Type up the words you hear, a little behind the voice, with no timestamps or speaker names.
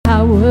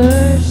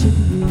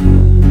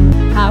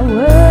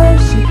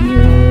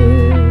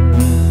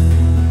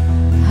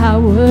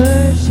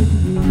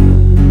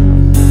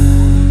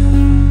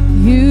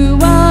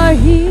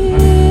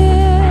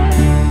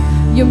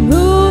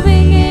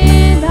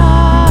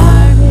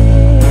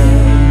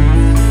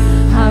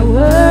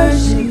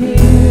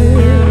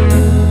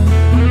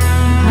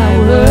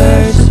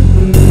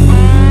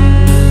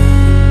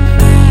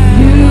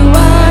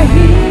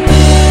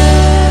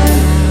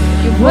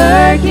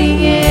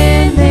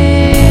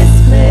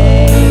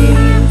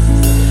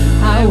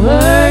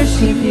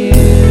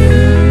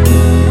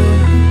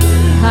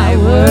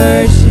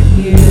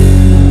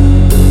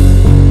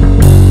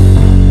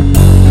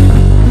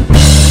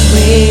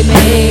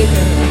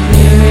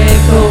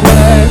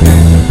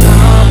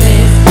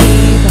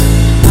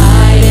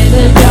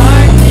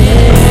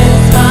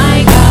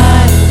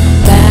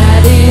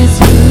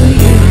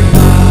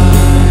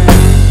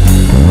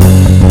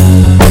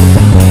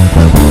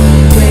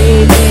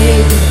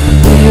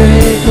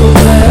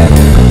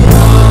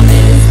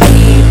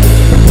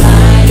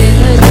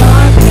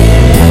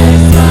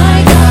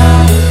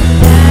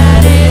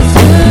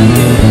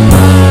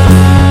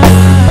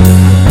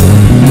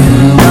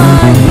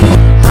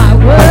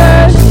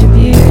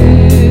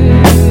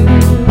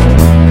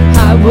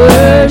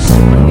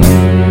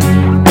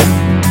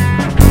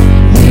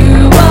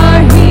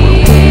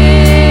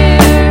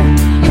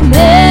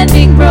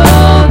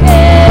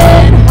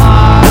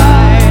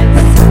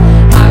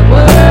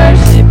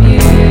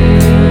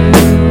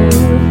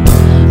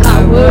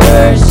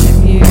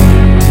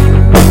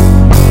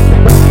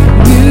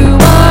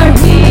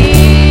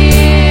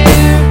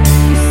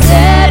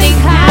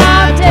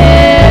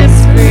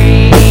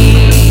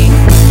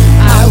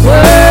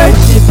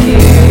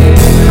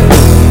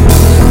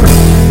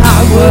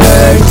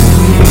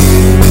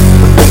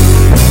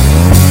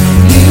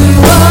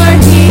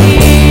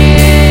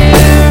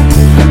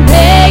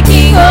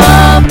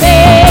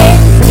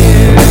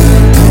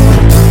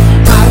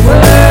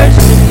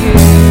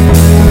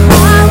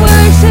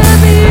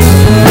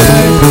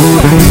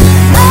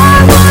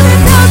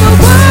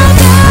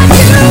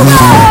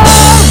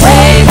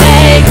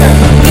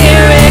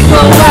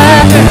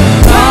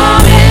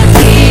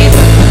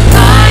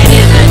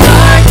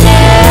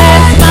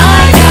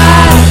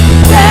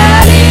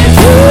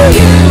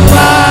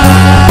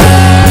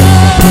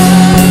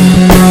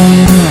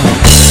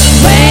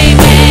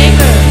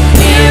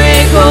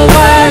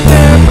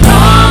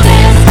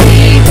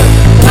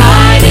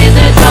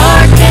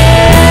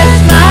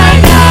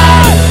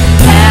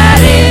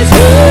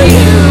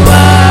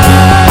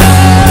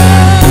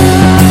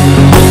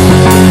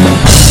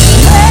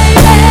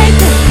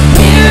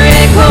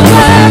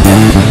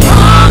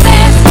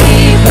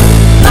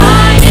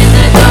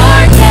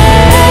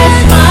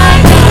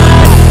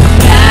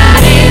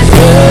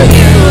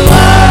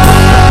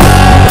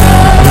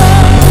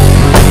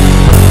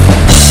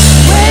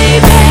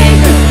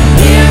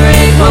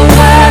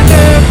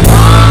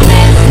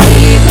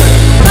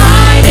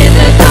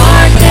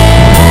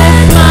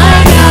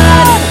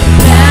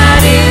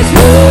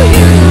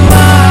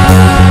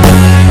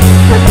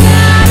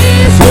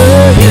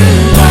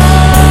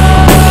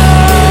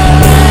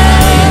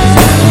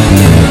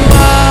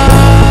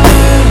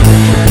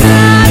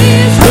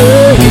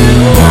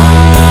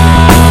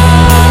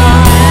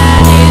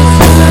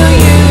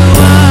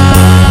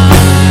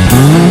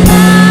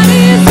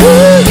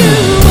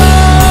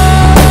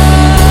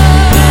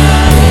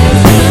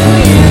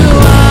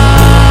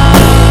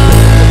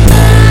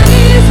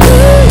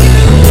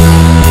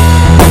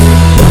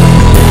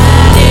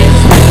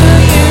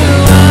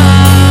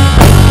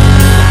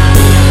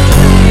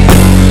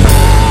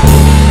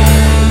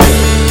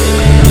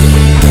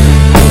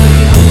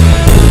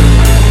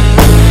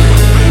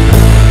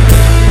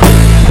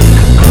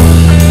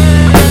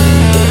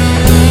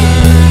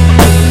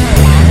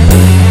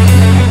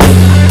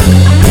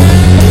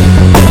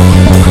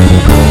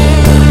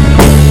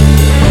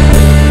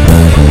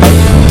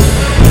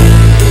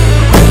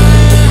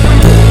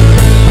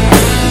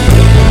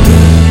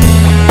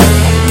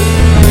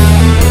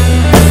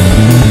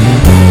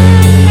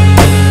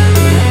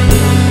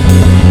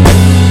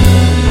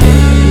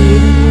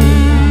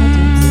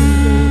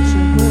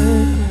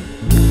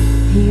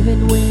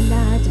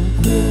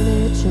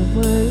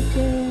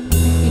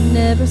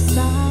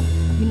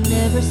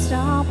never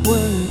stop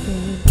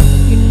working.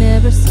 You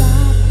never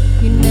stop,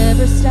 you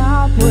never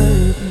stop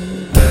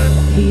working.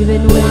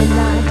 Even when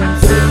I don't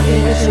see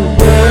it, you're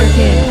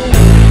working.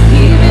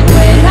 Even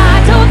when I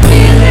don't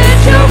feel it,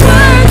 you're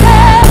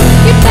working.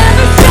 You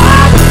never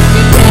stop,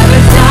 you never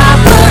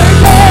stop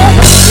working.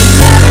 You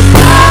never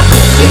stop,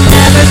 you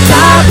never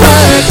stop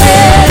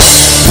working.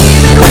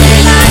 Even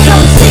when I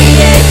don't see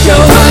it,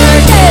 you're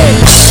working.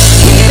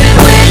 Even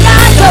when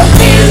I don't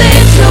feel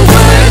it, you're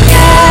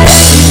working.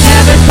 You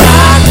never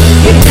stop,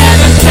 you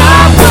never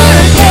stop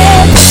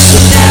working.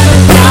 You never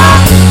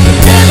stop, you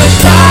never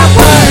stop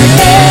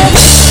working.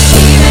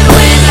 Even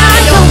when I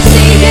don't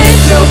see it,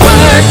 you're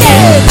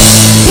working.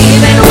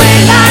 Even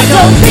when I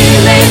don't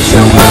feel it,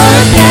 you're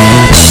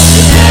working.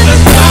 You never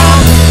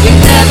stop, you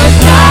never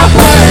stop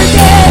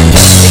working.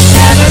 You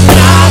never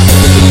stop,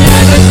 you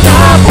never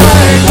stop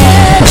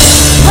working.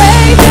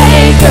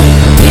 Waymaker,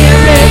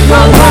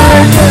 miracle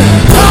worker,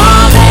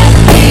 promise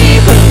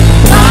keeper,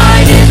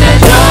 light in the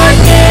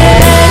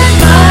darkness,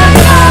 my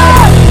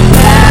God,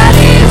 that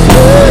is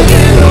who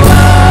you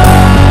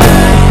are.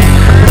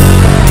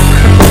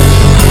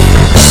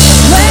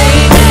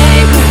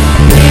 Waymaker,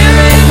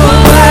 miracle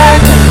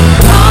worker,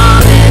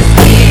 promise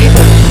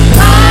keeper,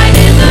 light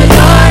in the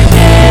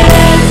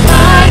darkness,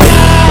 my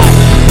God,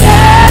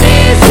 that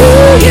is who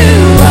you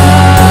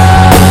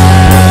are.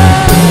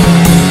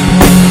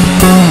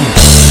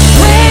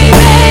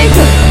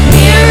 Waymaker,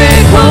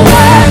 miracle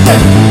worker,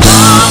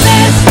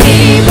 promise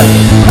keeper,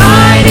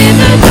 light in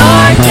the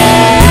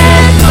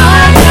darkness,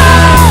 my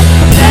God,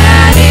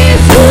 that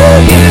is who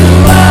you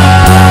are.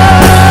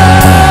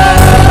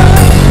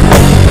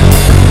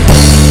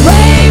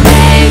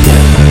 Waymaker,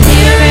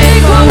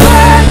 miracle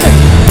worker,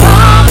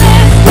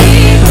 promise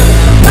keeper,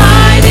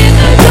 light in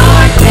the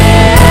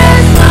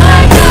darkness, my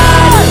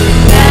God,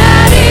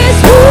 that is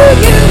who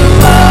you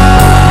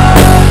are.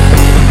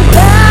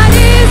 That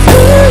is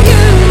who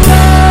you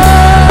are.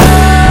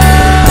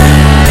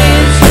 That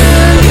is who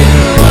you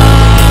are.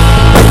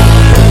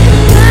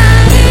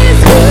 That is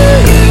who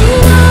you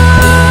are.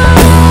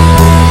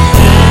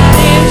 That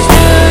is who you are. That is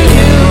who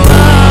you are.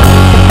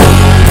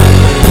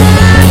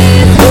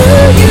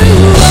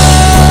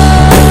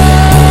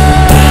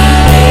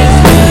 That is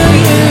who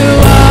you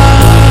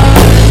are.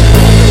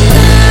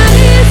 That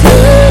is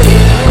who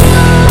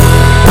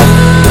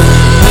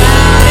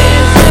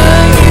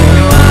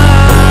you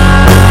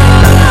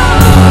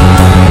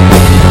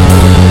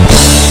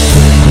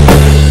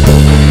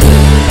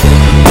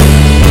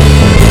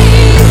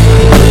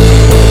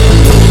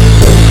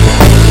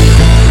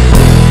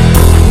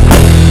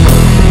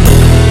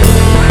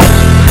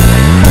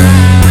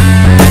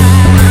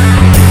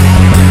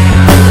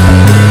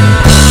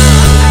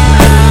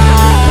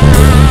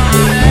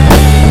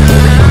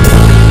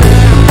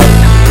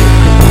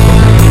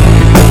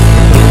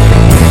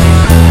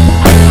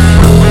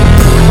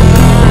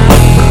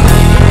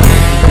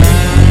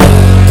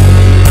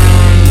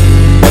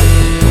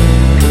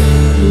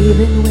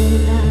Even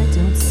when I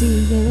don't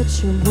see it,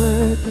 you're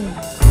working.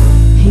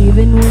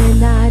 Even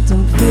when I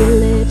don't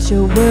feel it,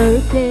 you're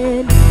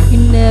working. You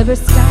never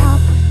stop,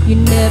 you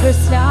never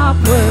stop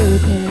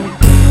working.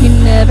 You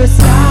never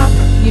stop,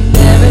 you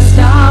never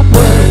stop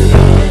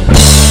working.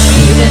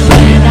 Even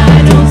when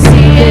I don't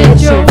see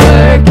it, you're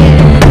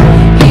working.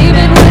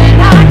 Even when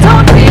I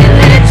don't feel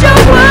it,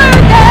 you're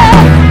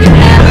working. You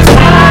never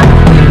stop,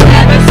 you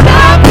never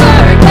stop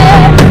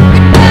working.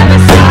 You never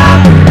stop,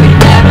 you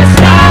never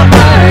stop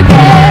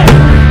working.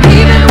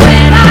 Even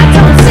when I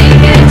don't see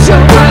it,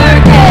 you're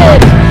working.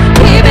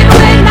 Even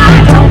when I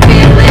don't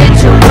feel it,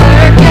 you're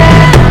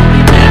working.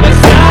 You never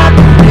stop,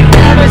 you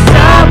never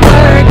stop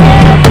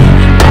working.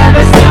 You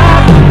never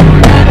stop, you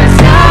never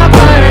stop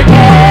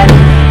working.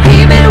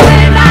 Even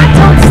when I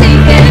don't see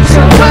it,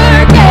 you're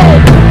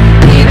working.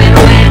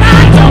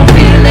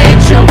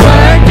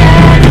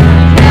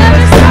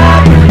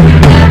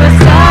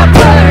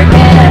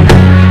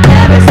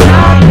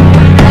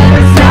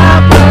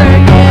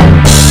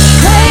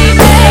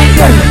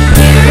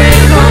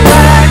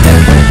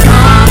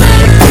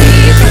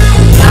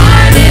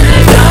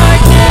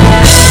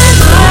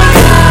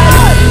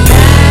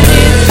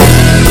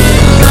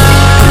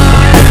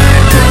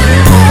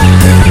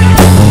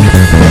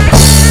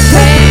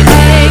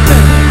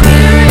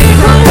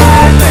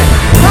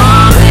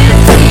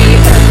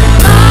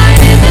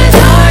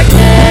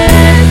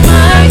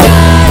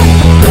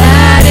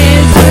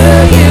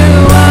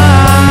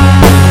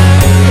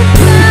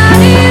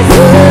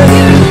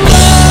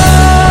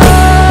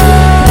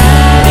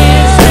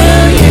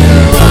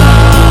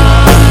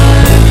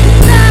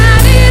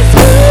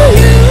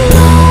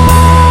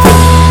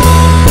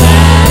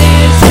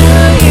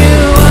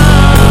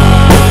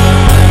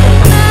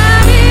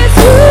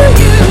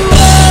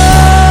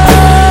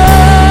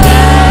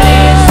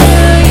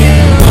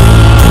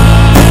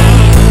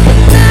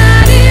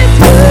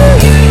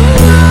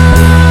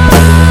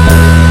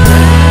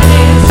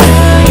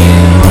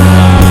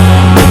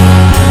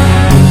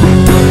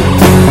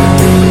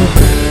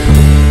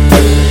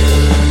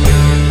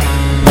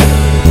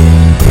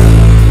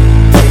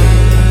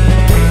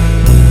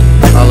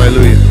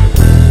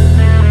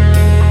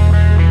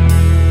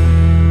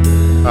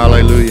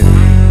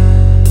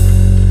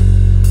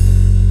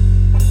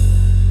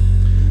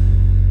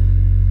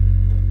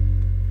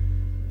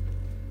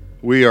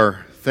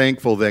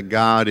 thankful that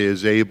God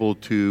is able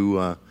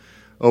to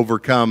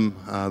overcome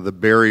the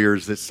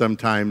barriers that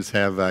sometimes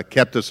have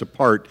kept us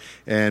apart.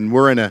 And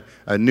we're in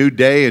a new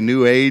day, a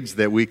new age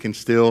that we can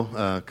still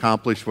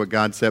accomplish what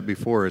God set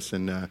before us.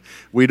 And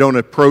we don't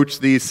approach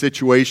these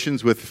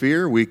situations with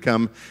fear. We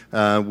come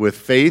with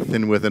faith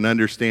and with an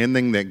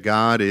understanding that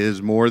God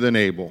is more than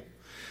able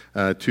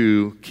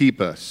to keep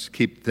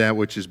that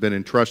which has been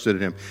entrusted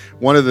in Him.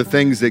 One of the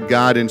things that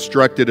God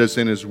instructed us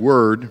in His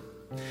Word,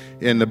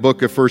 in the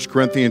book of 1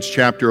 Corinthians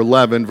chapter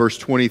 11, verse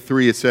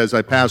 23, it says,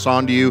 I pass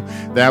on to you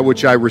that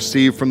which I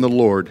received from the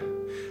Lord.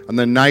 On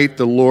the night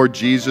the Lord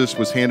Jesus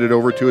was handed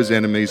over to His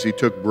enemies, He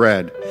took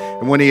bread.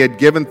 And when He had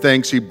given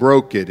thanks, He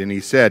broke it. And He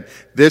said,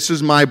 this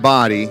is my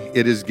body,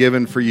 it is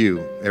given for you.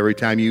 Every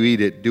time you eat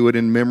it, do it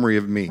in memory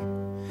of me.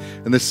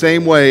 In the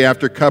same way,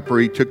 after supper,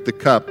 He took the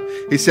cup.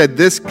 He said,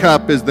 this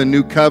cup is the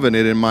new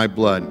covenant in my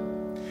blood.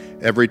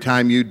 Every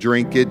time you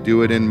drink it,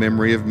 do it in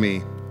memory of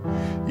me.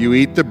 You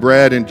eat the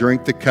bread and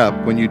drink the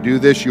cup. When you do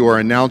this, you are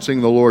announcing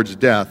the Lord's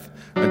death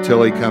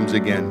until He comes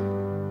again.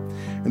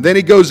 And then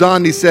He goes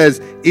on, He says,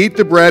 eat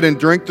the bread and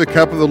drink the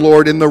cup of the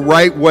Lord in the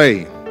right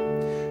way.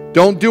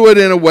 Don't do it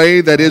in a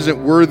way that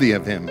isn't worthy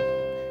of Him.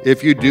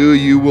 If you do,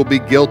 you will be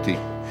guilty.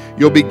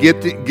 You'll be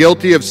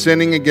guilty of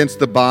sinning against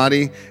the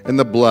body and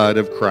the blood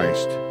of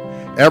Christ.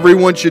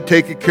 Everyone should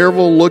take a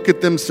careful look at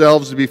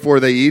themselves before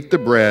they eat the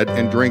bread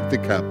and drink the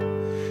cup.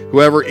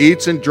 Whoever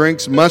eats and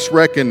drinks must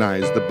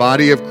recognize the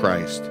body of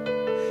Christ.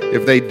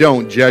 If they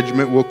don't,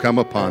 judgment will come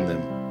upon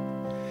them.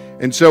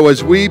 And so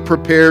as we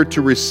prepare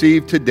to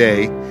receive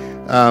today,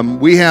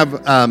 we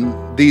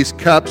have these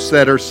cups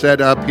that are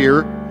set up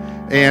here.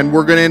 And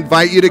we're going to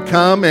invite you to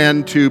come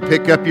and to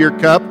pick up your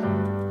cup.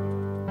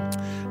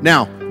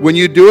 Now, when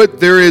you do it,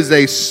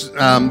 there's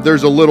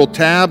a little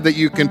tab that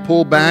you can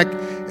pull back.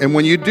 And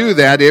when you do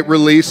that, it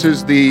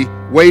releases the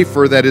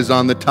wafer that is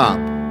on the top.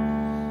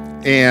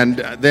 And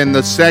then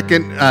the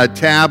second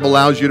tab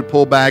allows you to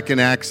pull back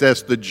and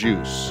access the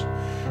juice.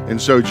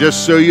 And so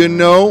just so you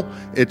know,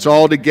 it's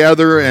all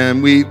together,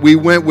 and we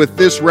went with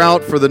this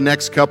route for the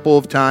next couple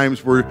of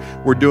times. We're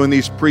doing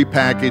these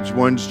prepackaged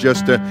ones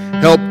just to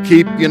help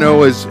keep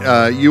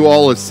as you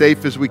all as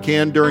safe as we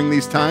can during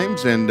these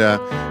times, and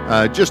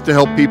just to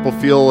help people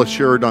feel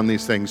assured on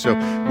these things. So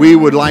we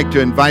would like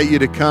to invite you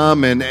to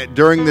come, and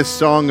during this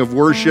song of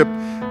worship,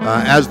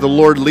 as the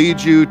Lord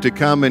leads you to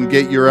come and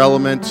get your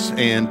elements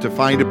and to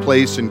find a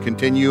place and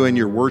continue in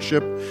your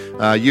worship.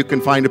 You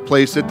can find a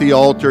place at the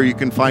altar. You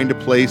can find a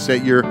place at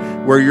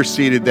where you're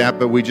seated at,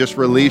 but we just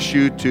release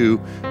you to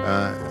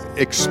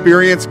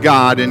experience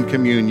God in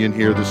communion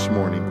here this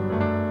morning.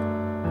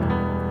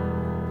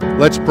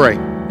 Let's pray.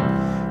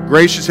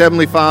 Gracious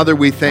Heavenly Father,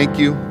 we thank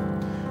you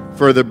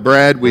for the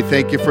bread. We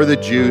thank you for the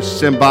juice,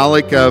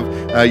 symbolic of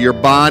your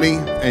body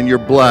and your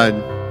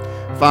blood.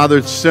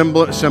 Father,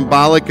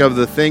 symbolic of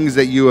the things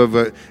that you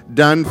have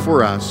done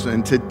for us.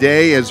 And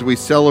today, as we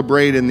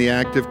celebrate in the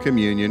act of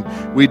communion,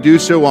 we do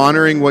so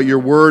honoring what your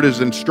word has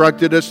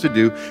instructed us to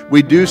do.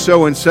 We do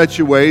so in such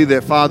a way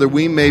that, Father,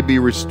 we may be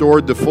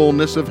restored to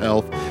fullness of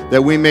health,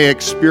 that we may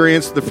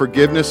experience the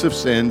forgiveness of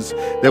sins,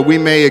 that we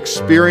may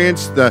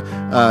experience the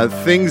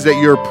things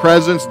that your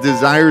presence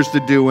desires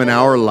to do in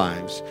our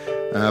lives.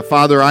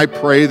 Father, I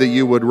pray that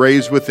you would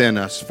raise within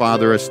us,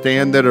 Father, a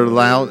standard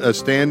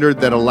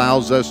that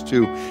allows us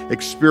to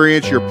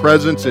experience your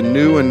presence in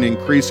new and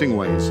increasing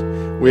ways.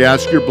 We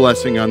ask your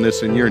blessing on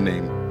this in your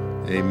name.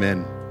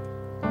 Amen.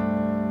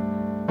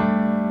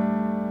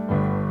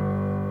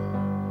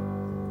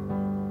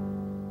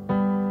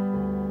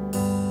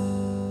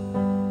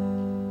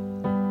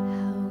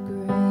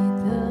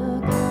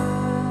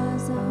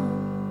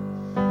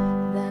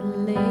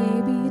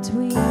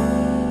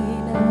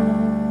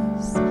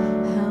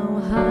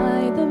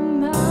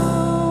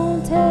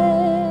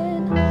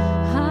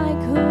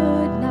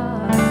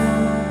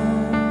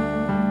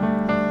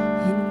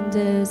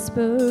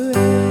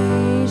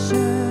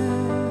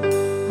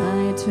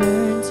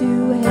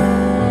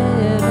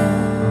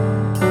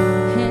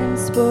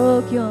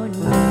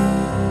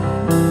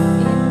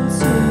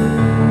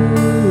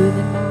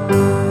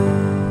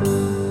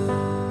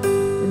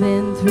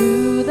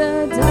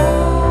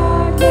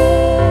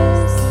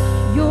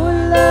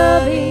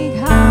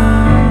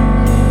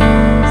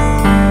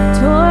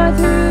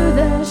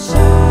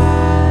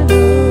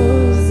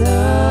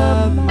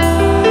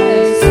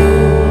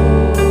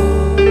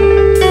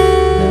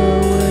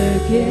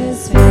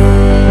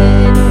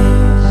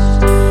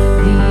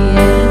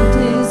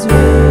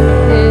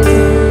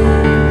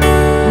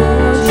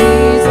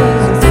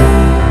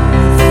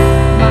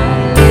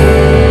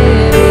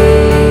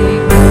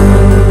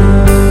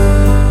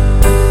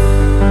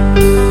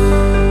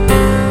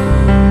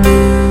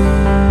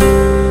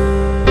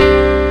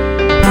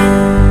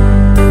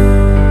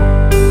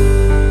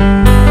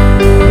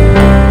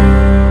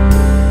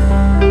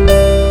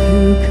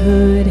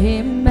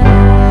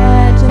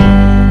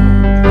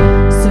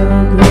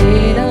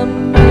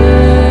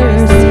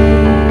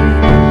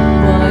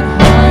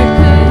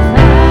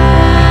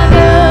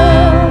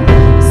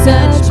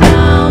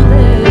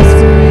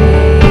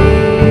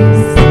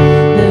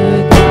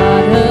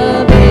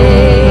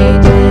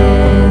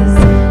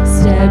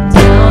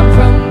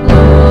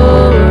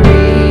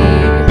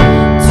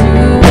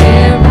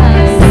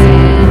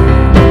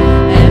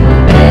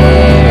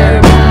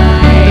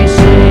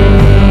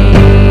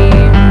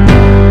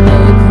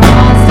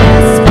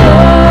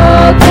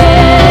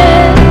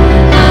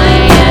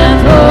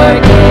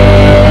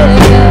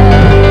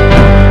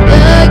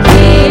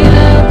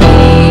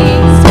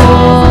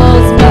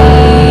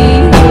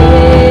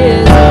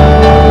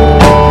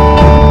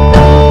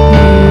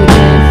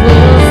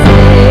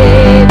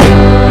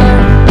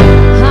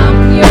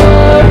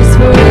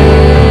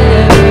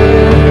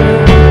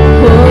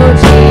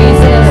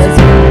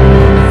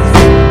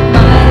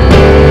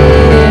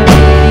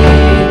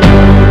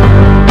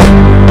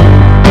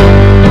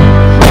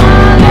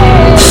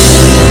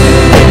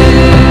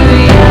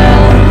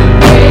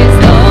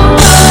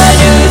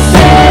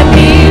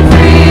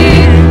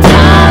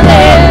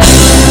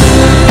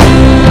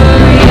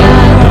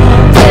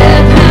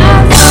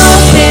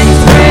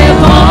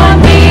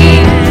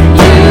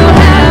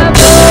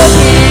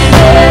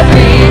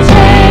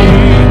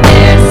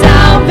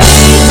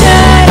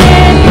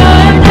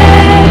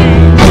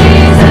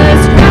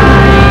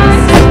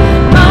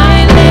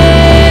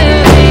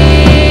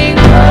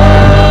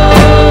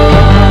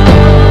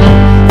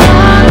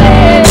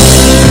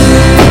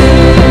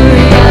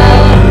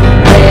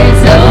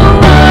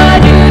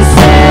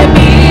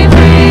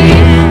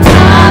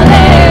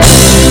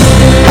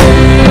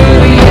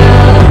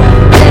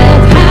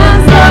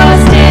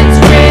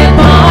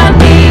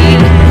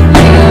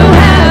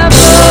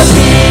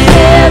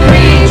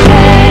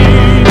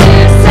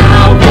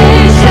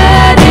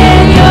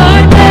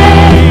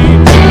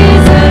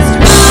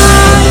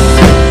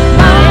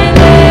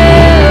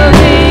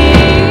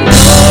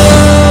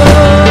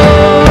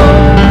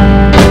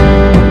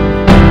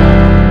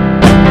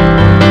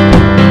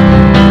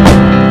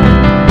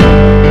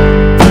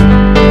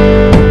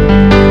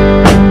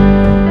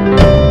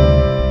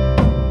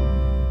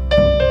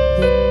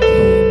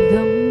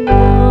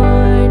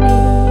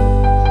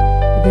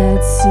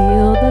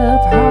 seal the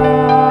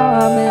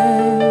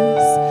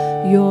promise.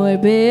 Your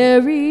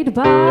buried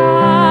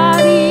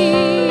body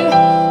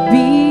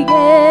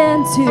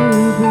began to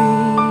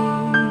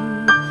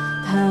breathe.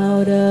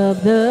 Out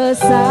of the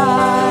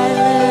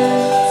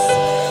silence,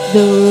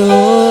 the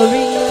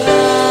roaring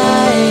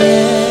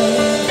lion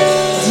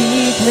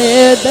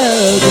declared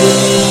the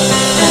grave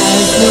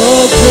has no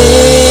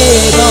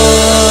claim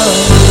on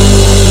me.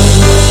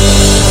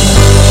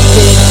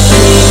 This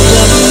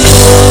kingdom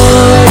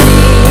glory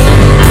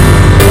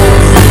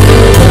has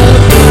sealed the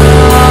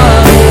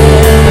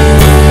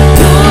promise.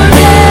 Your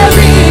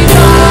buried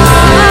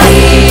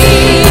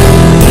body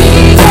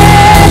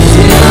began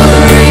to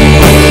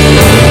breathe.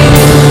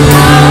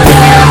 Out of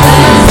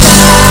the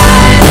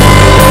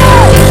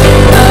silence,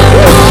 the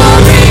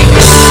roaring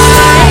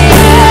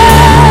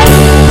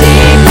lion declared the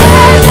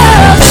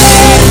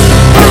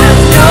grave has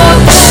no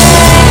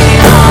claim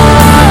on me.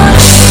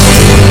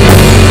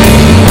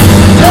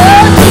 The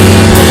King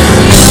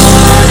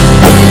is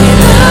yours in the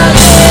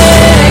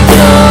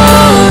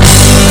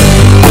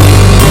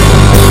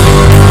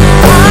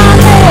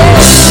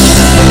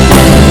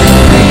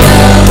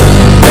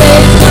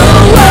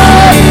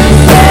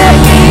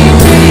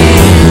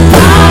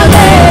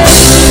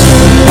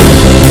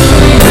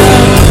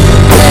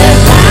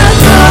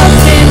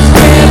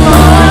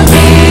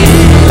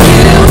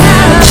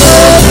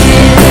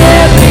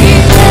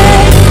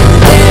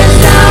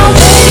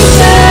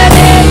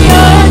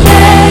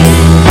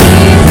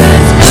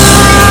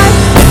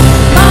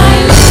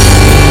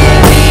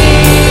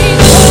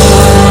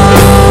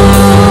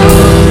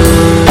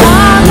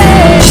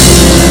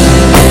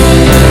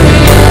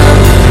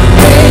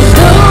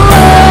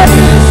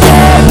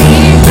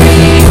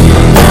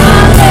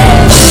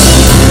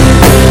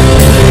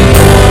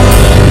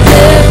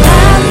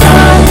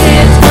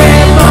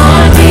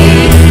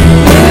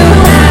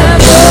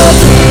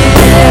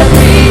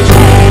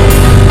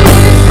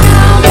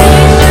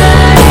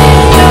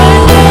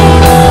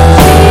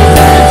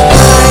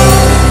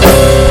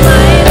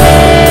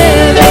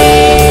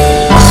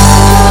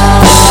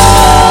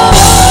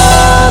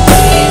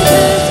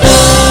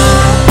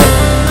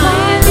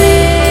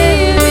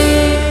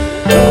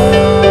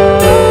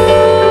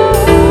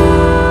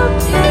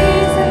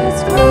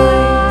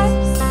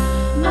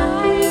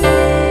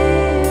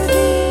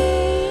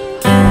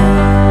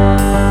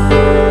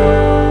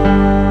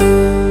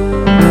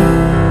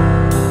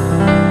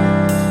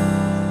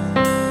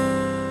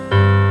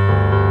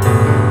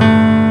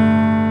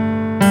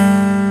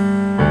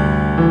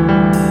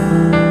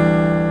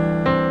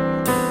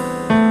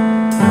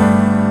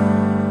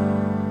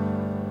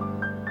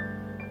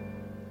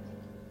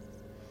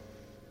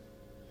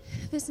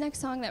This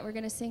next song that we're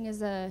going to sing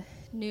is a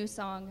new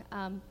song.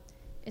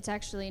 It's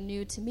actually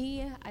new to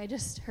me. I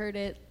just heard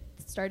it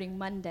starting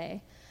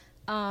Monday.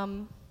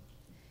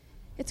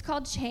 It's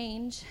called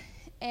Change,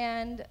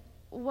 and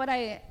what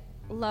I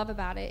love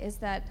about it is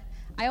that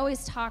I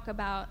always talk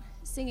about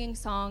singing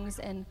songs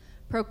and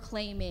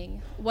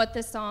proclaiming what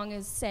the song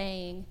is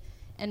saying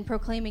and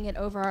proclaiming it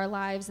over our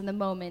lives in the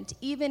moment,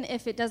 even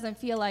if it doesn't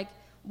feel like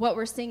what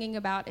we're singing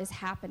about is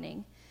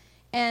happening.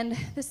 And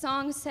the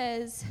song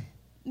says,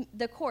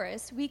 the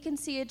chorus, we can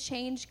see a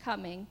change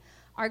coming.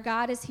 Our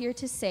God is here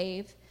to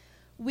save.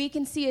 We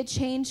can see a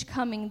change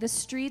coming. The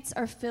streets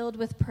are filled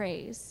with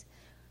praise.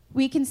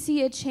 We can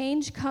see a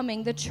change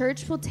coming. The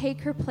church will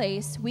take her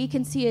place. We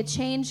can see a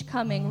change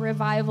coming.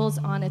 Revival's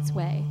on its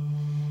way.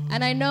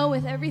 And I know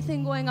with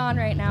everything going on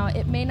right now,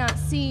 it may not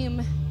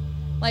seem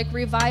like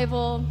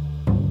revival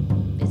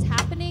is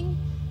happening,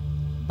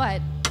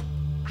 but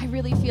I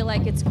really feel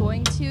like it's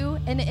going to.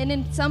 And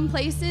in some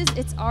places,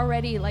 it's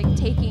already like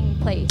taking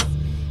place.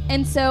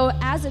 And so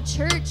as a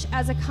church,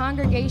 as a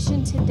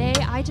congregation today,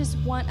 I just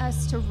want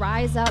us to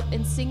rise up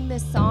and sing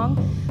this song.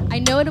 I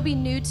know it'll be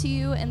new to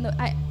you, and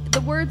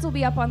the words will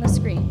be up on the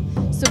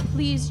screen. So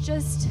please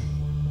just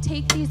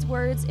take these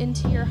words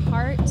into your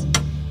heart,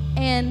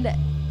 and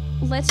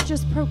let's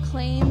just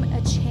proclaim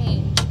a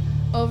change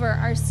over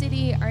our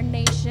city, our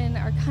nation,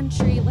 our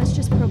country. Let's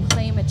just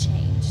proclaim a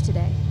change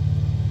today.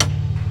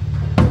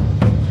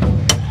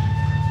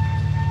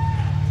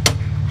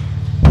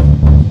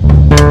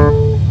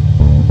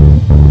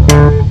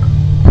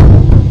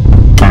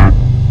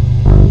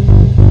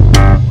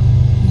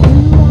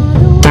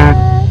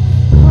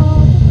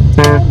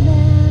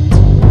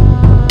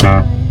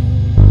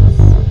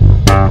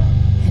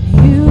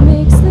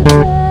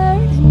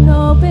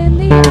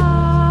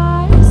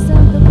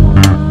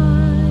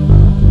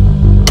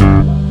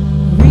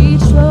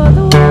 Reach for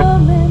the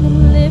woman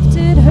and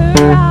lifted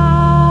her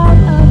out.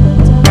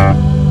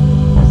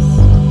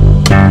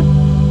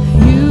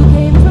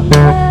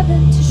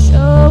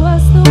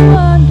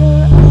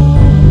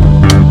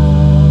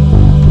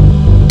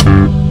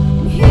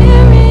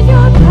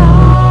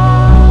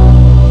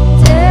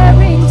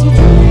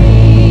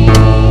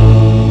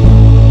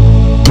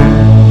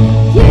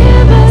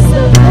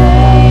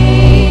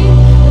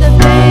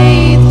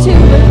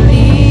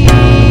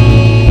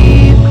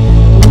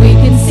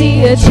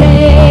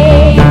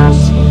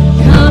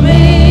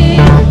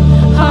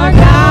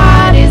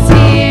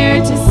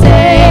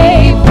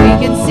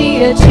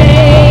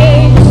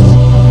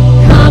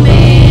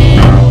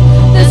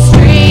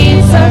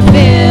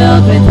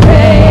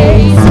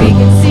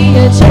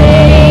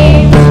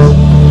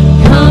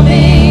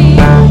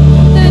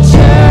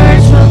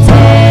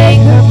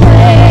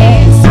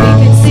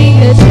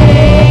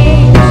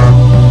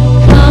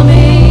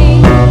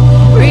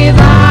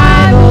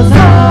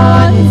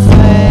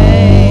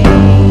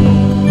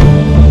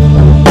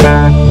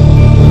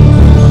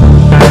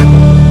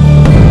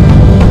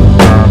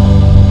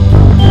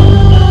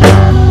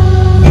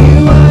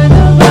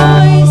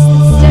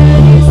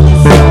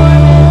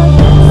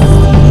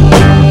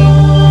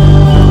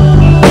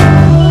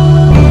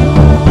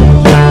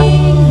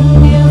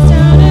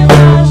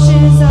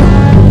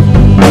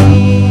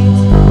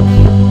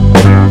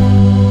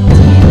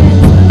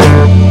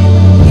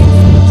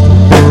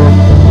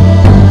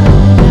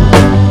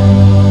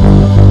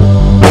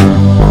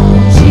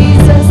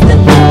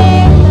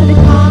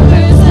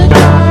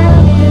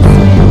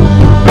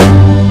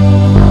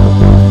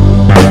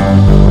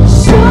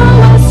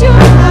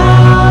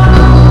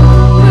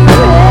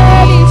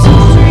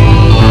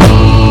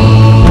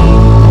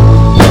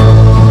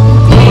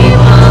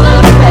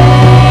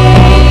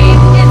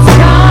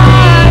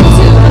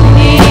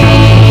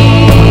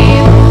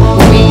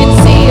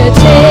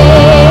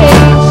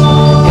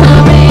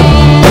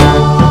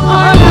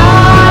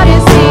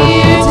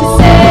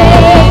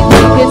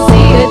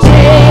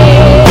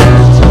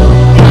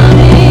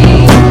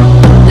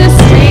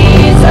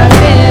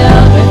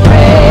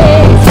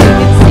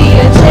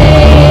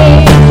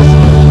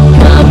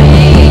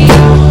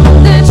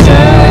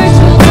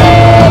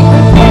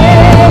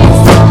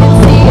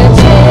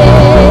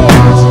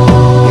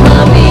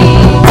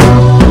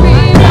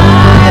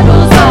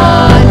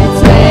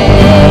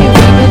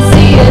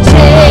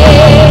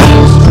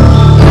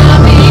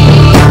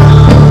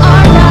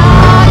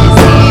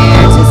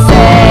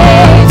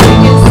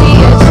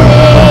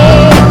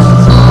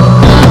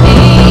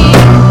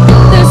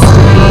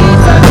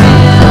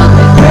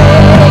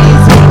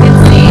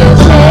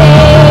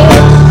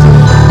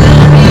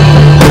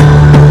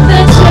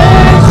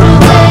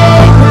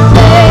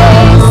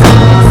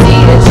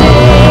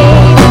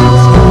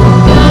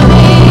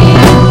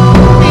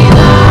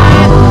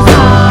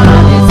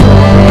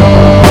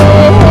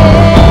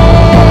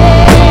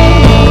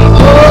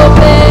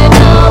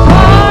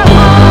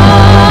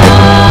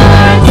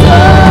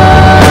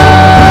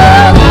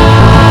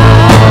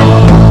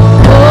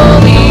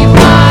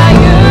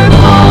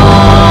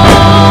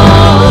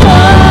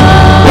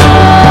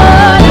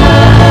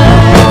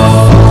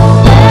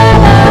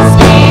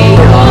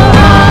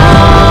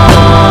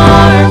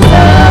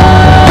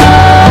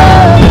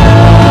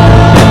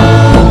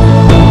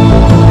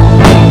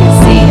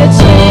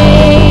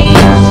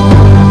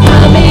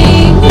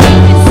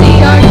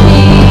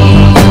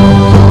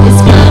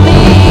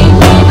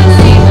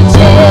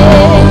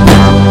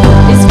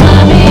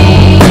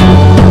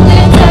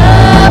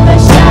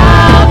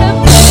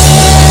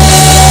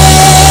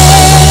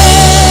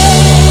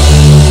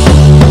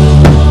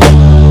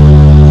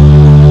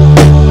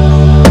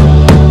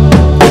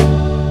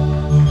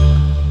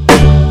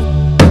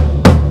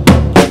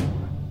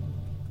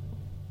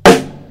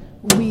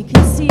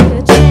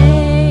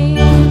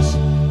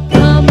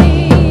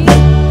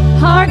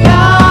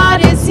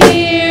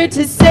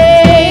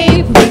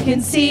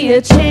 see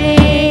a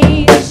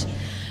change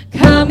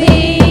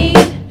coming.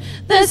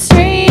 The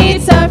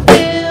streets are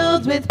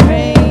filled with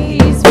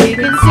praise. We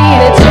can see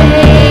a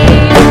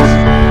change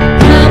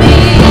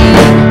coming.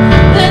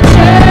 The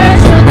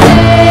church will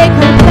take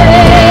her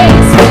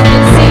place. We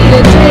can see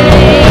a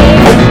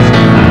change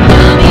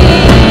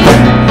coming.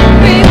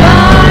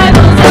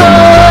 Revival's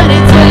on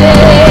its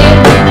way.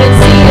 We can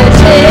see a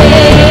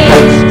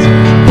change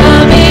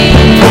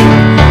coming.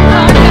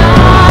 Our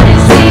God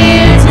is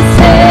here to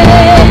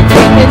save.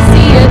 We can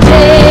see a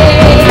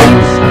change.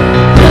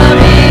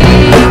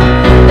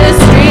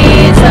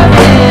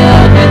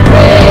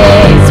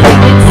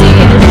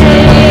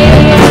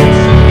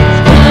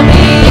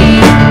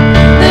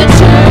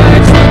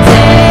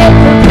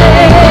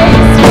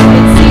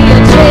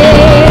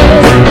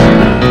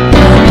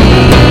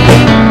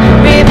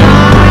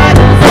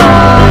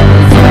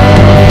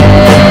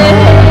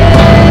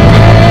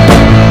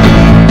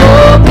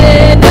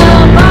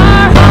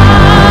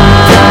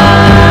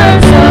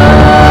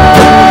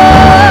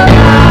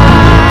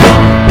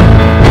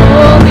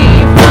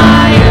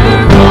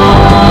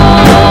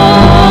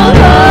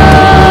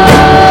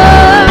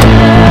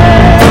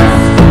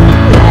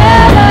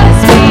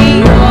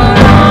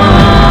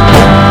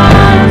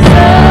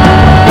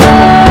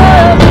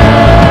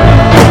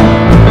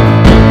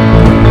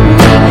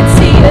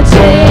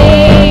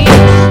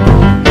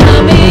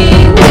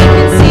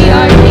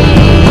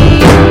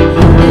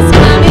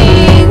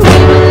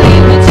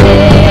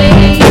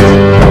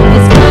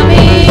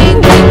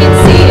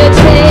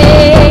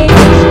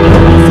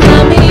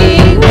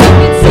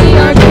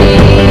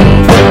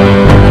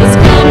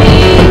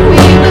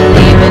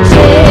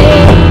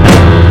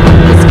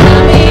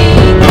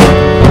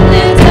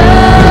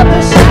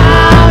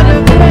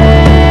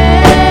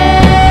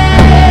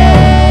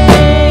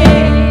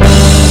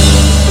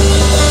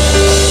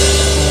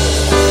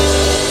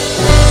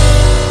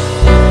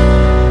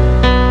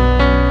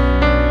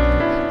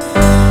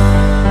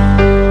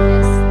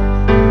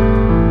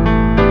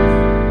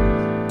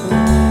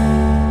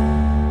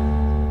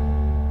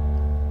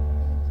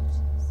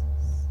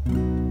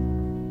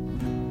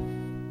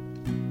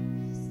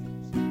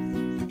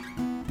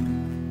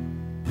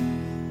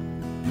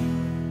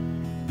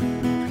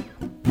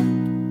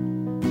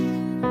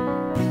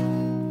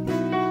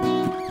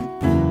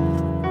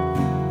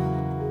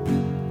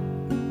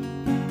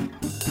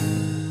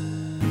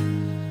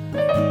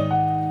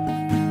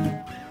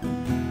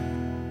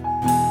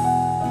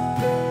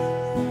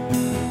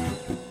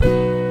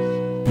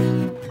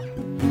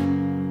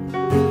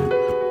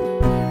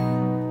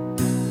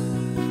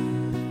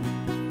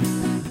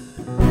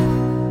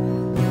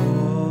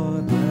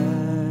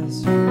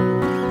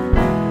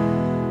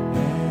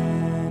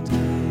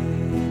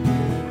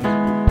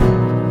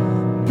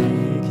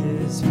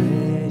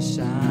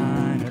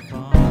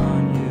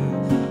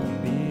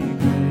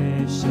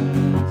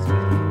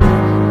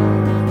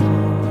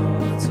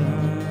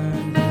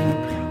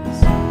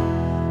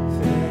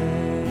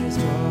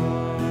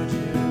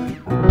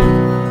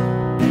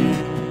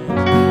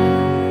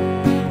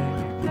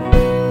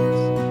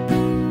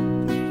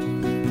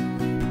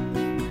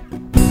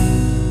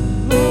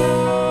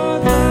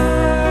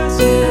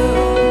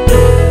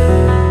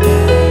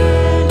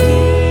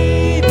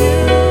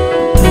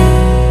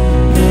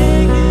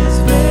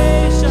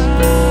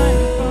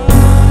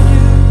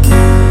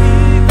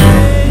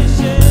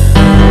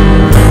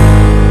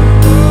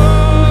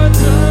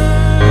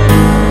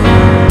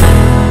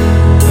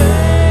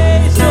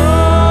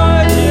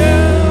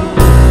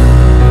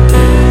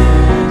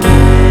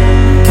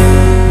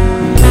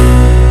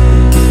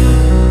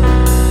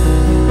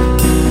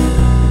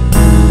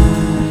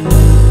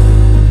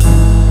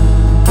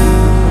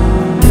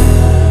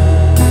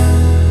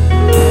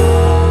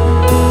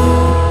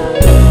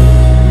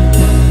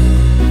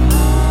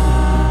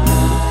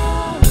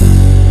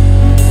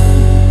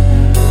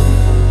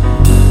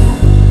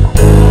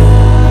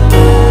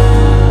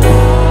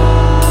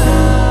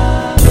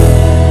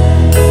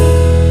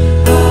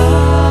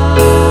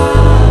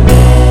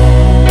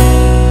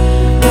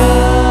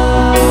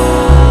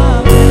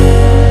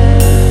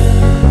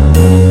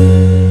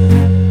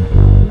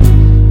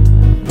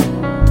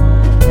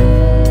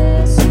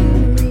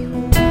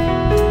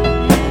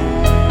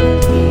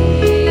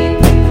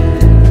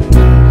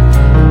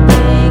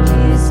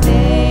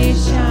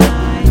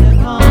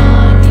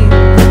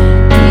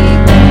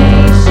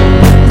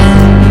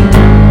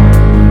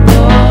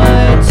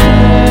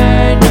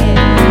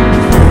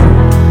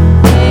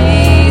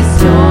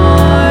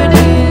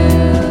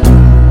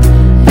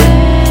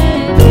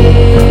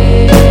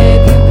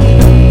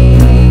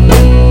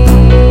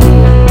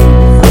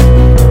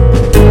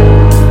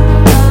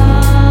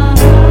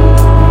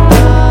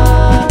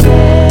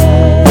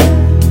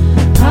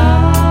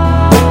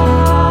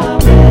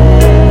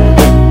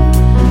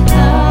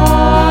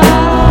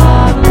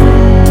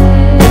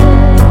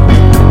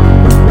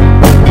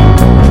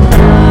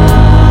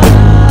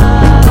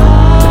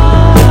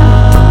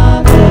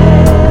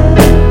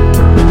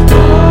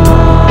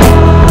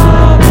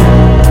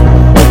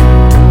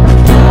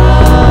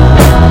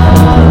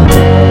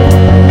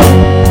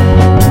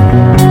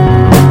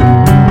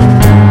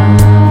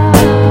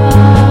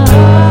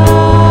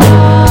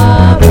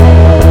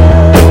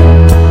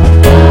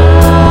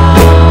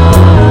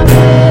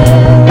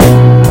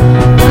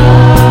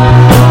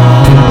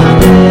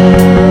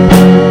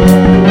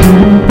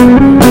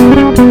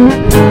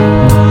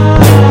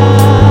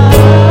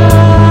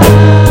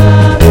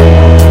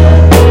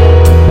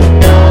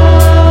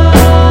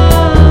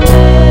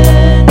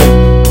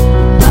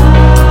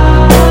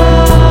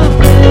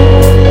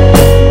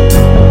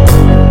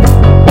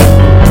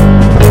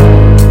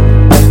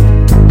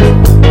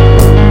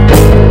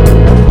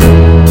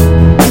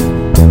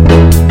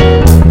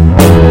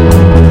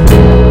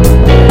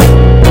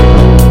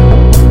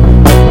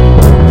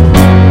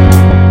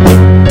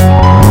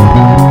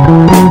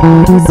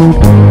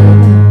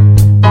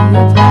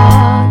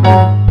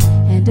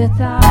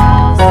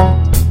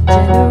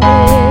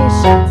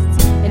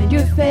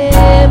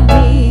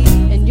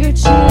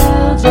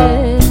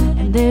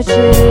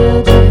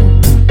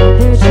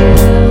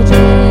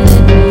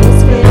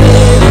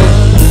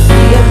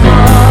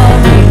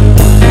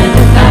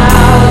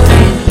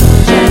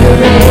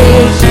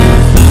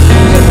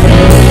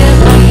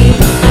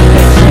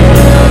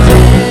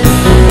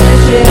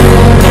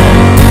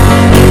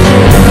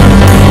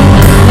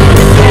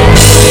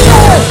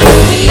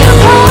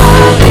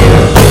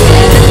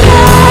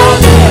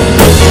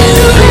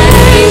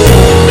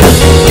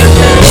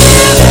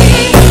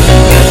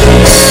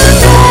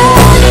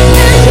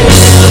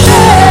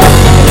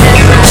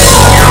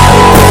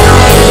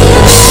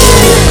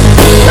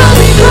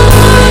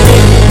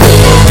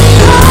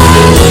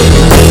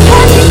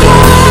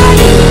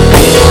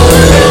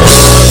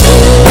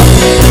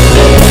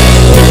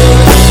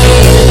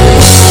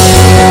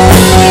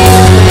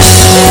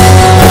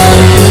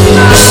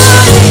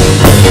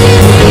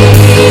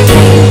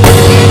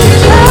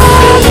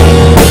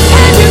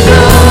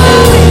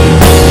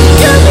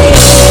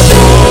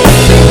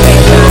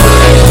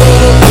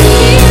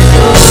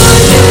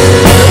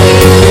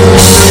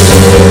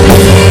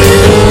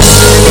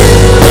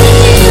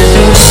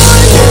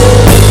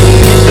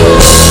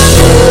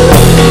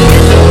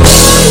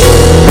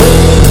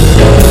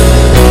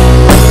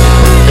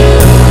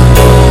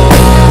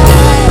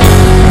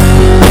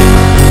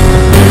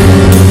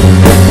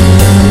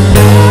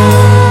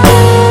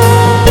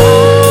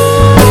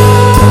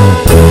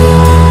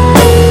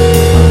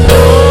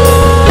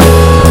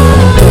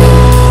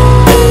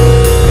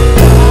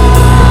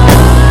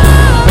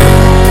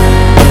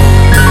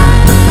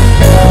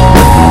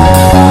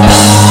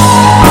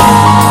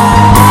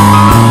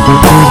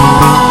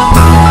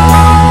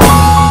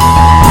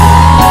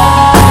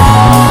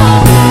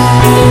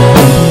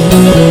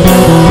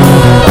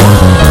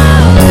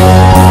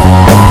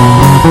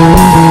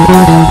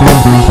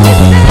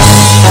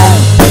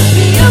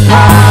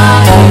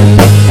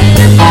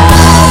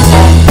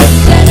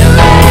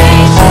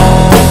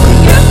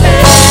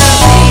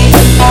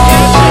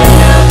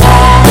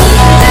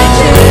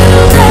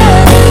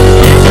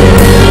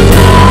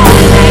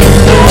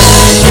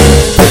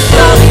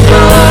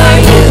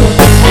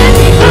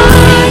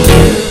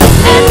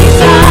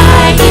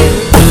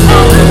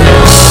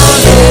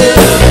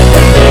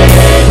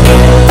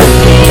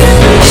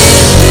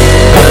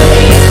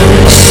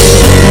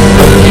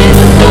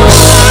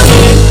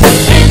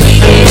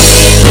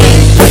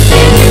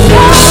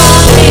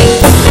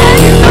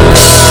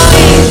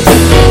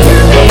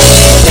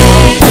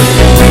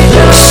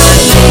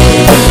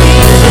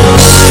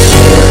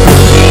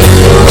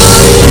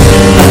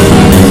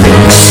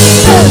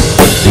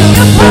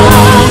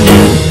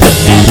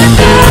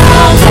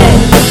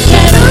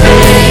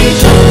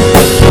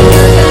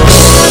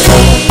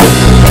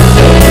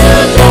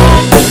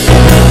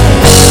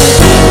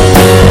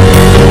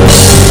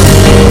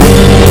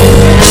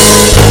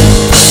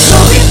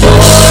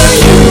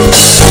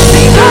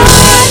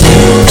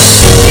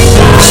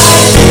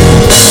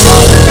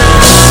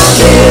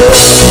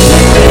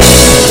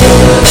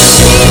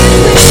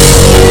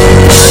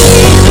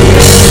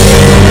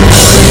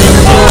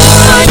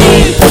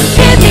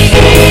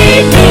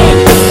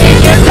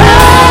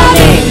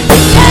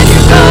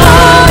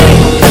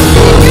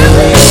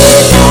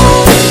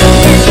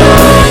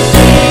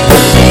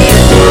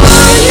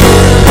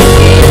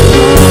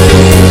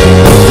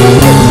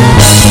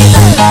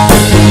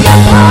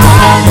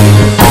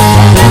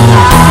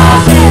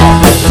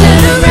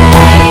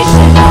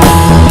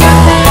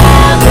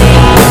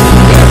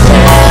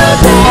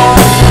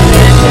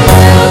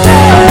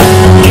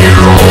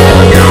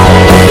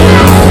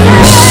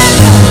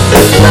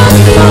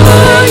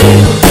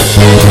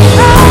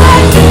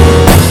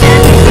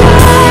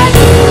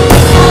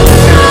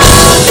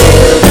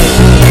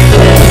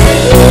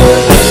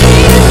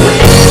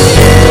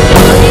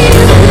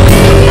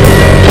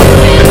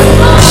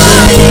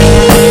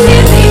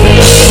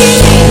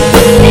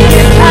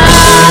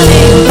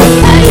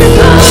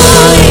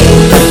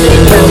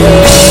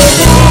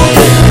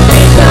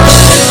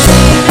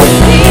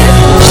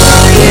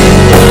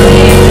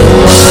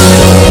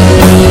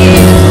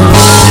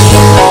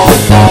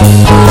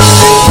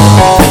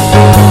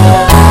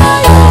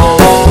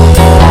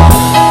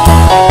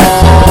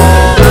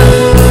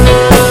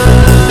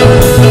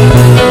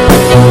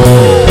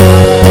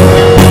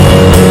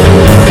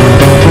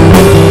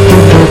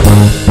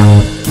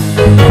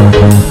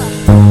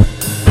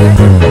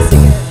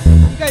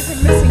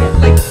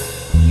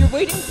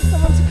 waiting for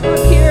someone to come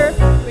up here,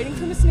 waiting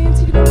for Miss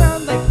Nancy to go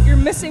around, like you're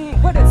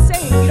missing what it's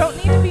saying. You don't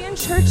need to be in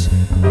church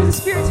for the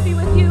Spirit to be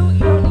with you. You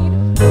don't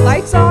need the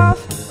lights off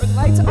or the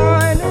lights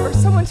on or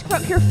someone to come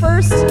up here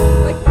first.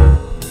 Like,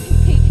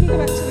 hey, can you go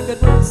back to the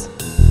good ones?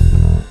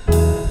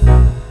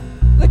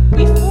 Like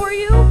before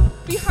you,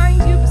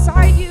 behind you,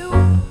 beside you,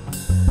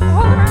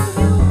 all around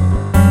you.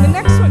 And the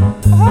next one,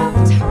 all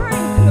the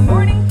time, in the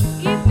morning,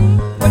 evening,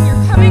 when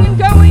you're coming and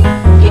going,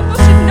 people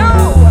should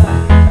know.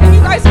 And you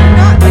guys are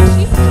not, like,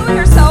 she's killing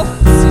herself.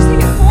 She's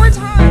singing it 4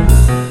 times.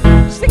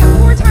 She's singing it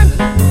 4 times.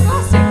 It's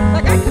exhausting.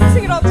 Like, I couldn't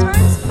sing it all the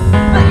times.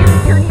 But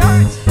you're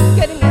not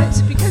getting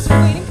it because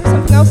you're waiting for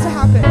something else to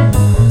happen.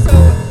 So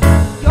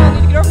you all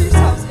need to get over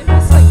yourselves and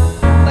just, like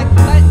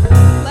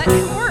let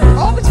him work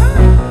all the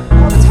time.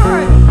 All the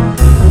time.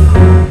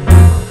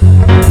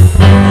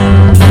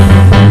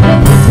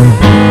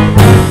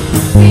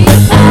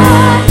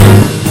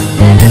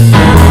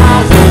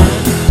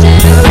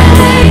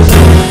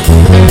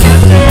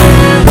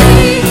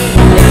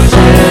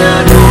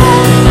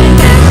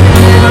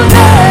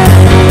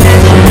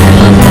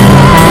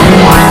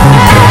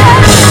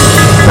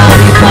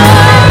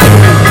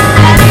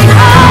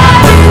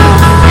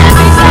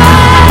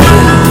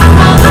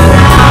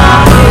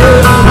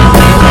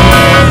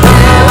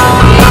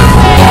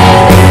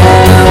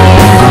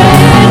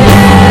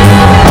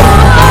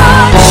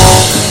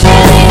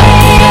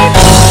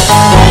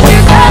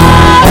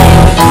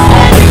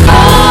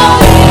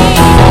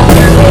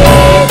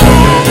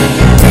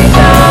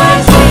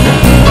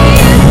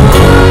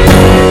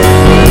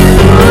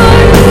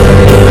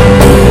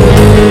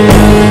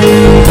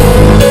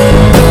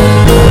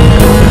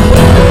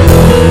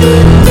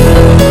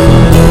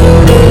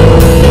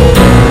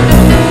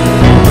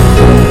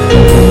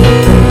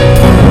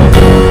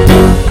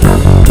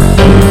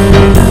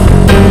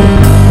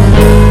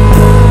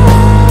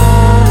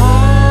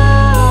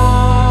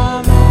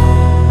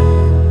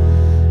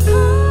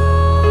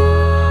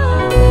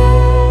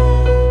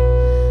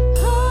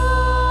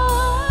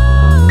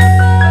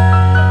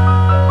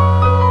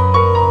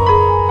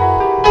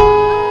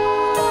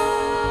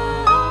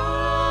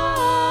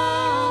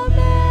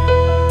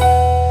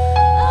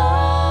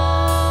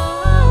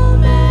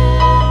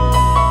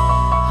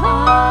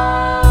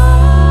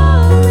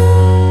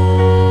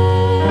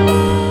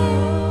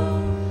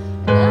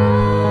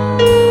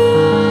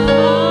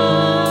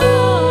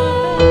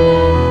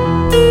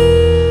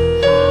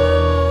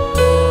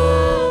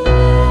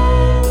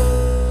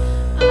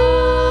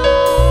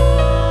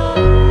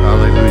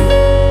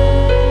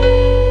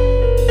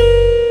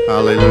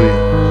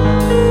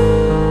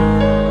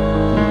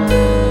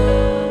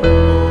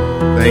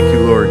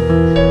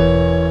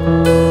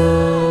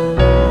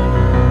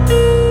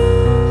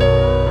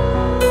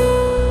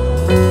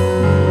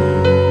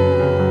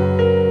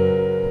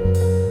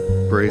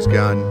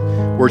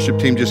 Worship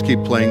team, just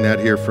keep playing that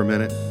here for a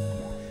minute.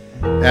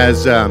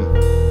 As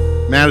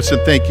Madison,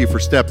 thank you for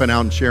stepping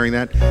out and sharing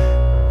that.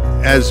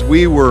 As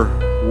we were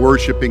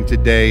worshiping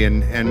today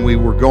and we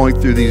were going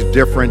through these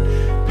different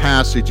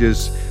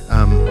passages,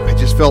 I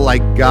just felt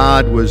like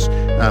God was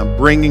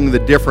bringing the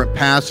different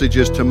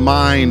passages to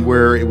mind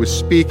where it was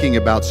speaking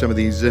about some of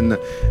these. In the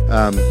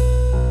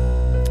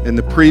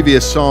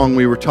previous song,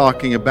 we were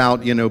talking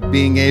about,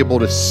 being able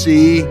to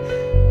see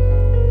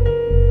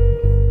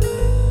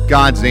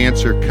God's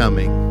answer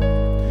coming.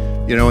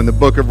 In the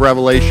book of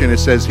Revelation, it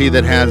says, "He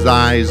that has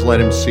eyes, let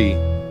him see."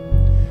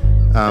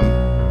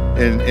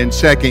 In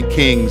 2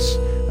 Kings,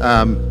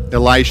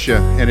 Elisha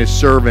and his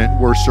servant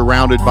were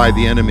surrounded by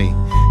the enemy.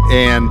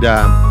 And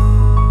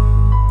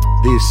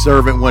the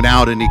servant went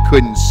out and he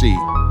couldn't see.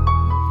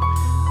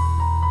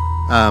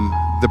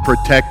 The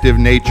protective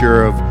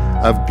nature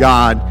of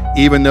God,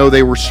 even though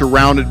they were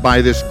surrounded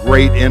by this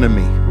great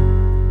enemy.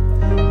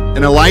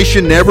 And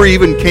Elisha never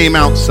even came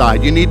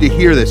outside. You need to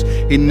hear this.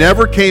 He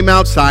never came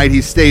outside. He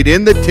stayed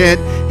in the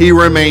tent. He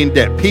remained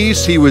at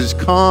peace. He was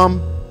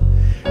calm.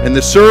 And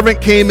the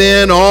servant came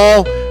in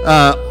all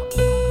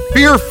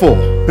fearful.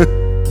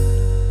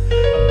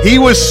 He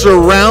was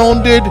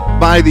surrounded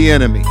by the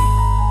enemy.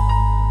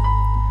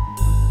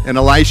 And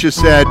Elisha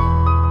said,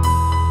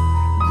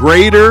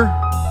 "Greater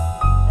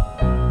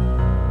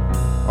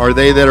are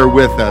they that are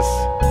with us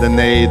than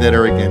they that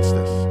are against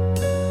us."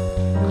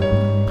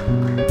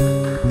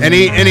 And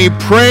he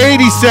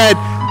prayed, he said,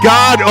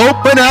 "God,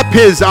 open up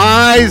his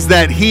eyes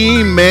that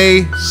he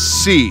may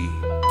see."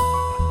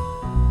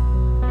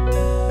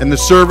 And the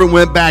servant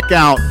went back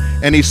out,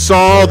 and he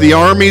saw the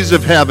armies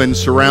of heaven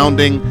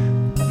surrounding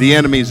the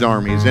enemy's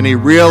armies. And he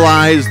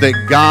realized that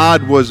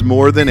God was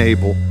more than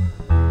able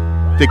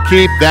to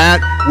keep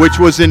that which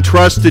was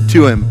entrusted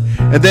to him.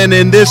 And then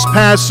in this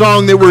past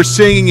song that we're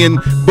singing in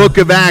book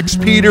of Acts,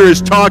 Peter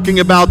is talking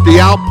about the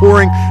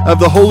outpouring of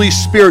the Holy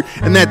Spirit,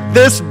 and that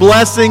this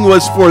blessing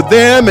was for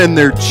them and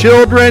their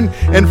children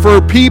and for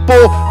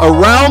people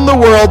around the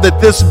world, that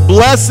this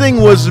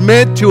blessing was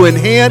meant to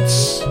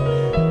enhance,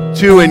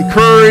 to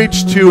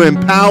encourage, to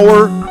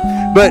empower.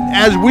 But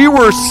as we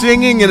were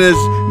singing and as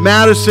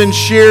Madison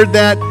shared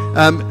that,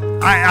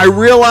 I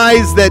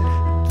realized that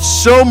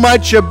so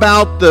much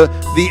about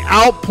the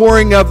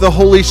outpouring of the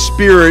Holy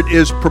Spirit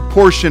is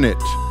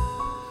proportionate.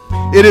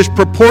 It is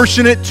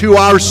proportionate to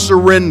our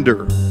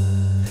surrender.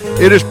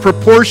 It is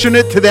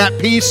proportionate to that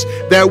piece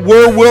that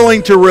we're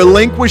willing to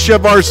relinquish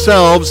of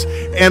ourselves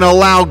and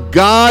allow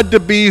God to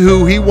be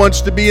who He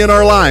wants to be in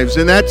our lives.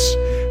 And that's,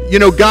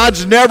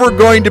 God's never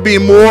going to be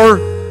more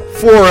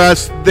for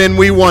us than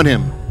we want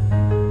Him.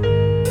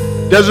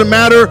 Doesn't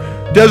matter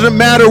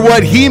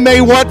what He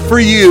may want for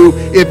you.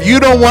 If you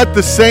don't want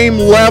the same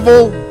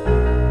level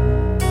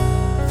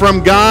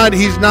from God,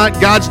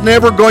 God's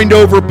never going to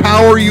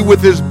overpower you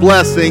with His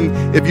blessing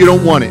if you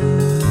don't want it.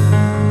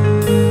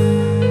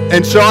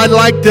 And so I'd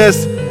like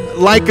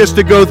us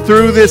to go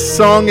through this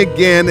song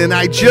again, and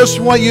I just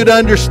want you to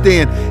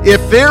understand, if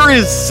there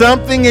is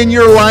something in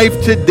your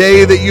life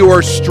today that you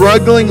are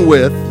struggling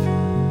with,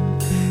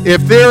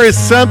 if there is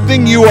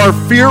something you are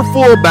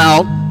fearful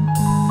about,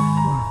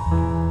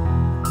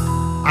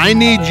 I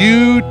need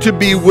you to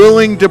be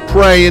willing to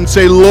pray and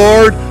say,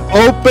 Lord,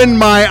 open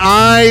my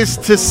eyes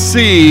to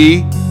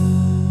see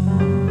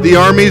the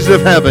armies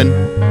of heaven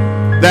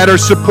that are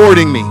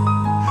supporting me.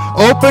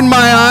 Open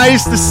my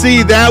eyes to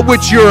see that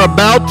which you're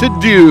about to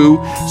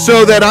do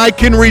so that I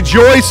can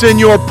rejoice in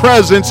your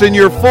presence, in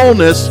your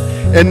fullness,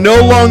 and no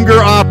longer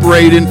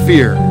operate in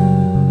fear.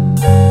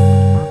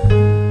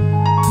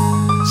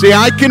 See,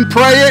 I can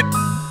pray it.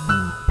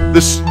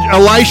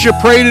 Elisha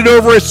prayed it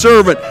over his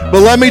servant.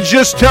 But let me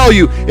just tell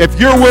you, if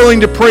you're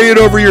willing to pray it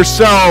over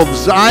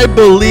yourselves, I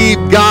believe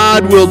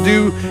God will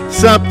do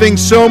something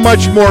so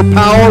much more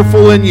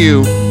powerful in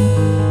you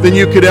than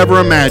you could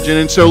ever imagine.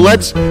 And so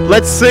let's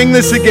sing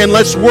this again.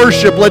 Let's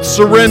worship. Let's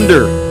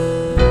surrender.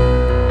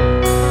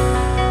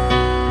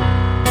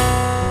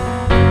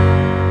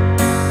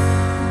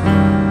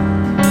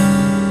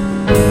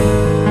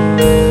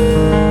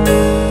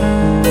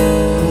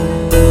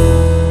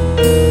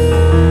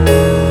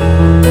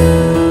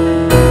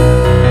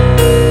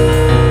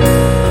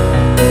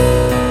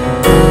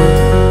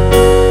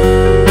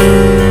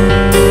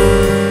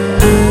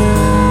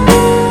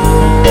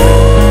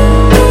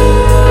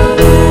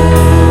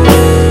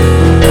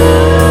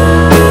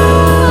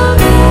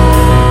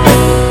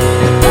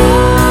 Oh,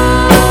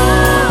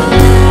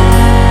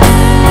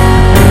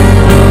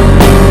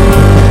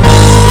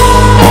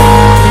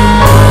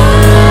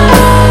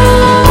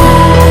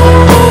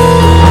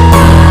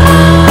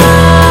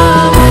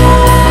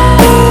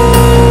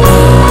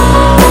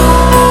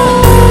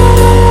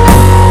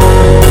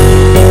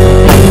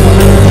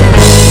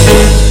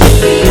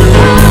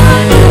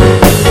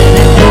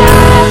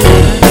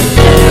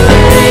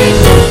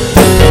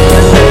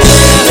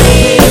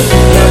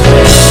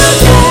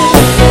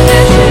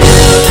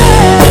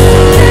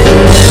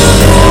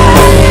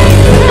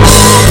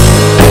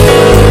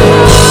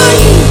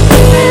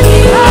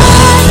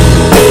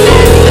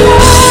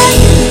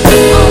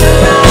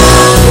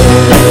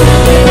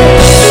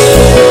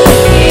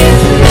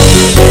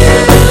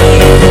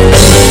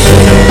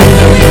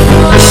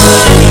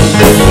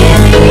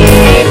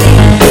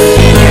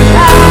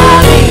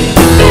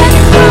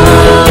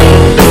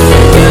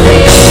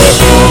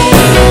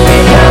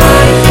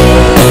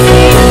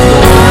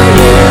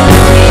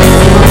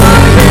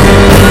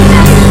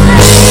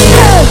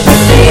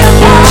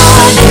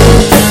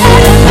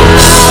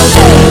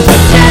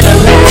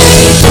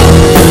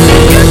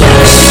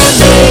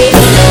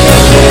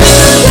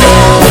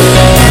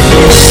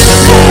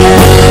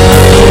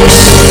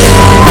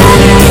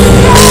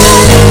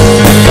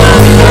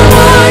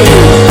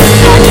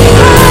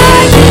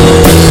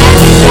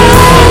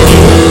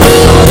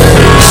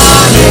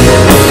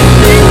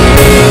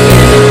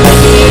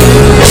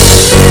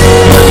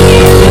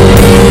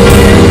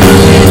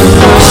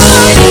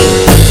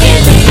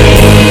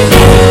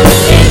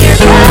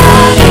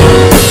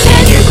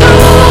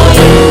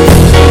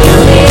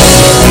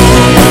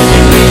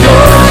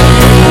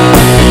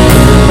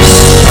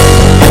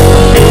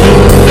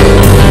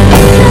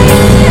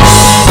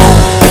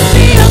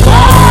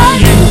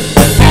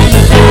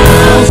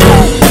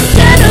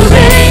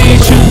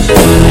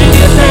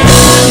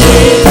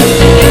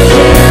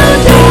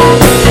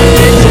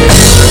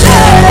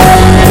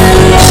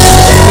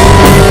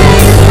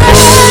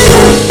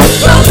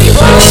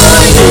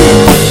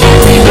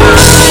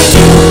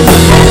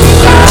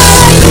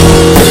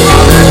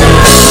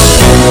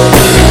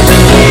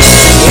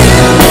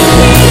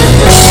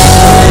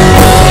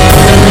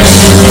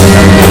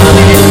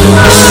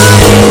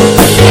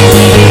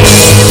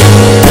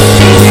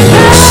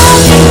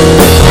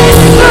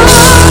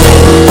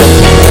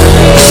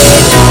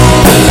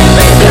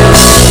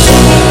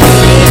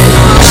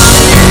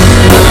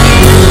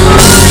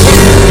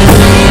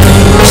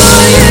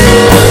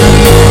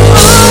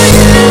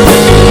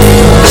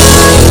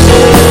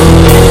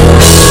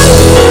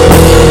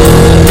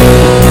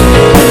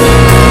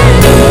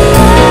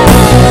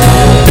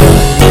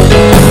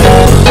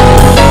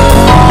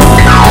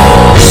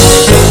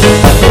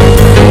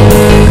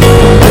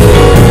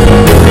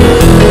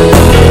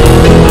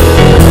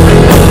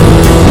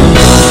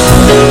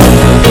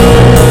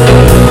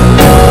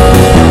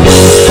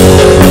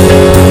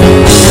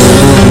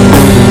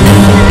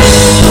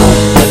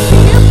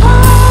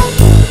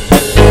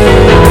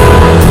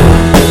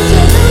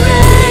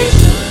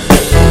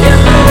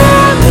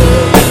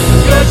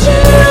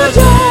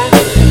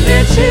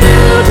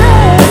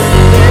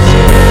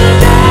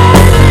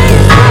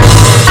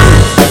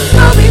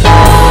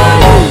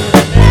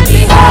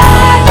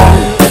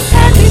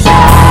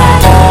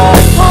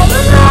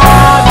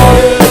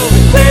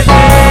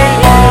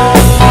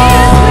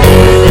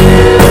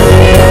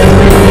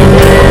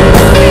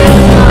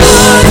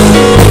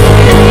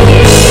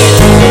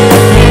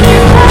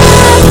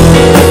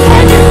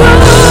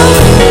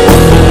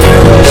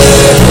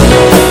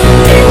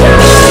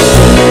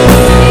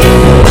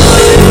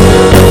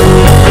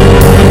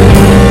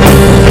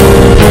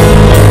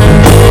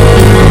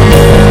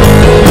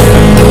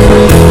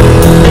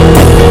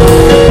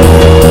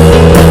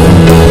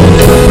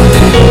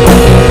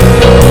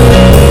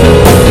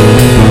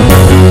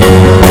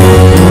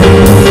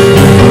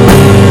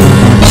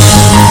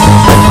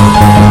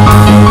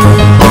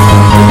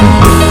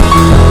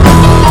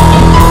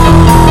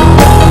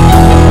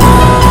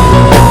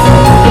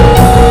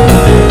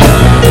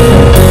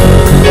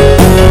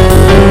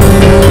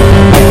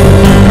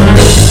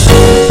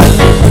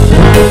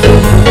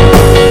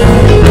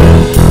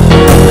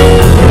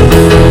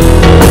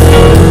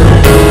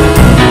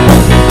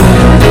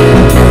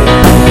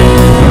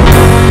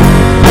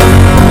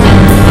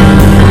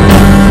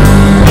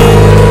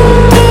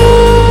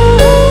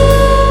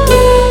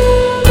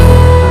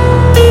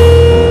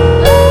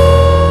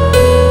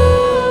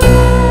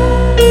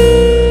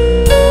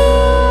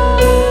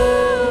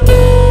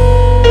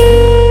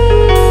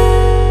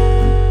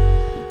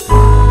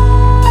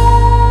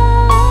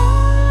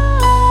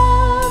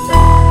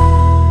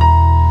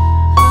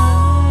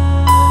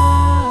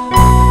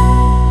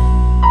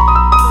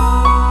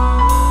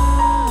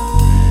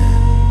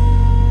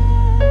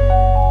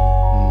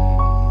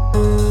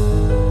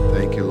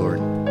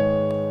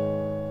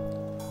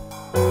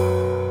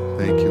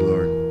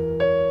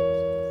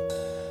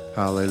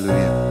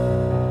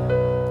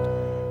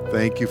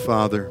 Thank you,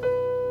 Father.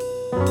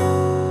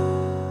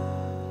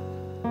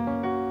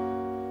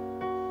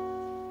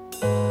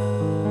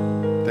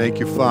 Thank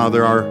you,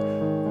 Father. Our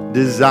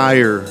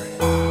desire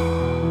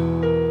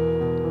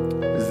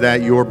is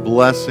that your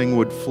blessing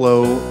would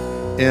flow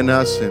in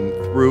us and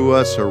through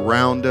us,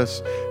 around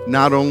us,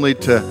 not only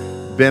to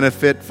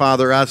benefit,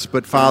 Father, us,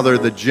 but, Father,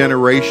 the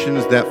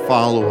generations that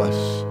follow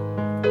us,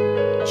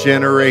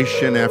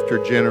 generation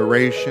after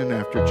generation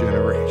after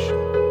generation.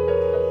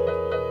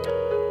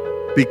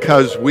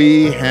 Because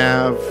we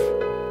have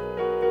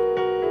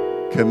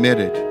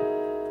committed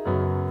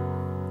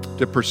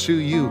to pursue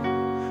you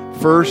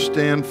first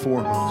and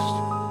foremost.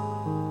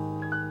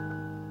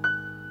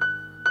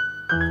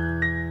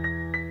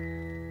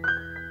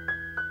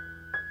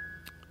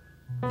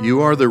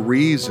 You are the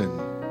reason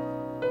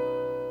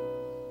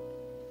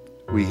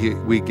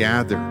we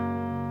gather.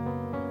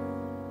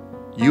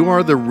 You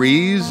are the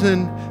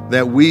reason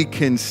that we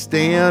can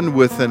stand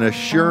with an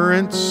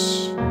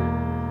assurance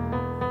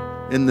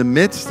in the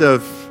midst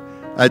of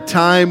a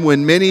time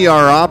when many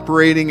are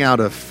operating out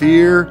of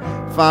fear.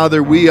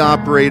 Father, we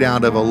operate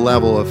out of a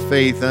level of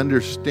faith,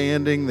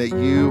 understanding that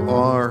you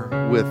are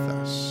with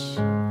us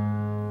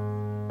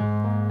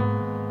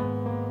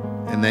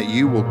and that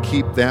you will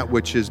keep that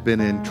which has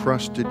been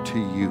entrusted to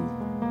you.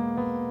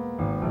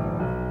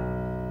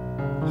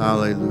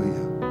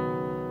 Hallelujah.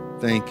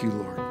 Thank you,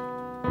 Lord.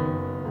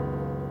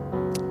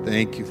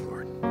 Thank you,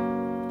 Lord.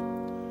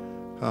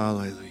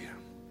 Hallelujah.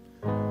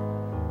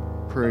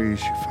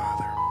 Praise you,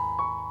 Father.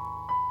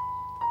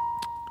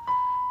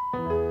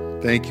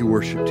 Thank you,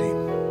 worship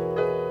team.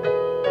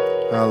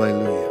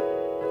 Hallelujah.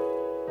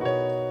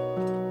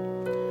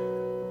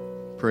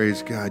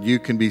 Praise God. You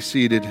can be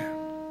seated.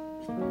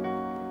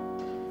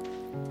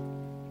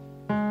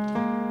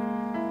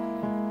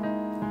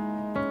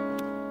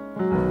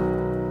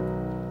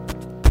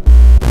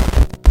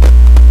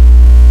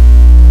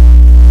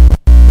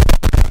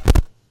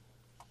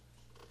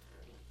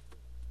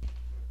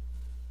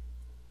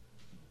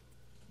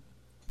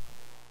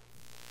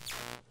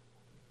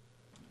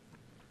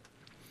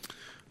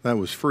 That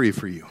was free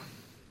for you.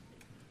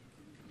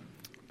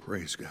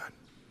 Praise God.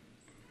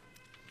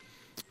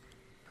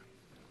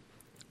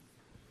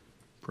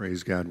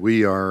 Praise God.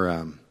 We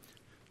are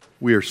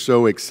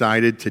so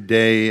excited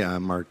today.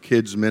 Our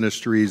kids'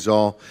 ministries,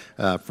 all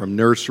from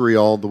nursery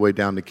all the way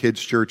down to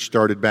kids' church,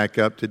 started back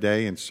up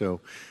today, and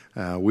so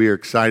we are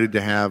excited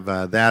to have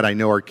that. I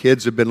know our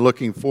kids have been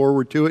looking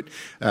forward to it.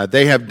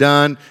 They have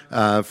done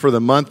for the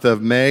month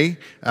of May.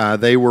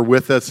 They were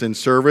with us in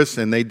service,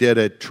 and they did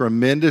a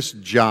tremendous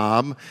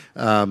job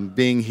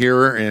being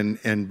here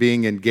and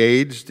being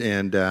engaged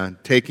and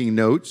taking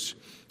notes.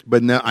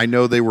 But I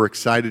know they were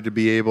excited to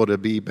be able to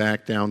be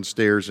back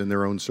downstairs in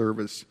their own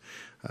service.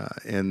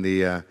 And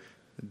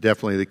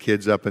definitely the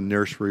kids up in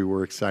nursery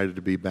were excited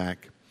to be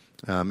back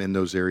in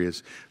those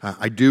areas.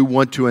 I do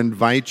want to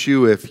invite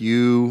you, if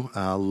you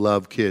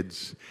love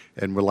kids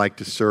and would like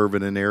to serve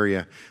in an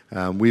area.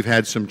 We've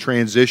had some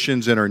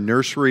transitions in our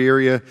nursery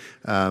area.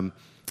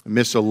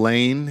 Miss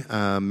Elaine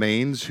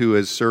Maines, who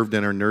has served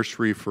in our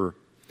nursery for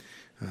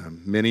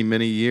many,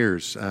 many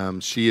years.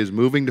 She is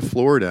moving to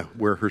Florida,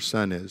 where her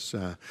son is.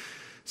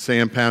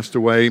 Sam passed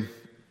away,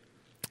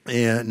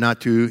 and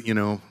not too,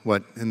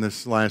 in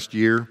this last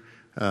year.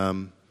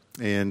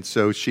 And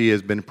so she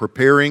has been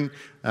preparing,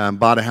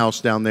 bought a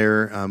house down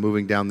there,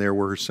 moving down there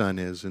where her son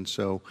is. And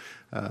so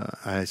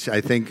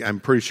I'm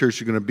pretty sure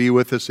she's going to be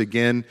with us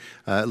again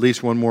at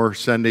least one more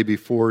Sunday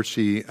before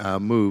she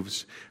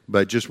moves.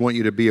 But just want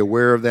you to be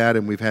aware of that.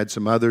 And we've had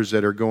some others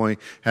that are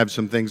have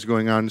some things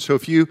going on. So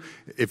if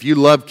you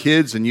love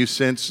kids and you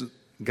sense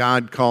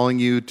God calling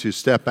you to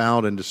step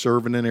out and to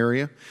serve in an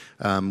area,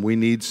 we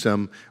need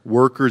some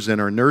workers in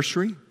our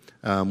nursery.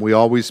 We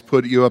always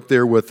put you up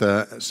there with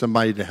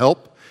somebody to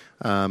help.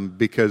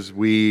 Because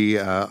we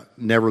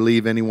never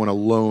leave anyone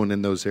alone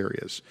in those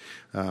areas.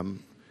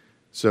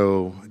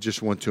 So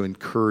just want to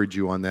encourage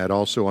you on that.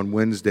 Also on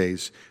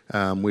Wednesdays,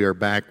 we are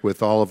back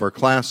with all of our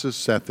classes.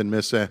 Seth and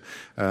Missa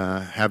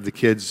have the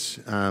kids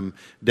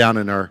down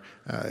in our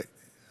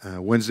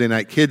Wednesday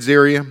night kids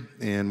area.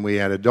 And we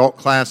had adult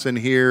class in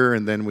here,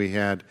 and then we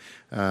had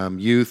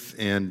youth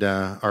and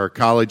our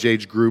college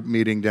age group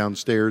meeting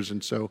downstairs.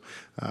 And so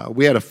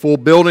we had a full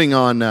building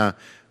on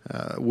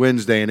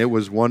Wednesday, and it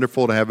was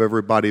wonderful to have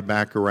everybody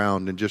back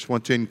around, and just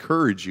want to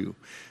encourage you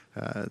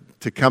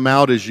to come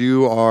out as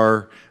you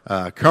are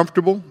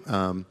comfortable.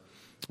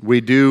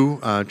 We do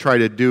try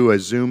to do a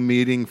Zoom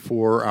meeting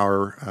for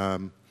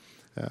our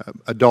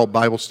adult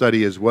Bible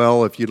study as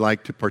well. If you'd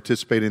like to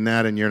participate in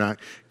that and you're not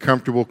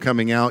comfortable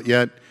coming out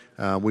yet,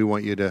 we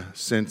want you to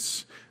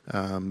sense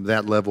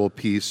that level of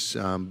peace.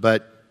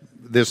 But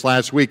this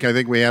last week, I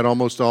think we had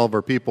almost all of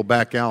our people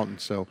back out, and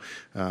so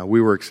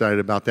we were excited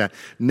about that.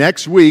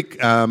 Next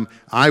week,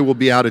 I will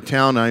be out of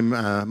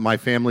town. My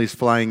family's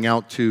flying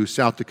out to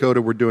South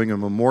Dakota. We're doing a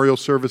memorial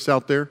service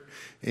out there,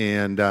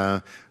 and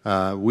you're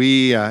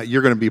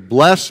going to be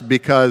blessed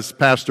because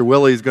Pastor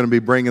Willie is going to be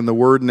bringing the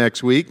word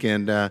next week,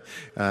 and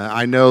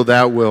I know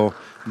that will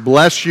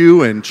bless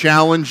you and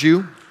challenge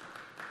you.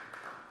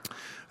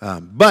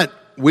 But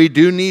we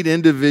do need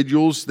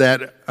individuals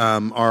that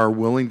are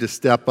willing to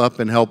step up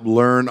and help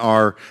learn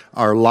our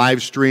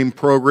live stream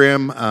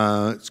program.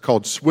 It's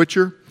called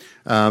Switcher.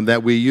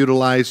 That we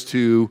utilize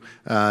to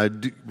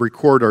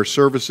record our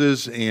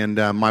services, and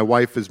my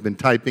wife has been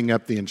typing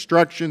up the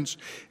instructions,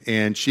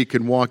 and she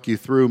can walk you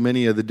through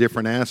many of the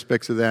different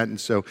aspects of that. And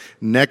so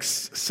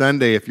next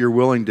Sunday, if you're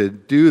willing to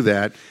do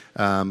that,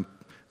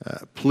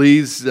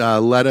 please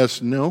let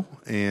us know,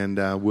 and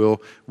we'll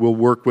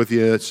work with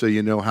you so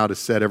you know how to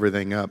set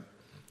everything up.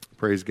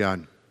 Praise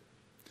God.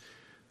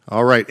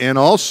 All right, and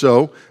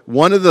also,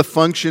 one of the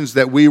functions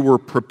that we were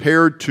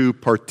prepared to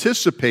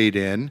participate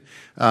in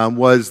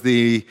was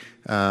the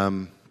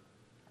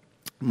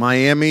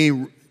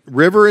Miami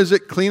River, is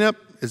it cleanup?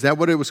 Is that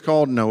what it was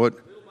called? No,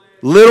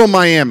 Little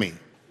Miami.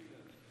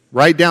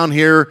 Right down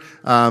here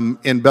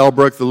in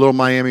Bellbrook, the Little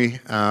Miami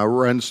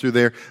runs through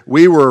there.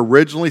 We were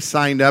originally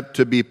signed up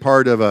to be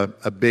part of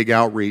a big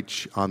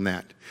outreach on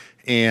that.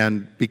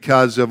 And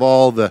because of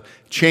all the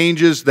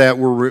changes that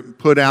were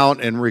put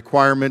out and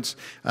requirements,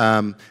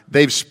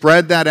 they've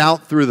spread that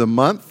out through the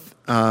month.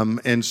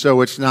 And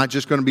so it's not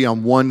just going to be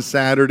on one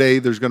Saturday.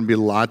 There's going to be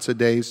lots of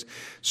days.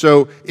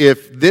 So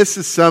if this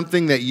is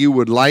something that you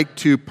would like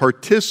to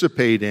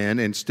participate in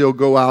and still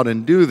go out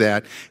and do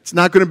that, it's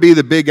not going to be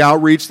the big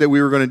outreach that we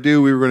were going to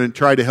do. We were going to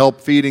try to help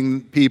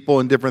feeding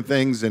people and different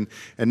things, and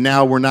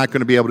now we're not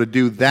going to be able to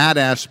do that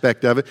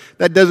aspect of it.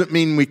 That doesn't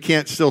mean we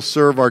can't still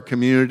serve our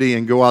community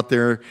and go out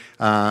there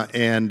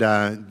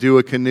and do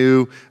a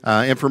canoe.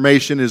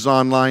 Information is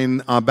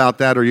online about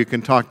that, or you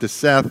can talk to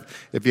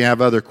Seth if you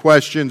have other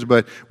questions.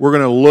 But we're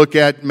going to look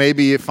at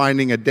maybe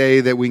finding a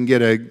day that we can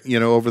get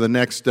over the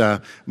next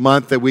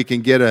month that we can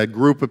get a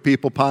group of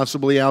people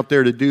possibly out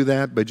there to do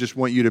that. But just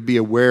want you to be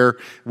aware,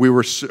 we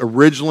were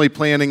originally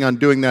planning on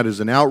doing that as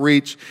an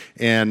outreach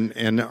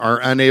and are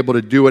unable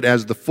to do it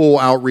as the full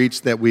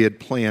outreach that we had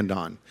planned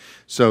on.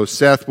 So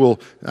Seth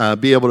will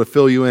be able to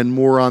fill you in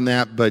more on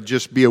that, but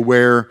just be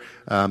aware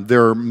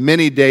there are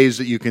many days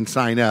that you can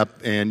sign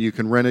up, and you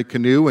can rent a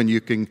canoe, and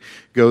you can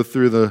go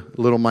through the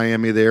Little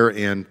Miami there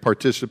and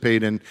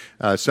participate in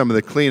some of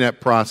the cleanup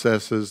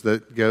processes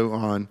that go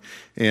on.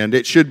 And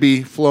it should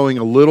be flowing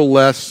a little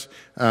less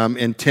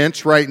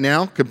intense right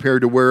now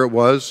compared to where it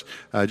was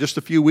just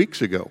a few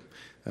weeks ago.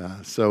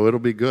 So it'll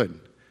be good.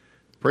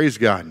 Praise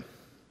God.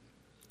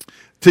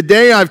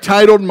 Today I've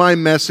titled my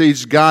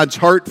message, God's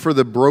Heart for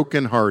the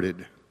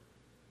Brokenhearted.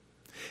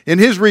 In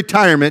his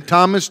retirement,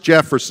 Thomas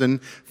Jefferson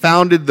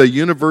founded the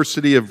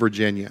University of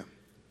Virginia.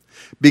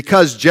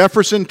 Because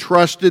Jefferson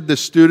trusted the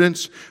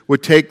students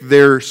would take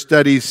their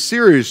studies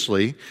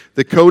seriously,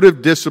 the code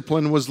of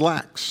discipline was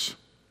lax.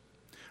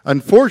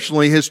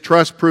 Unfortunately, his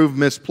trust proved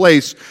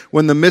misplaced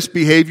when the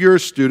misbehavior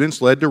of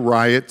students led to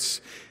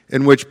riots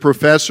in which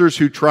professors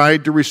who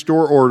tried to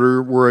restore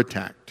order were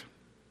attacked.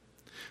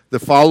 The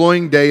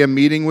following day, a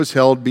meeting was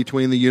held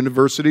between the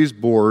university's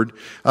board,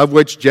 of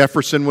which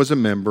Jefferson was a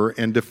member,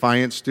 and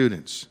defiant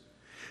students.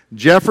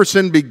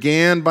 Jefferson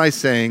began by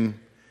saying,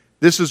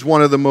 "This is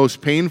one of the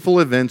most painful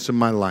events of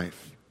my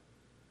life."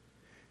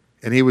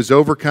 And he was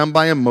overcome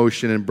by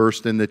emotion and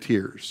burst into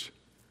tears.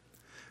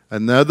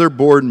 Another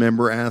board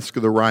member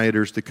asked the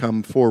rioters to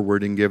come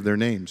forward and give their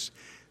names.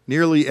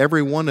 Nearly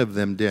every one of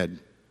them did.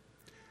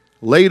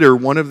 Later,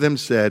 one of them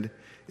said,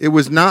 "It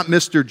was not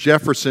Mr.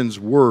 Jefferson's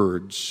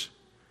words,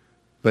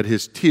 but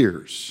his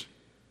tears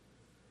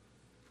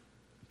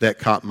that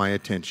caught my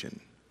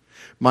attention."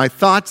 My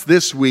thoughts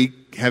this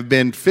week have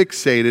been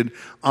fixated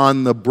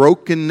on the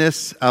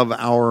brokenness of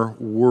our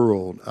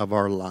world, of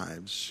our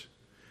lives.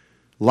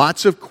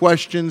 Lots of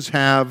questions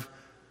have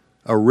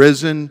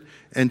arisen,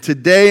 and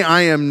today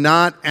I am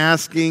not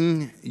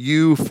asking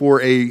you for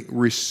a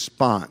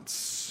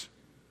response.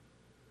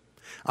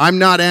 I'm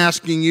not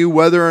asking you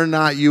whether or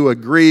not you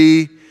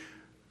agree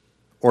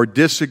or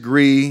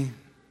disagree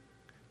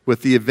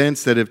with the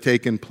events that have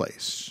taken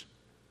place.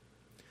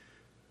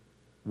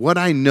 What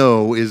I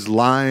know is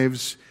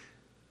lives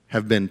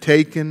have been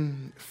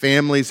taken,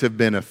 families have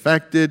been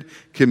affected,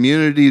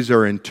 communities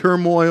are in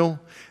turmoil.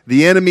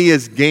 The enemy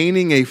is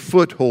gaining a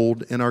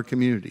foothold in our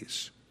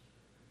communities.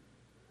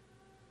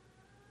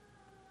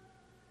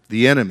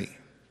 The enemy.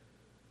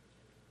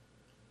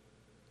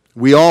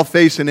 We all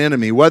face an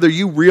enemy. Whether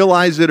you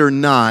realize it or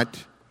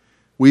not,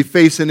 we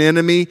face an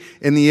enemy,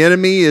 and the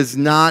enemy is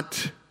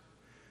not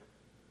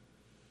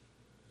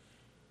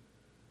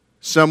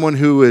someone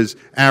who is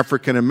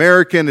African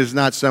American, is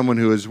not someone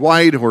who is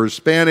white or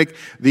Hispanic.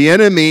 The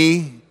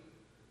enemy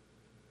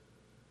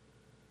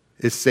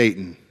is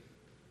Satan.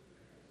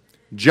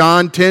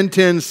 John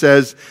 10:10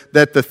 says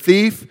that the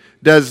thief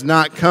does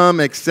not come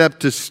except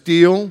to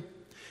steal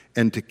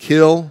and to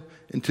kill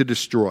and to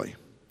destroy.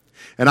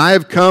 And I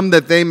have come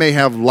that they may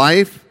have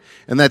life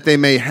and that they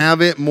may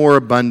have it more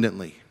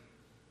abundantly.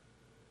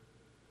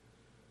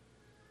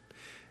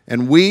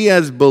 And we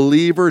as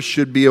believers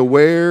should be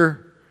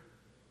aware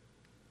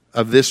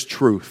of this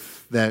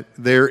truth, that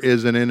there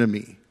is an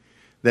enemy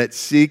that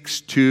seeks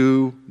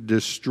to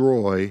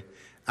destroy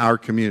our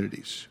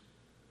communities.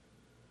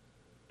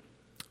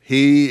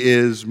 He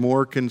is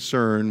more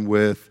concerned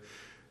with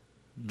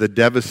the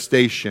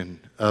devastation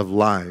of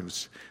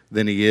lives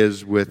than he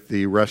is with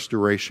the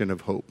restoration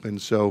of hope. And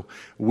so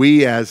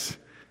we as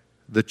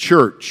the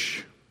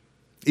church,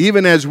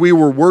 even as we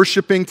were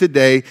worshiping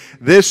today,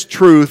 this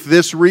truth,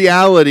 this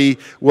reality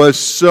was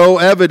so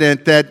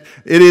evident that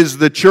it is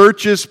the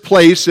church's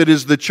place, it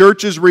is the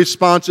church's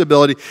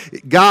responsibility.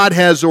 God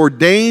has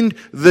ordained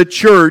the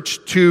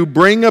church to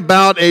bring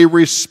about a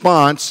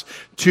response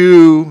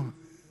to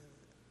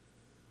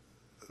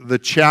the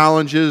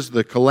challenges,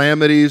 the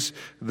calamities,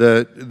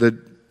 the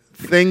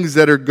things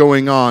that are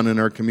going on in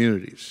our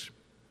communities.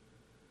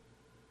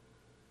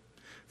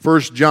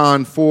 1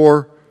 John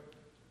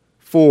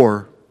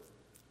 4:4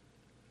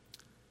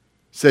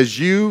 says,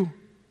 "You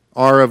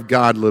are of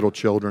God, little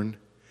children,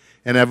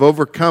 and have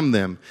overcome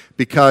them,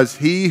 because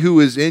he who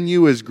is in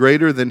you is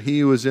greater than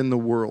he who is in the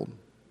world."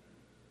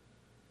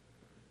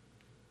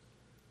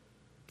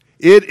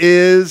 It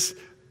is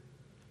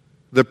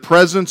the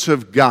presence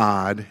of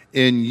God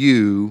in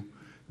you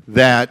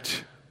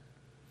that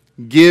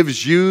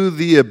gives you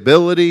the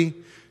ability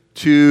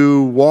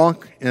to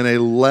walk in a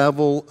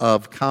level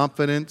of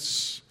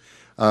confidence,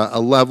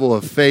 a level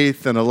of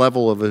faith, and a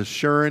level of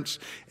assurance,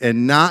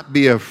 and not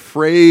be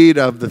afraid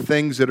of the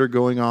things that are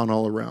going on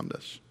all around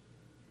us.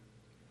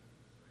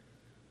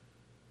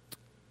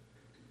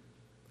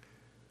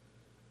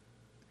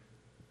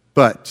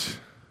 But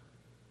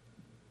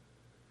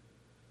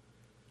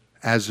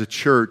as a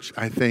church,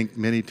 I think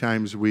many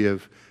times we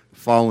have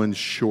fallen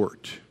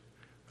short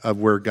of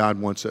where God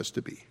wants us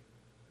to be.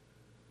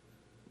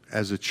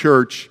 As a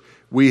church,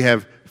 we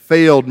have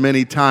failed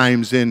many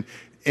times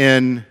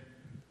in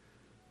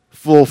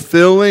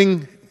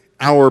fulfilling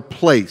our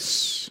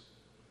place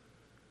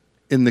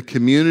in the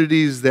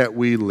communities that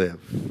we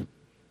live.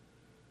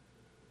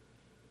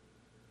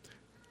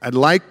 I'd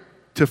like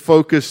to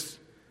focus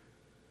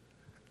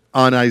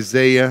on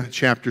Isaiah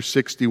chapter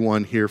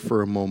 61 here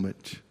for a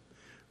moment.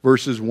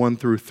 Verses 1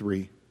 through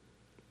 3.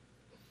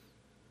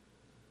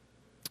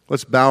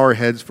 Let's bow our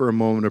heads for a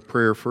moment of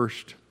prayer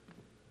first.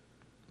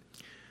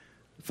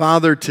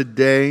 Father,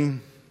 today,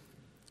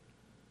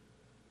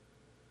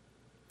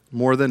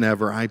 more than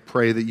ever, I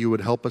pray that you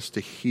would help us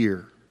to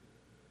hear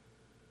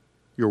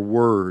your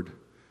word,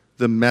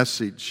 the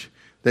message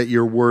that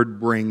your word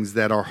brings,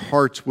 that our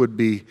hearts would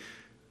be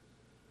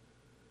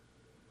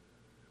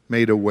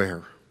made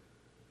aware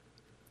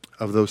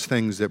of those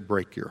things that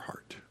break your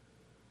heart.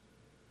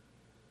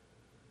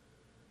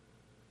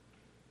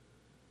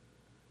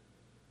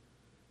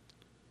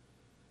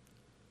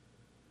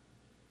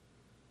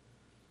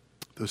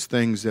 Those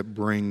things that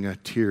bring a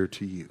tear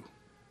to you.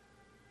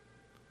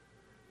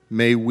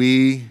 May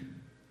we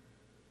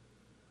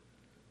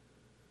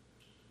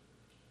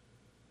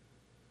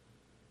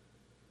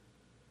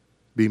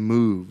be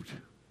moved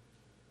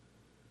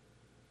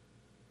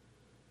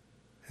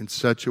in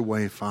such a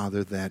way,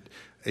 Father, that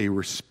a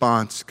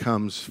response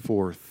comes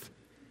forth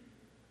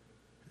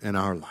in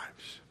our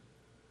lives.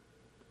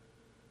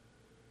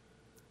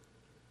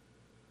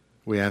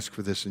 We ask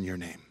for this in your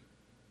name.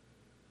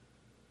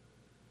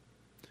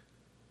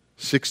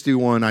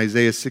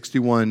 Isaiah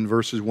 61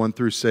 verses 1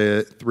 through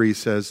 3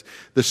 says,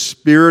 "The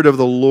Spirit of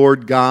the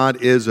Lord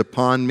God is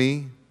upon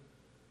me,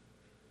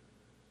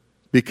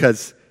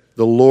 because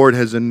the Lord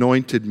has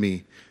anointed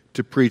me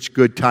to preach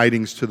good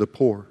tidings to the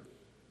poor.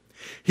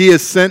 He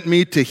has sent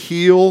me to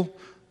heal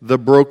the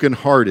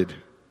brokenhearted,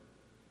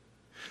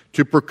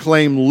 to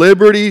proclaim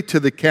liberty to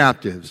the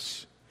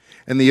captives,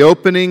 and the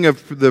opening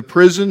of the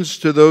prisons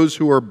to those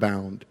who are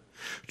bound,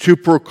 to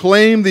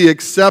proclaim the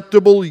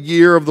acceptable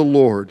year of the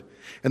Lord,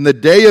 and the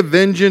day of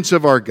vengeance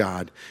of our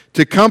God,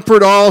 to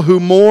comfort all who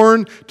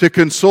mourn, to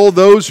console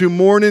those who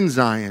mourn in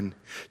Zion,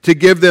 to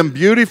give them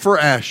beauty for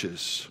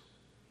ashes,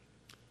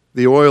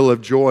 the oil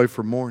of joy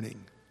for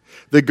mourning,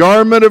 the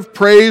garment of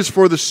praise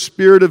for the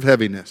spirit of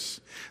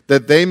heaviness,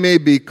 that they may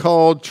be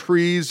called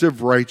trees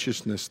of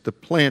righteousness, the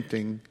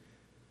planting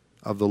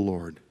of the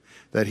Lord,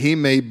 that he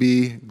may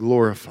be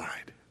glorified."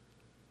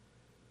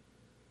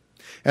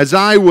 As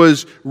I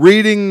was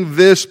reading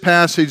this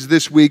passage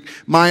this week,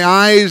 my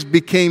eyes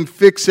became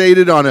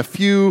fixated on a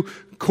few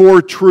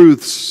core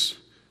truths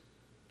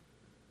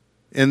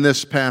in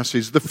this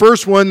passage. The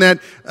first one, that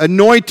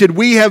anointed,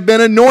 we have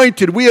been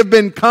anointed, we have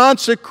been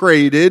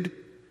consecrated,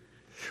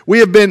 we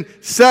have been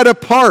set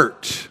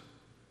apart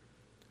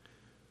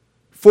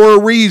for a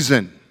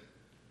reason.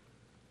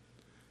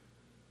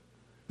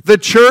 The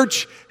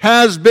church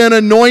has been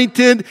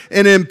anointed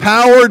and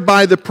empowered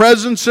by the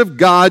presence of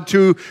God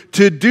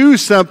to do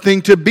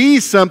something, to be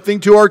something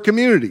to our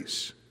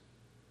communities.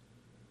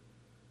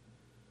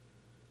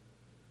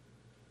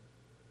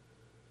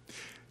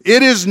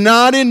 It is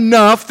not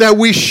enough that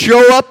we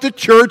show up to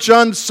church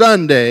on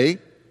Sunday.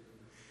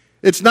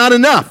 It's not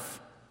enough.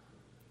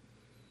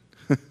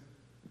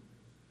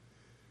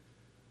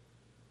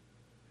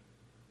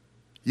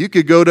 You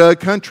could go to a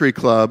country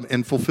club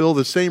and fulfill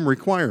the same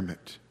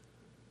requirement.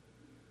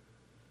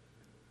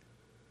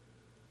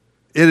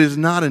 It is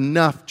not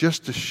enough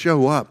just to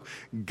show up.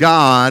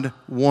 God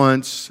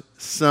wants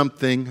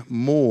something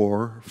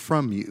more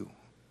from you.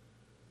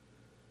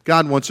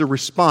 God wants a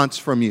response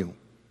from you.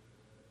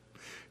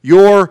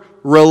 Your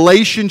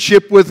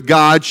relationship with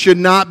God should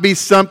not be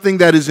something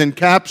that is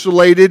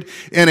encapsulated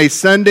in a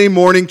Sunday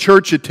morning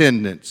church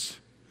attendance.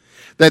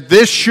 That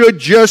this should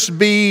just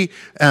be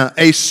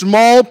a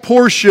small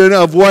portion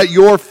of what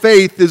your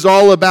faith is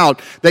all about.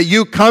 That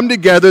you come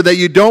together, that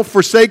you don't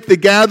forsake the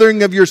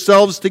gathering of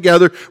yourselves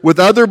together with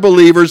other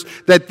believers.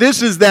 That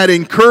this is that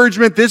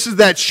encouragement, this is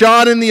that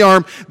shot in the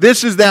arm,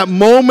 this is that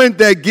moment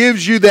that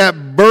gives you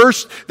that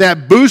burst,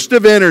 that boost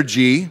of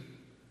energy.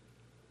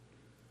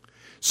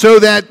 So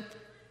that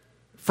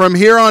from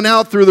here on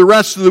out through the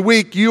rest of the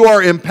week, you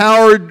are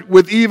empowered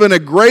with even a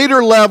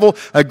greater level,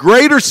 a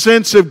greater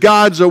sense of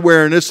God's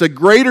awareness, a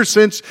greater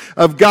sense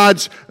of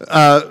God's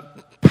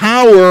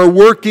power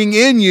working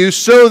in you,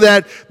 so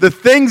that the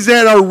things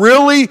that are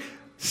really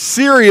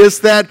serious,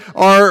 that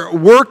are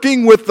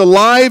working with the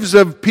lives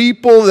of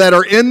people that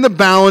are in the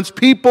balance,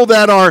 people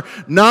that are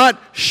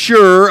not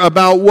sure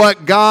about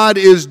what God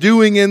is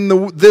doing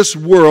in this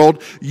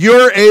world,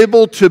 you're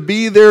able to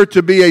be there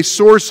to be a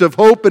source of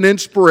hope and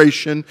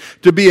inspiration,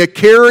 to be a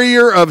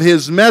carrier of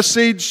His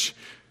message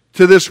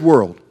to this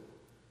world.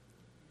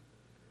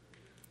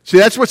 See,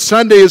 that's what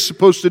Sunday is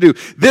supposed to do.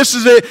 This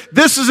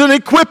is an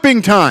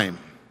equipping time.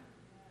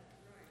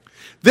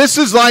 This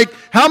is like,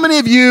 how many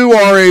of you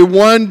are a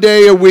one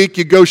day a week,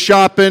 you go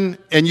shopping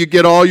and you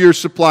get all your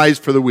supplies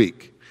for the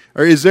week?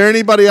 Or is there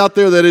anybody out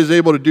there that is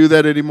able to do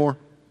that anymore?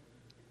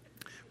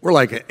 We're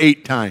like at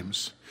 8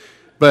 times.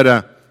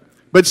 But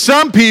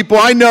some people,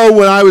 I know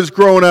when I was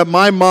growing up,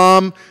 my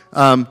mom,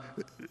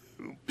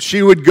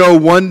 she would go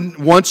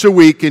once a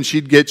week and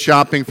she'd get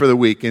shopping for the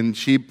week. And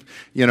she,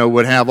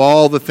 would have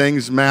all the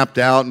things mapped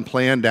out and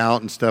planned out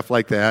and stuff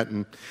like that.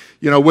 And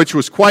which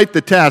was quite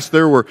the task.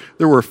 There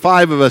were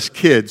 5 of us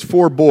kids,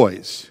 4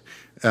 boys,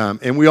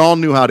 and we all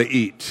knew how to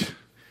eat.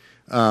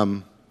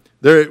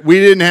 We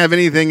didn't have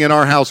anything in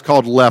our house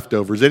called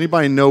leftovers.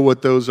 Anybody know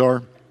what those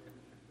are?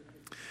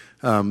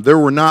 There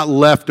were not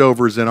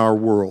leftovers in our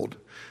world.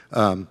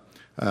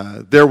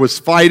 There was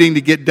fighting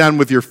to get done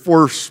with your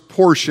first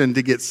portion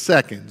to get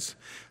seconds.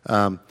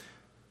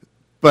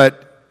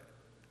 But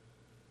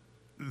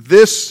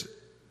this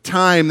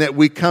time that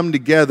we come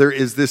together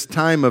is this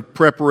time of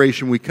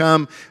preparation. We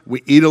come,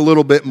 we eat a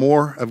little bit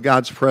more of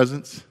God's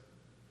presence.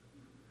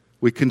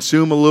 We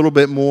consume a little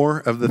bit more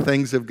of the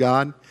things of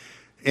God.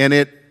 And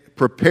it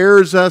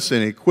prepares us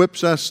and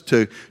equips us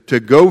to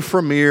go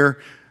from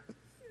here,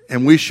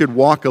 and we should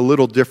walk a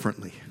little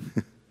differently.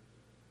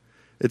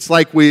 It's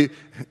like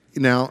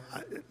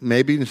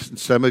maybe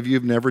some of you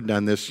have never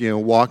done this,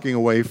 walking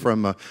away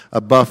from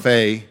a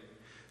buffet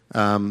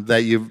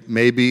that you've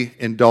maybe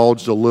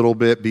indulged a little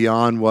bit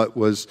beyond what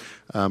was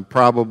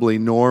probably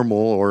normal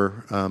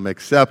or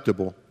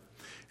acceptable.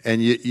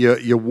 And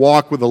you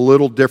walk with a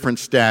little different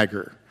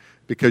stagger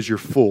because you're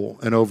full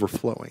and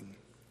overflowing.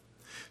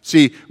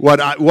 See, what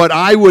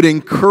I would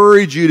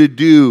encourage you to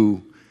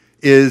do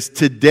is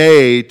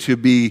today to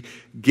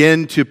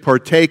begin to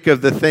partake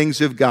of the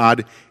things of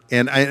God,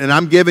 and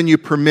I'm giving you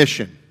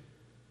permission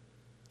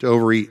to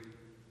overeat.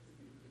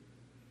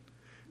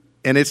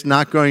 And it's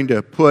not going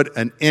to put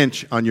an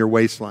inch on your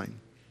waistline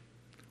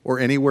or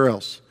anywhere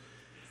else.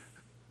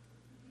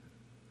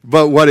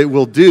 But what it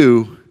will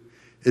do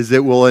is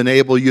it will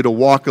enable you to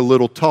walk a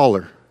little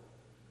taller.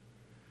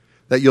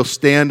 That you'll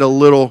stand a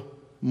little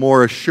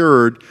more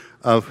assured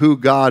of who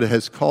God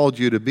has called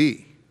you to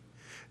be.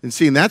 And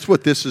see, that's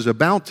what this is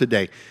about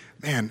today.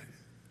 Man,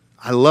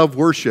 I love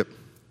worship.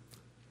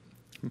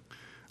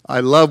 I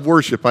love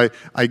worship.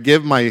 I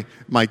give my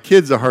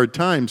kids a hard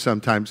time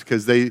sometimes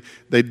because they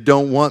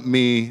don't want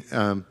me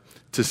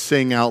to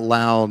sing out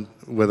loud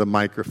with a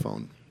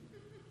microphone.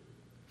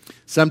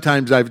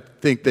 Sometimes I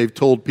think they've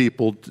told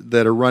people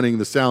that are running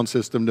the sound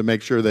system to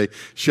make sure they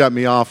shut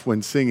me off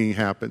when singing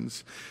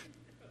happens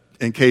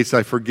in case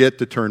I forget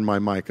to turn my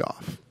mic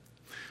off.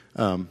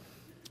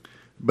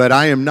 But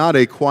I am not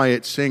a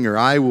quiet singer.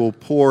 I will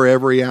pour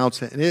every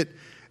ounce in it.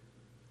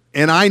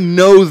 And I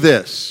know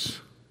this.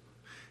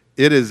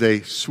 It is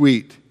a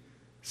sweet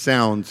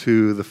sound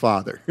to the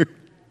Father.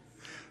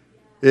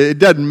 It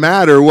doesn't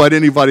matter what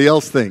anybody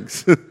else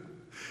thinks.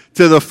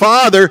 To the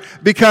Father,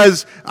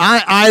 because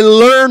I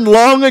learned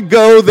long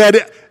ago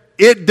that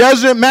it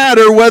doesn't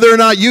matter whether or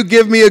not you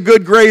give me a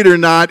good grade or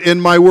not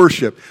in my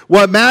worship.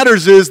 What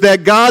matters is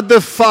that God the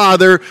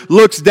Father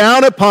looks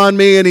down upon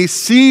me and He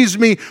sees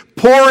me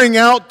pouring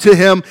out to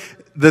Him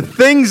the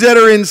things that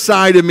are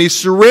inside of me,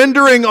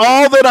 surrendering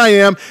all that I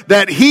am,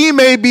 that He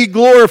may be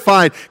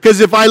glorified. Because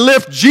if I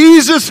lift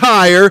Jesus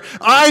higher,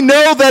 I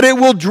know that it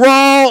will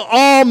draw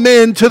all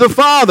men to the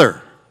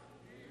Father.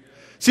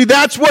 See,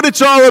 that's what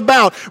it's all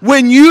about.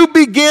 When you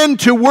begin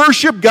to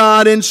worship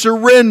God and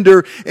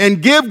surrender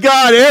and give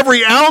God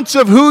every ounce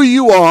of who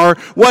you are,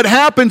 what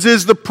happens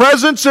is the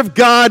presence of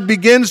God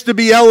begins to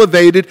be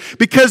elevated,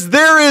 because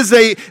there is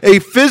a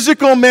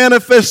physical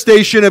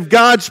manifestation of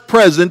God's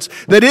presence,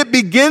 that it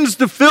begins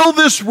to fill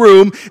this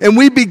room, and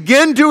we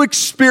begin to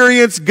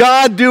experience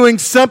God doing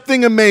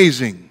something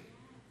amazing.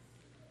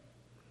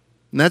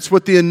 And that's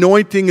what the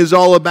anointing is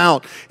all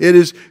about.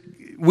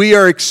 We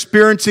are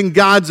experiencing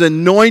God's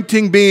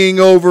anointing being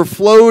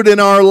overflowed in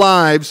our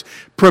lives,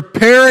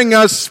 preparing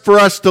us for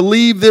us to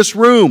leave this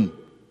room.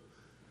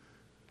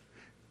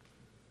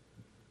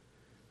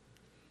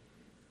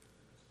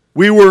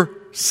 We were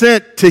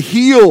sent to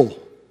heal.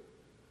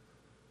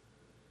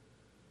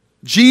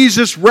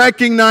 Jesus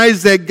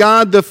recognized that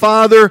God the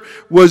Father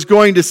was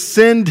going to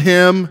send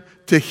him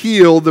to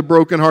heal the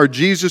broken heart.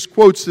 Jesus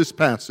quotes this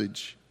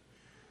passage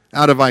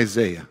out of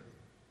Isaiah.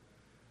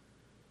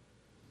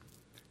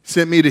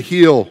 Sent me to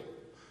heal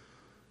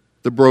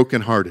the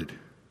brokenhearted.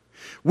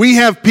 We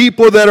have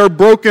people that are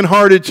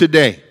brokenhearted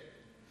today.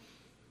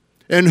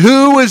 And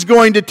who is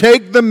going to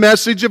take the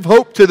message of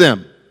hope to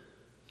them?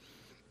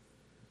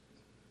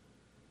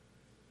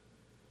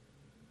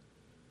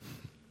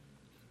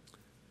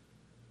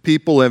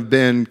 People have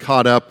been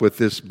caught up with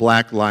this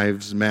Black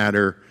Lives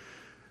Matter,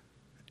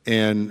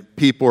 and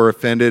people are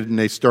offended, and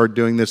they start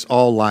doing this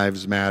all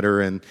lives matter,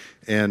 and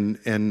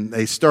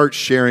they start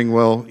sharing,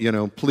 well,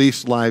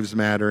 police lives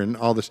matter and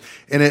all this.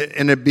 And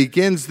it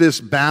begins this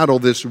battle,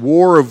 this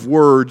war of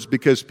words,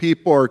 because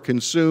people are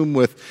consumed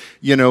with,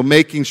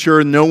 making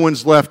sure no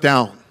one's left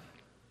out.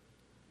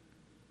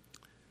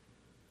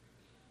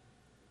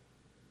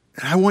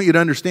 And I want you to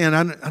understand,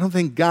 I don't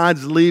think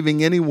God's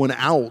leaving anyone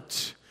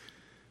out.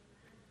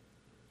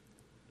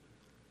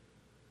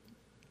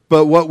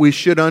 But what we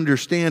should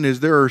understand is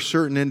there are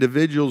certain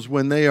individuals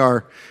when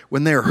they're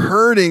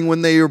hurting,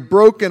 when they are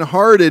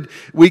brokenhearted,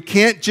 we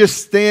can't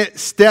just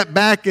step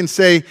back and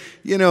say,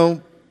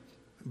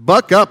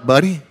 buck up,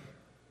 buddy.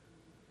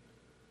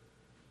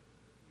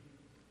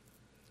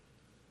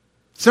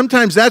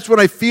 Sometimes that's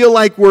what I feel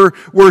like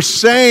we're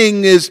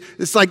saying is,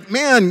 it's like,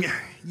 man,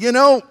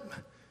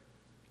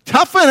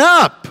 toughen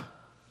up.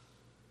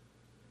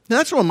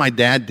 That's what my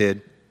dad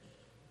did.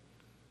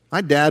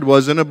 My dad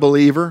wasn't a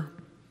believer.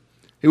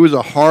 He was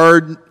a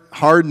hard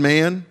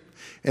man.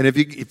 And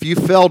if you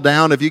fell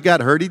down, if you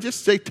got hurt, he'd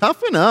just say,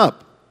 toughen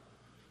up.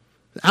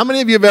 How many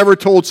of you have ever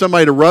told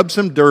somebody to rub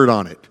some dirt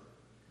on it?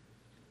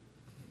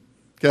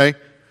 Okay?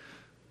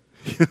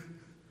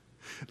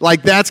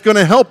 Like that's going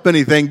to help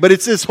anything. But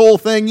it's this whole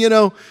thing,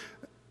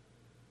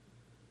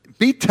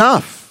 be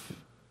tough.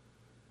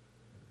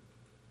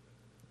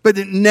 But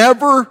it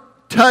never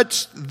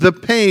touched the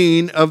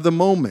pain of the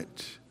moment.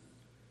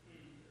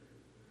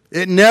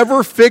 It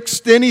never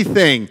fixed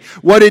anything.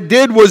 What it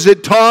did was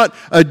it taught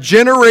a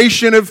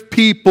generation of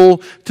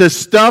people to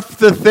stuff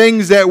the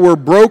things that were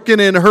broken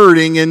and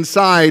hurting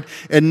inside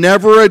and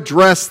never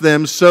address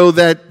them so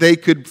that they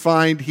could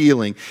find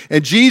healing.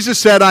 And Jesus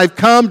said, I've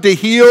come to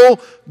heal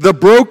the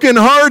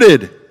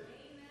brokenhearted.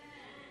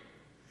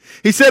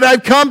 He said,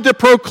 I've come to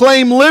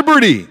proclaim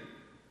liberty,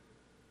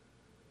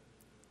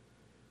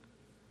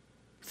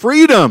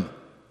 freedom,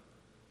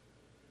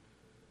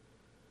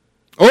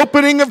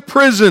 opening of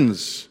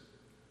prisons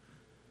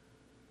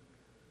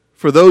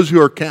for those who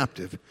are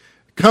captive,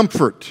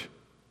 comfort,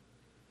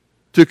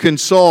 to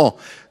console.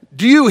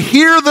 Do you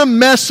hear the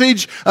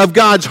message of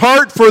God's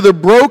heart for the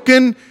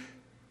broken,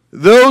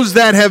 those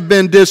that have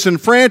been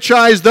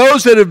disenfranchised,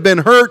 those that have been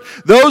hurt,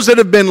 those that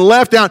have been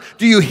left out?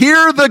 Do you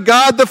hear the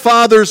God the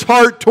Father's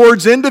heart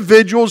towards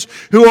individuals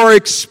who are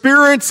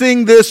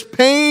experiencing this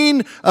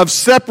pain of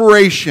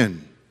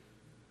separation?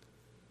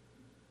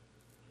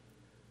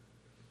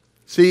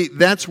 See,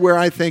 that's where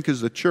I think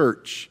as a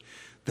church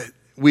that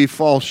we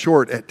fall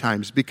short at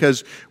times,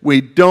 because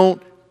we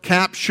don't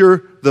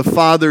capture the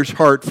Father's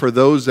heart for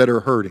those that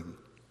are hurting.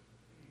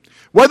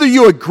 Whether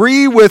you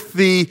agree with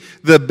the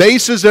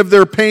basis of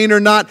their pain or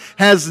not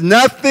has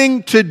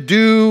nothing to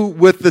do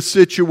with the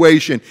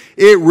situation.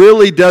 It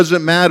really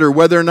doesn't matter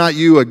whether or not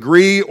you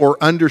agree or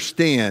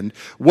understand.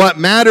 What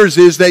matters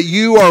is that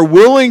you are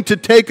willing to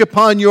take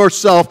upon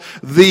yourself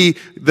the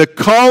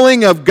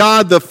calling of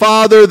God the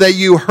Father, that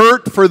you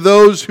hurt for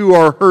those who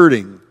are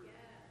hurting,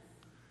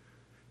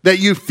 that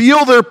you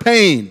feel their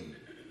pain.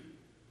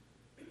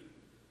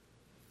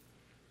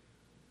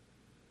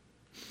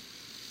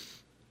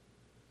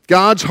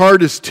 God's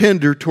heart is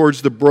tender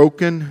towards the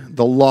broken,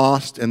 the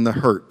lost, and the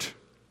hurt.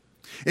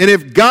 And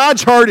if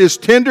God's heart is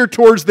tender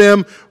towards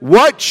them,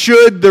 what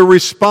should the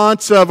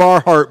response of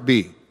our heart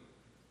be?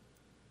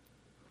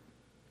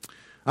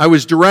 I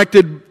was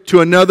directed to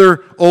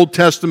another Old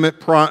Testament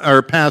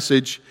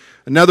passage,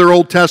 another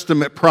Old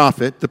Testament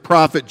prophet, the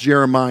prophet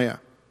Jeremiah.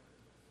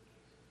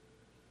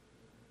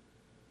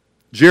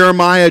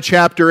 Jeremiah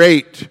chapter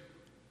 8.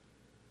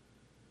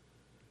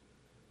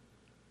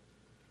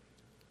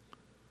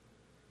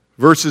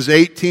 Verses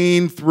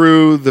 18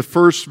 through the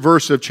first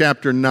verse of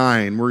chapter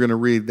 9. We're going to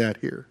read that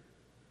here.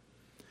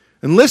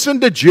 And listen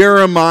to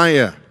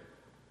Jeremiah.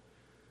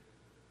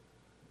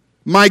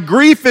 My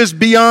grief is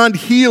beyond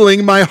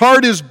healing. My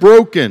heart is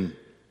broken.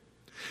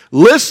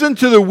 Listen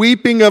to the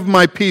weeping of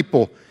my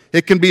people.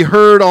 It can be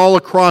heard all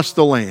across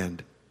the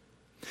land.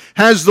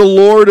 Has the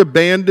Lord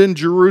abandoned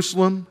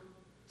Jerusalem?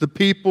 The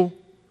people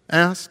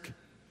ask.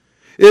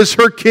 Is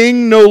her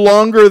king no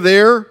longer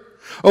there?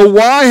 Oh,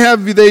 why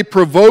have they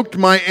provoked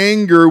my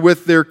anger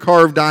with their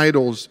carved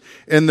idols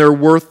and their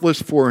worthless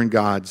foreign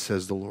gods,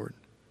 says the Lord.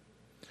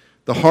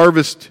 The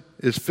harvest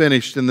is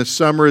finished and the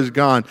summer is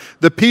gone.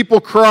 The people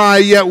cry,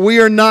 yet we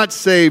are not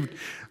saved.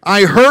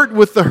 I hurt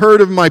with the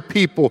hurt of my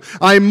people.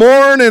 I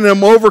mourn and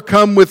am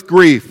overcome with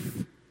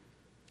grief.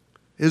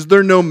 Is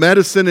there no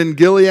medicine in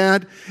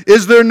Gilead?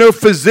 Is there no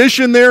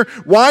physician there?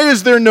 Why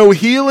is there no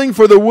healing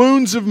for the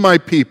wounds of my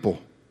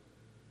people?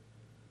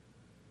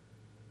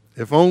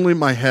 If only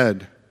my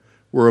head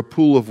were a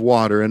pool of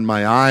water and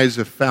my eyes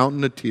a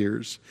fountain of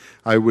tears,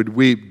 I would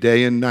weep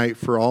day and night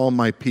for all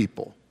my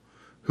people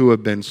who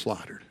have been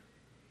slaughtered.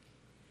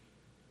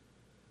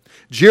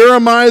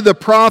 Jeremiah the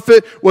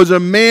prophet was a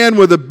man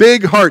with a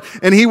big heart,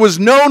 and he was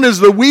known as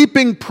the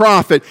weeping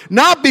prophet,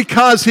 not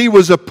because he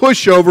was a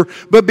pushover,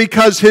 but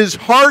because his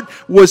heart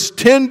was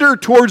tender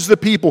towards the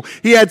people.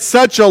 He had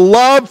such a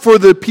love for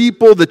the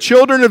people, the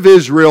children of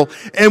Israel,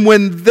 and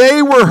when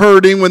they were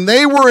hurting, when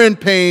they were in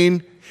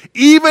pain,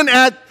 even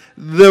at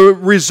the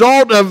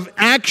result of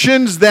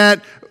actions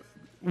that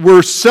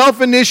were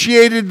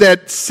self-initiated,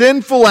 that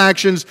sinful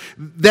actions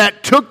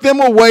that took them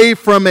away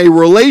from a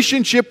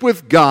relationship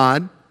with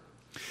God,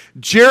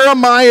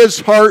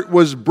 Jeremiah's heart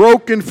was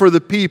broken for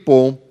the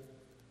people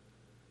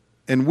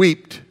and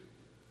wept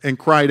and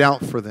cried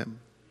out for them.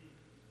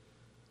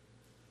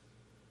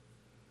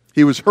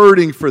 He was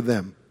hurting for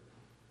them.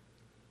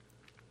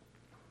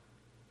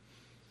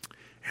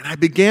 And I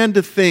began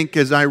to think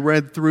as I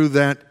read through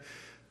that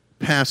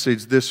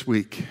passage this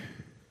week,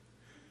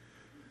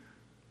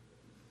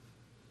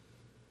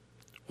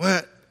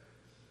 what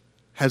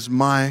has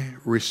my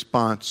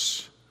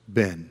response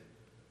been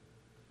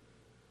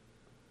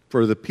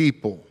for the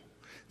people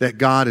that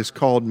God has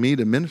called me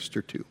to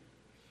minister to?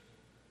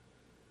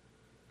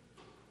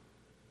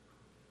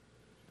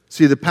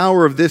 See, the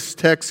power of this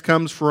text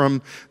comes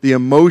from the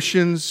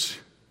emotions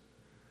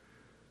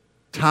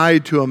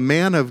tied to a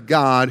man of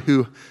God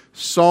who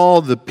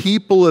saw the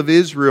people of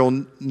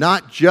Israel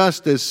not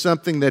just as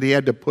something that he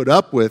had to put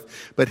up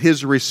with, but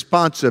his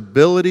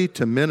responsibility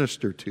to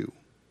minister to.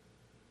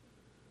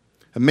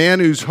 A man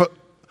whose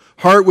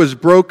heart was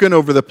broken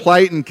over the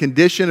plight and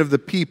condition of the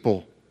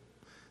people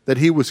that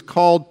he was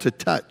called to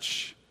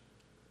touch.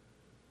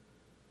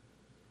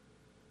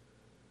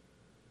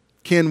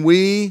 Can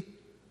we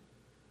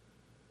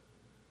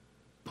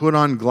put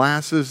on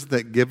glasses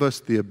that give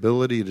us the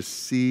ability to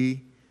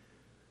see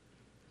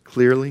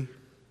clearly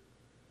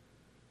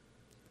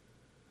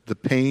the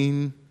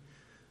pain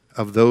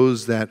of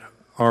those that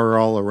are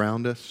all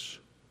around us?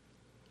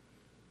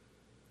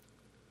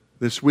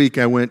 This week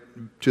I went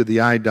to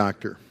the eye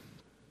doctor,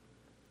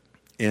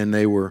 and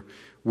they were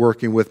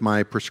working with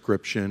my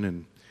prescription.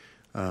 And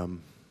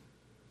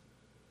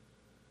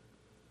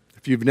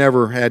if you've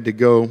never had to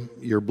go,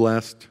 you're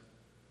blessed.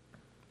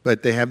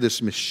 But they have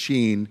this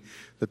machine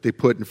that they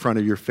put in front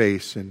of your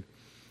face, and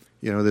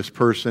you know, this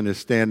person is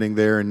standing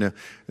there, and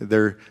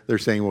they're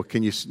saying, "Well,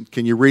 can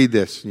you read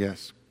this?"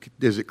 Yes.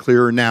 Is it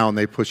clearer now? And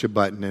they push a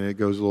button and it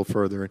goes a little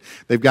further. And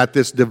they've got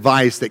this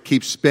device that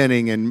keeps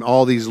spinning and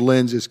all these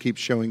lenses keep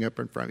showing up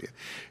in front of you.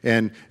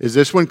 And is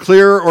this one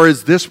clearer or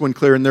is this one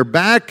clearer? And they're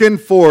back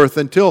and forth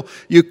until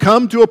you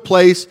come to a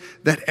place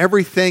that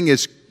everything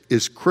is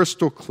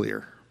crystal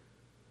clear.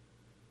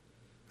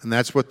 And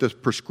that's what the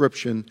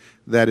prescription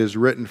that is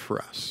written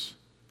for us.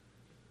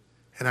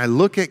 And I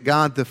look at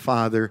God the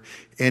Father,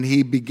 and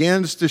He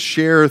begins to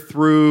share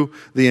through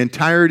the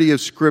entirety of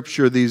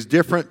Scripture these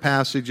different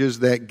passages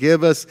that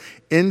give us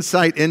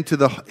insight into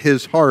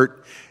His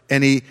heart.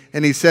 And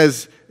He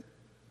says,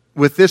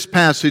 with this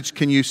passage,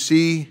 can you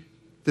see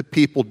the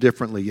people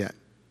differently yet?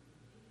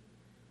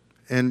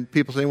 And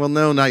people say, well,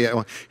 no, not yet.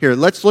 Well, here,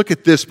 let's look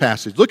at this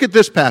passage. Look at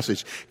this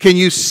passage. Can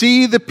you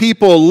see the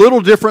people a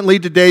little differently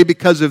today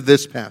because of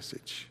this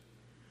passage?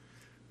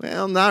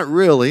 Well, not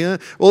really.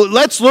 Well,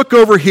 let's look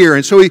over here.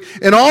 And so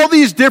in all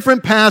these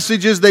different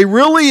passages, they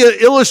really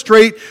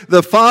illustrate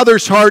the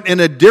Father's heart in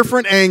a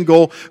different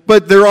angle,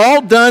 but they're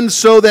all done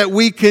so that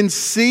we can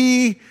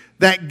see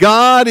that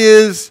God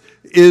is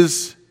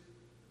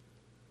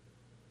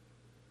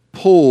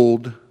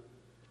pulled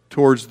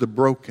towards the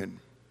broken.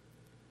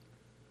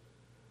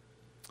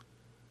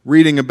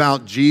 Reading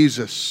about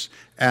Jesus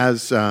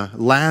as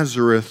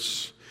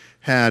Lazarus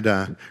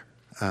had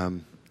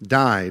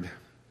died.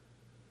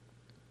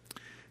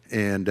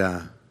 And,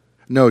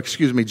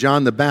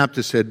 John the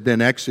Baptist had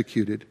been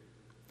executed.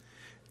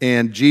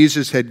 And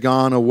Jesus had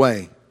gone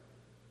away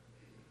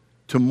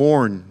to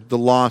mourn the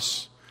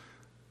loss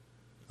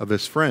of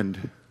his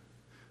friend,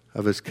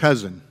 of his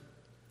cousin.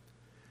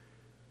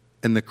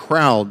 And the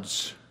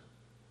crowds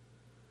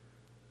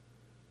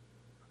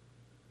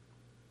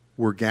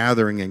were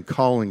gathering and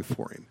calling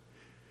for him.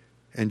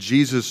 And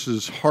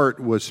Jesus' heart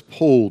was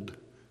pulled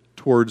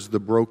towards the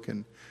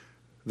broken,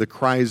 the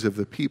cries of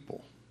the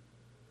people.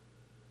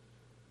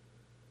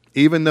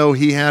 Even though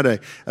he had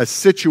a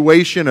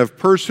situation of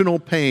personal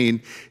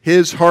pain,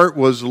 his heart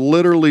was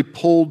literally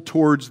pulled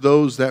towards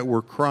those that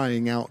were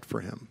crying out for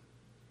him.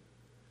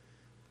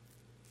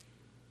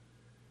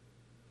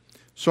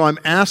 So I'm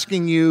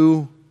asking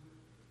you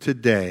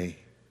today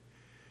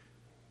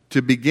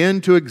to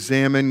begin to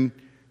examine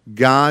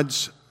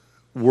God's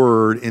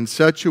Word in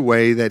such a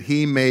way that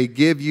He may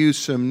give you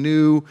some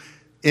new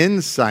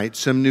insight,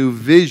 some new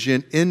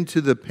vision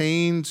into the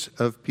pains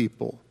of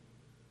people.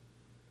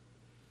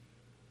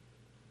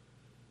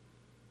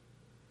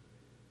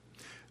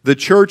 The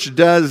church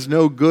does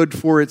no good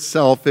for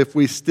itself if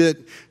we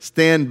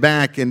stand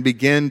back and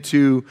begin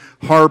to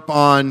harp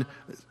on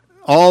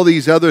all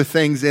these other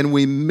things and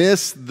we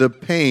miss the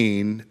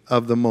pain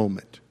of the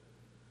moment.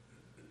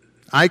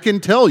 I can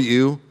tell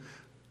you,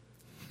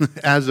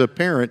 as a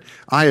parent,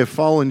 I have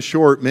fallen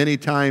short many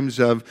times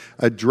of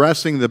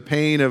addressing the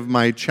pain of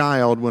my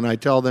child when I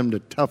tell them to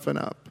toughen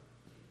up.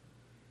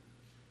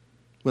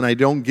 When I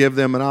don't give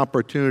them an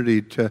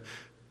opportunity to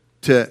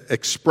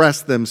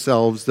express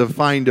themselves, to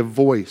find a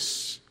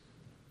voice.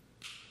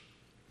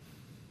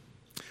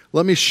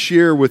 Let me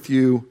share with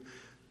you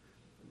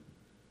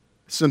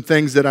some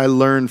things that I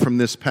learned from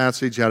this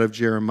passage out of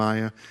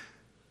Jeremiah,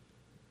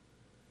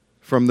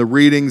 from the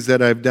readings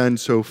that I've done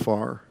so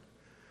far.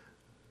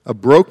 A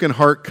broken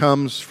heart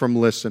comes from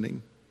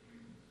listening.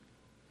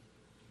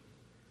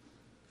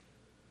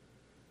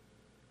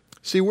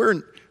 See,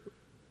 we're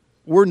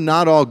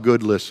not all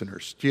good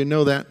listeners. Do you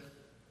know that?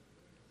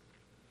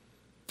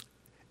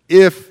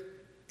 If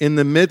in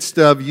the midst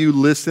of you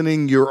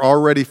listening, you're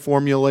already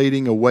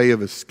formulating a way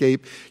of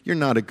escape, you're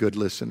not a good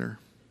listener.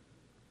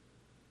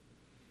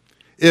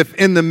 If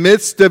in the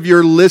midst of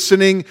your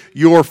listening,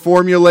 you're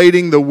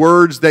formulating the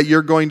words that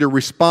you're going to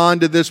respond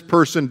to this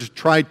person to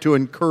try to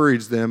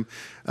encourage them,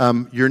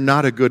 you're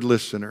not a good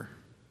listener.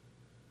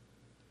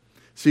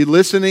 See,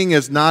 listening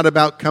is not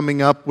about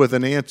coming up with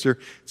an answer.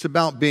 It's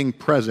about being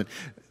present.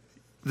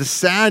 The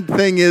sad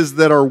thing is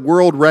that our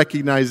world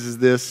recognizes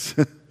this,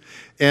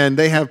 and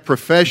they have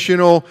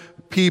professional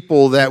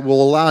people that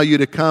will allow you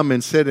to come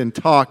and sit and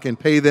talk and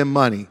pay them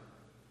money.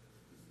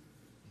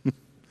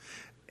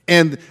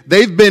 And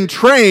they've been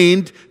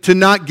trained to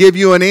not give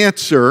you an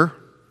answer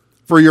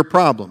for your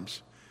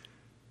problems.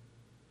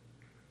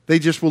 They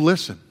just will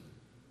listen.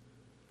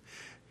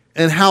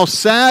 And how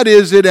sad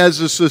is it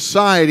as a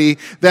society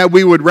that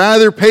we would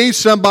rather pay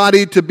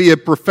somebody to be a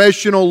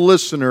professional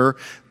listener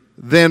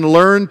than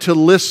learn to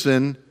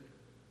listen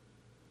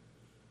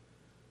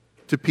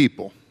to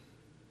people.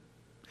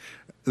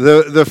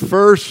 The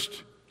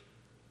first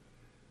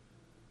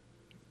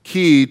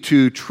key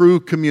to true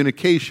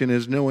communication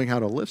is knowing how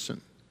to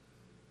listen.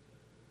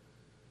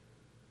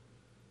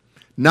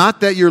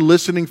 Not that you're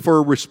listening for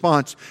a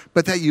response,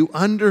 but that you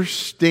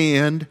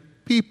understand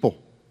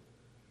people.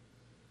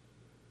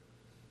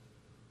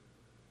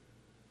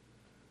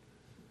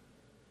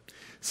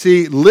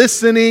 See,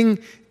 listening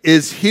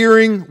is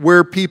hearing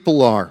where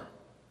people are.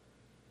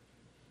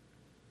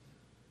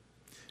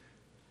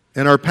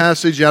 In our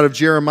passage out of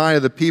Jeremiah,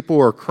 the people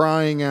are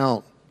crying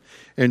out,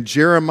 and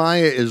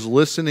Jeremiah is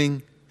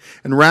listening.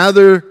 And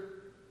rather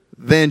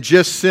than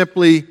just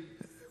simply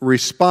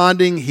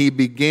responding, he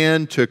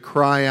began to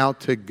cry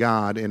out to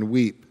God and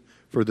weep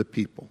for the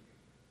people.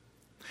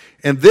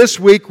 And this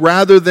week,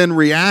 rather than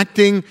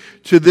reacting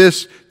to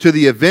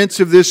the events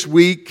of this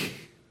week,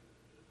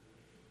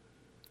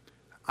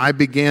 I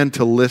began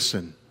to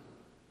listen.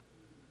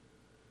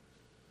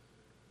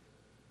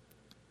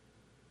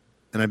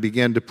 And I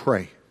began to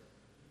pray.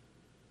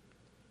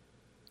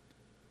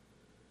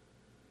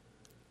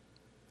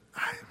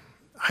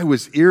 I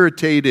was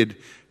irritated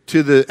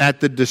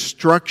at the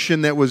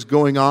destruction that was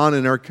going on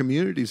in our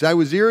communities. I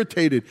was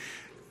irritated.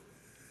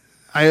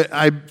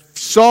 I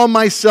saw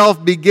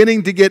myself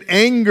beginning to get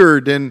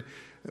angered and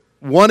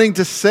wanting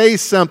to say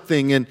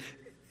something, and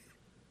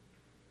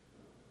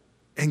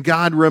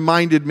God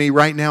reminded me,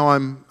 right now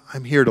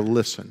I'm here to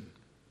listen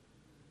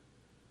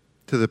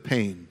to the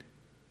pain.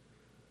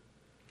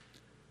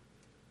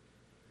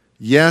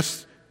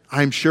 Yes,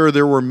 I'm sure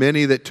there were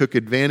many that took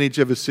advantage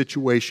of a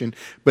situation,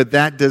 but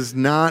that does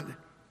not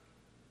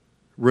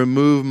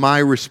remove my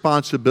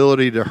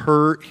responsibility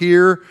to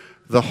hear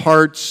the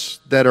hearts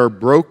that are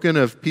broken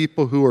of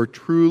people who are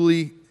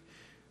truly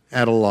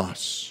at a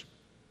loss.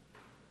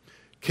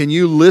 Can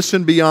you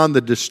listen beyond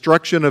the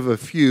destruction of a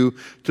few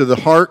to the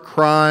heart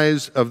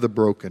cries of the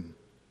broken?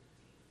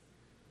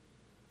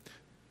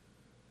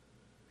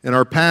 In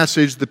our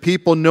passage, the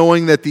people,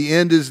 knowing that the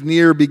end is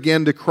near,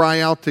 began to cry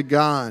out to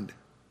God.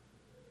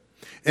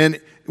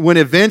 And when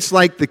events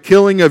like the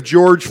killing of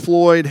George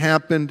Floyd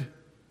happened,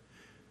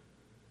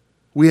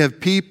 we have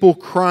people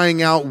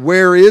crying out,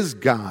 "Where is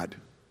God?"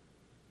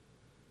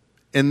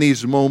 in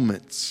these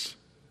moments.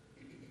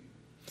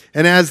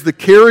 And as the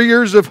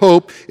carriers of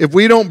hope, if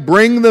we don't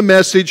bring the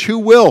message, who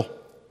will?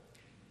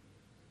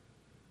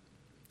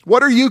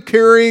 What are you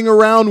carrying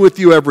around with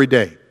you every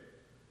day?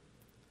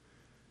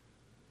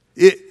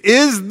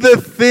 Is the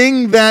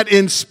thing that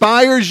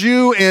inspires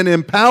you and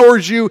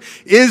empowers you,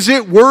 is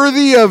it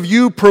worthy of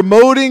you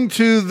promoting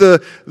to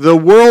the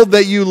world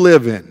that you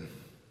live in?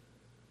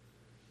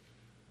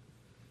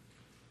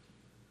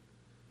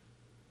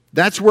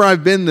 That's where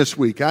I've been this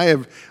week. I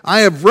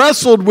have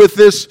wrestled with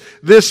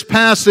this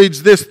passage,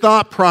 this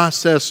thought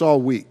process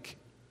all week.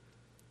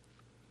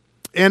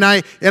 And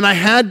I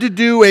had to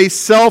do a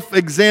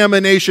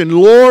self-examination.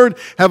 Lord,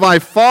 have I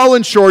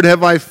fallen short?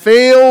 Have I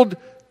failed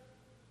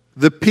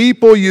the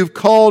people you've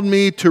called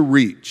me to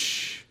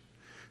reach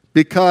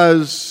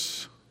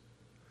because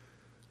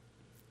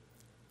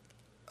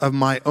of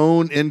my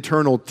own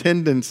internal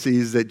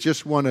tendencies that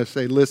just want to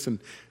say, listen,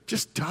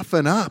 just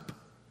toughen up.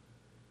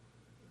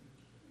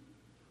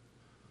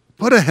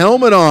 Put a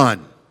helmet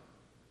on.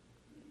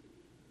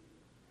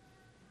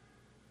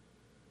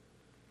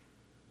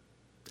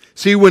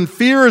 See, when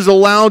fear is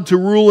allowed to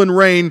rule and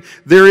reign,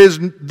 there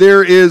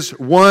is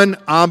one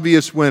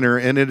obvious winner,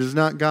 and it is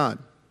not God.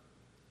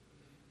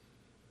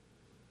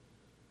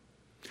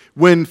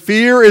 When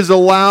fear is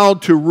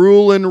allowed to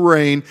rule and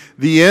reign,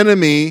 the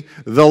enemy,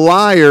 the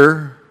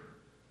liar,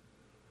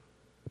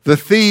 the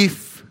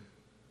thief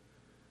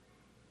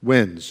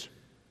wins.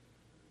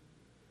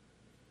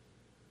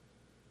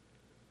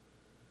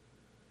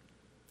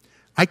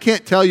 I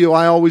can't tell you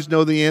I always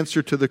know the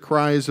answer to the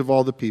cries of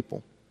all the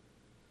people.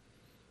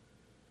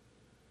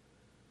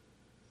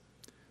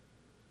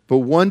 But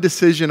one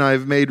decision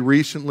I've made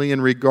recently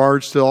in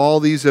regards to all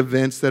these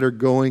events that are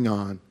going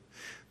on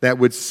that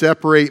would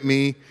separate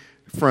me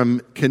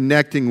from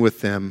connecting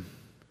with them,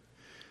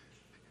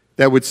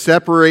 that would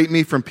separate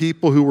me from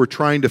people who were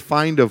trying to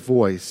find a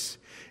voice,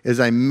 is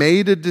I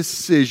made a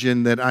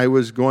decision that I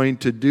was going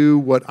to do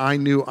what I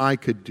knew I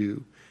could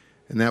do,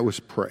 and that was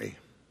pray.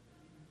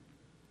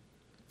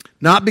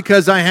 Not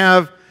because I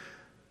have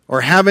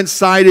or haven't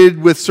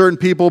sided with certain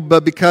people,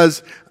 but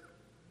because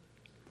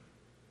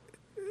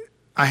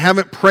I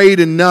haven't prayed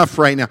enough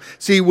right now.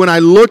 See, when I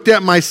looked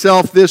at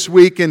myself this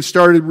week and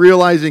started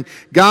realizing,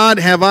 God,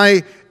 have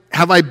I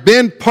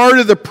been part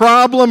of the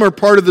problem or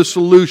part of the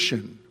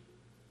solution?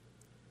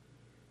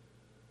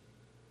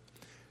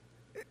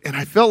 And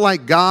I felt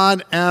like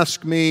God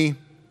asked me,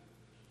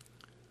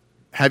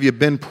 have you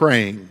been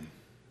praying?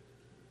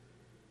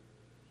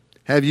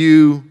 Have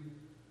you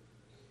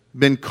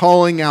been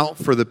calling out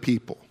for the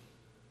people?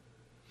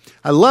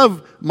 I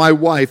love my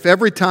wife.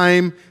 Every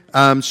time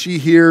she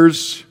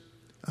hears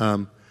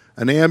an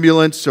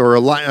ambulance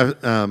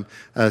or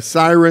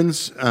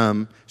sirens,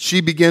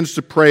 she begins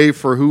to pray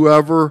for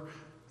whoever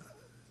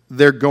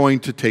they're going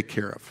to take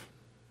care of.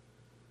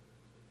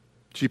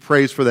 She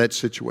prays for that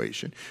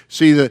situation.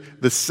 See,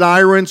 the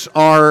sirens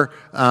are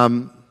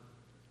a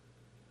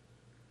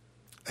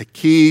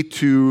key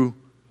to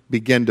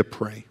begin to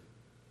pray.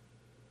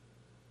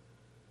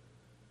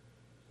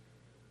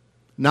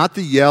 Not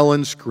the yell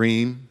and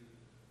scream.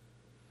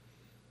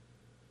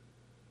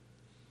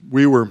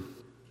 We were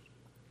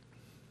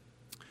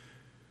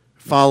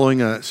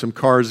following some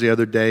cars the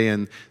other day,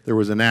 and there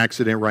was an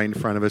accident right in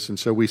front of us, and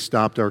so we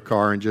stopped our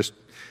car and just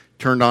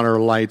turned on our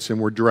lights, and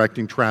we're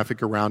directing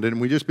traffic around it,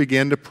 and we just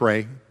began to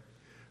pray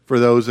for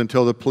those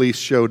until the police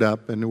showed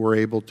up and were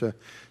able to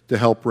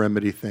help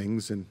remedy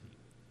things.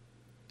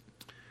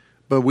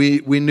 But we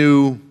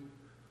knew,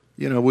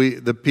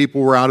 the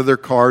people were out of their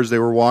cars, they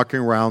were walking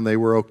around, they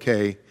were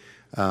okay.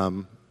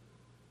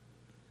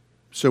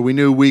 So we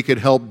knew we could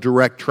help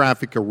direct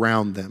traffic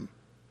around them.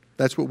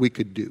 That's what we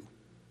could do.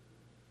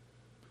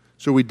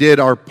 So we did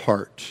our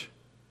part.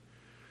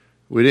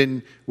 We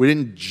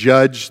didn't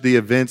judge the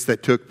events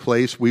that took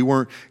place.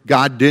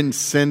 God didn't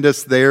send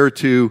us there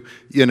to,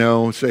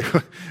 say,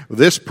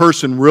 this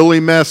person really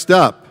messed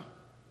up.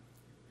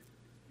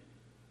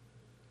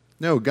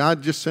 No,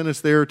 God just sent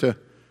us there to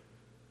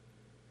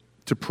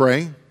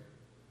pray,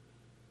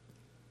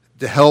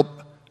 to help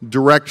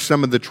direct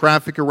some of the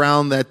traffic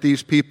around, that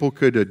these people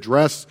could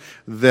address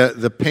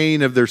the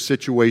pain of their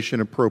situation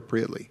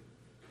appropriately.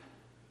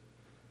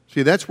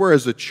 See, that's where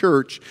as a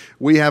church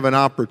we have an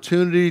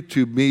opportunity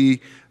to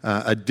be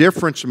a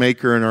difference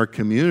maker in our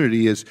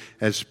community.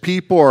 As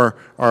people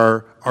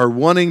are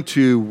wanting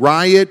to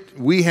riot,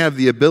 we have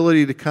the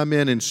ability to come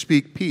in and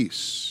speak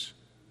peace,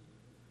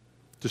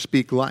 to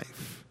speak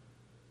life.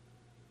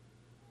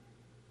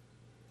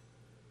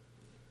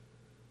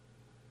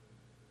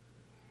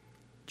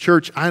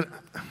 Church, I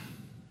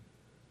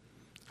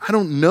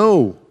don't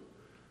know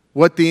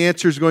what the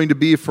answer is going to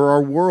be for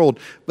our world,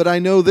 but I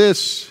know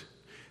this.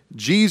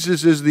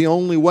 Jesus is the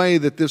only way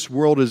that this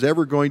world is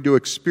ever going to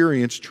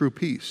experience true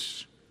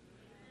peace.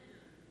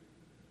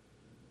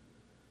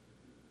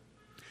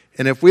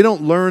 And if we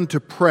don't learn to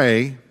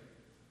pray,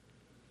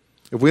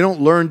 if we don't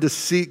learn to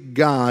seek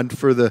God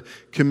for the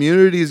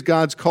communities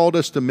God's called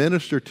us to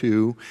minister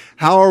to,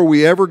 how are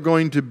we ever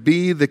going to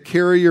be the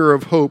carrier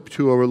of hope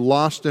to a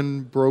lost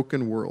and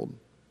broken world?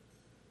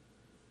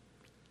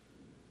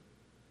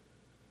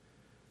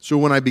 So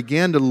when I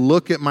began to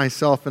look at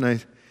myself and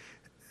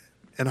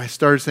I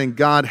started saying,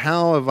 God,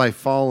 how have I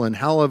fallen?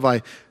 How have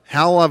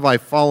How have I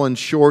fallen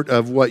short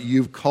of what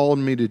you've called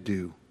me to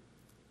do?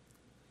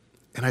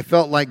 And I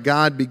felt like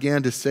God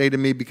began to say to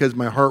me, because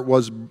my heart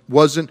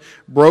wasn't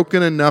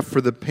broken enough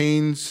for the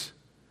pains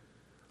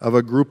of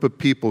a group of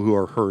people who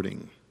are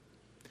hurting.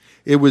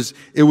 It was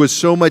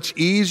so much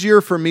easier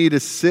for me to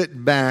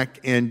sit back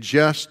and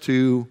just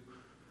to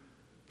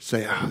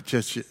say, oh,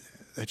 that's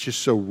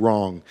just so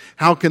wrong.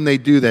 How can they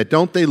do that?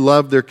 Don't they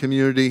love their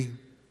community?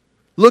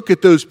 Look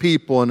at those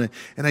people. And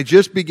I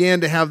just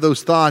began to have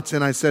those thoughts,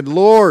 and I said,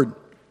 Lord,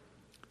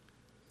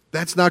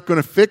 that's not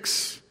going to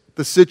fix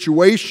the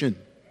situation.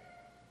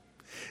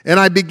 And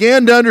I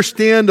began to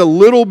understand a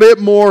little bit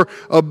more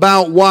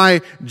about why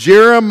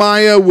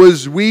Jeremiah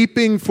was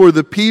weeping for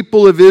the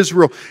people of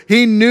Israel.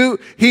 He knew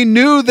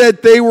that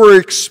they were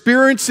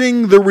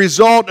experiencing the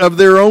result of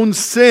their own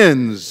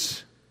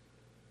sins.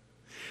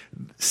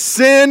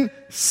 Sin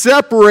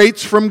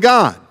separates from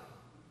God.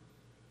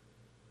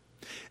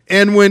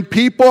 And when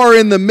people are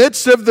in the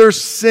midst of their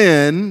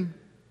sin,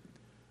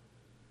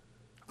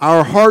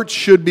 our hearts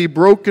should be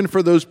broken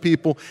for those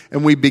people,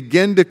 and we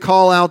begin to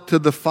call out to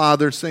the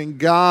Father saying,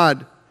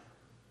 God,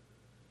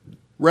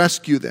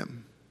 rescue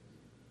them.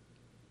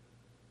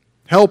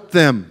 Help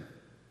them.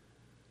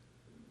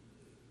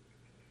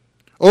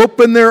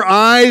 Open their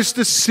eyes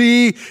to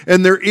see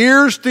and their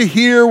ears to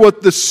hear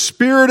what the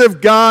Spirit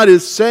of God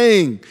is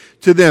saying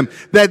to them,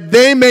 that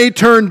they may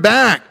turn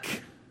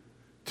back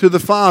to the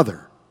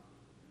Father.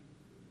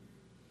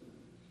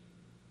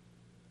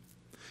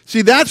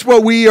 See, that's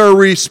what we are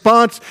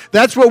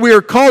that's what we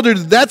are called to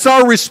do. That's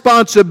our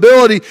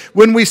responsibility.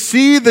 When we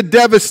see the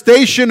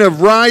devastation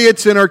of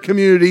riots in our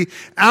community,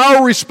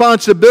 our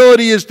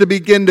responsibility is to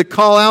begin to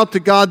call out to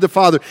God the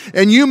Father.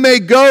 And you may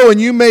go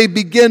and you may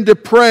begin to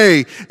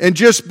pray and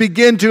just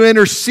begin to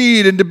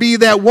intercede and to be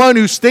that one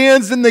who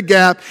stands in the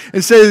gap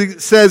and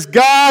says,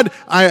 God,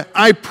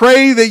 I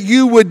pray that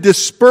you would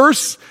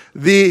disperse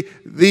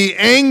the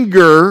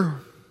anger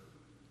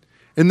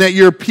and that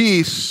your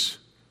peace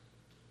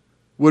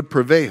would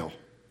prevail.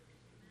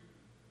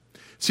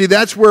 See,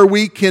 that's where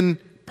we can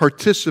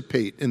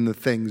participate in the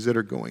things that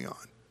are going on.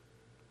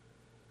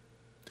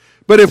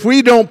 But if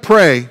we don't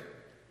pray,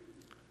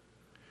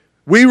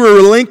 we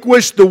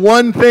relinquish the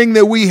one thing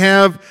that we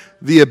have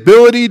the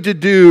ability to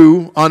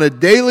do on a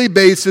daily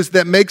basis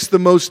that makes the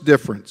most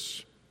difference.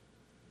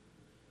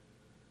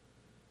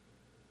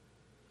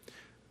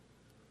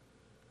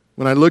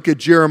 When I look at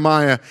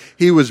Jeremiah,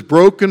 he was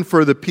broken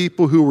for the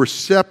people who were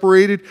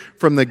separated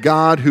from the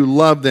God who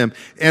loved them.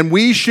 And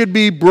we should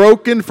be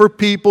broken for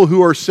people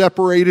who are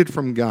separated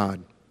from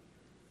God.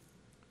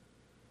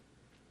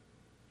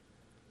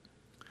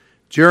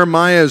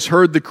 Jeremiah has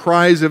heard the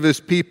cries of his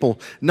people,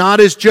 not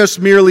as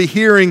just merely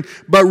hearing,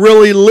 but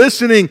really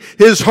listening.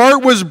 His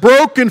heart was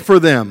broken for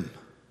them.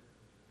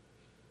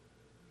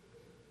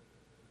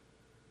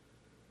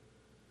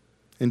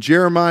 And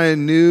Jeremiah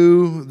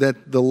knew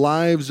that the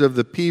lives of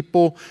the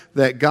people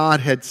that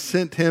God had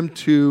sent him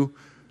to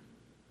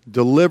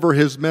deliver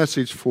his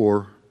message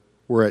for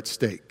were at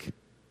stake.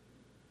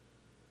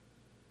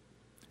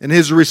 And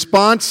his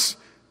response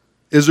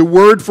is a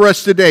word for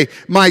us today.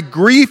 My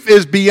grief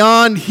is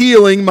beyond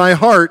healing. My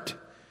heart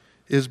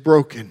is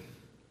broken.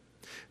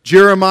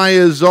 Jeremiah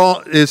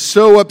is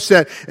so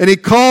upset. And he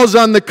calls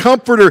on the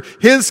Comforter,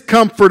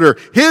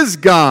 his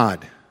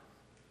God,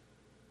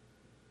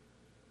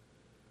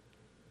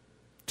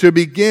 to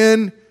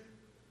begin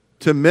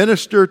to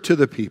minister to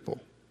the people.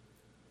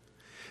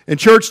 In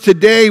church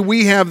today,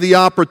 we have the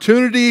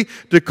opportunity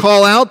to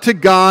call out to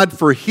God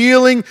for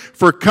healing,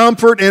 for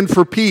comfort, and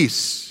for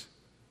peace.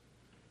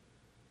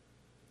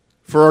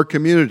 For our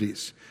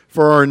communities,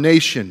 for our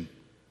nation.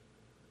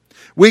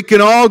 We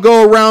can all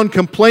go around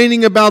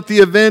complaining about the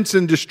events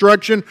and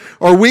destruction,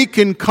 or we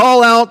can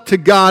call out to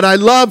God. I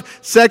love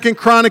 2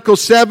 Chronicles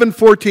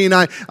 7:14.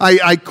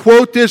 I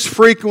quote this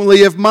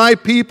frequently. If my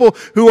people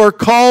who are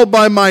called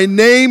by my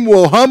name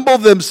will humble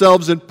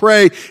themselves and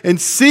pray and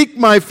seek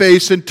my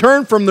face and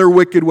turn from their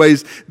wicked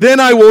ways, then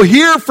I will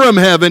hear from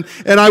heaven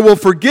and I will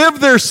forgive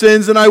their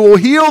sins and I will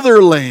heal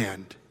their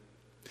land.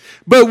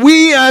 But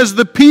we as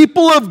the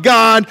people of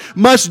God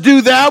must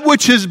do that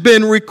which has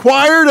been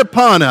required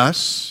upon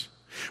us,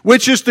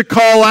 which is to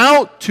call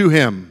out to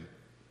Him.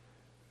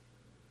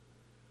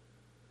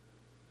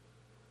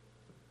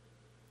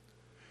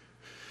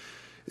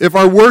 If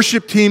our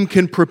worship team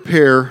can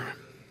prepare,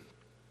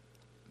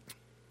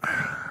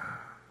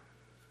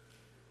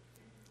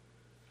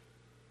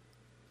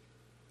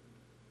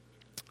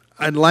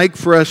 I'd like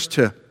for us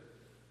to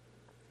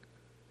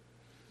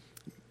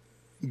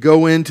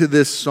go into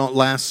this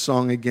last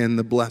song again,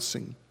 The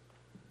Blessing.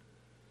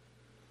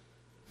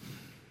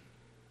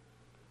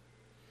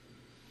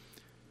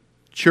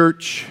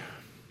 Church,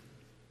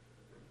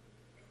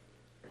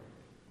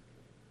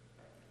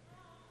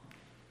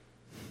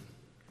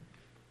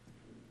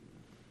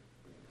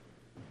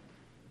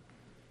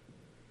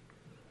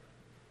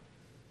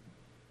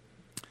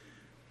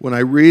 when I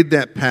read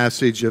that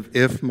passage of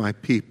if my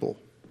people,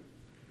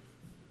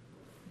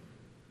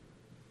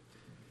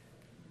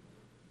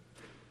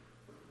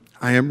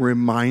 I am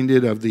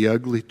reminded of the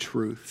ugly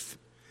truth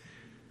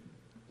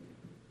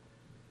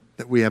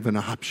that we have an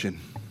option.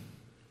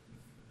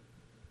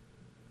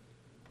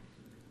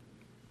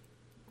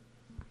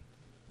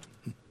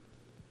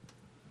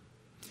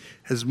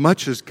 As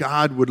much as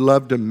God would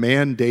love to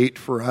mandate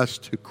for us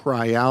to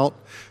cry out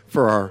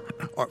for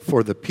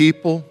the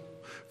people,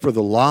 for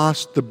the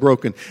lost, the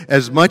broken,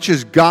 as much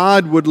as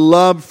God would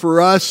love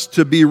for us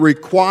to be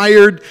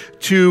required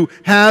to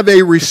have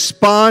a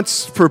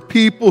response for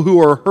people who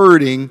are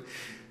hurting,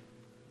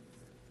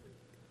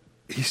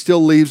 He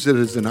still leaves it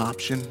as an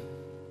option.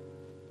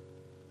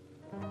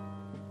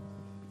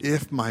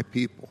 If my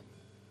people.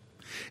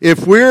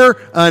 If we're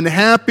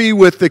unhappy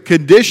with the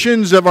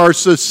conditions of our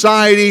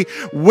society,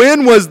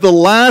 when was the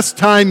last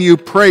time you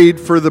prayed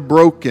for the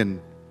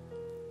broken,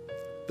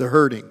 the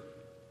hurting?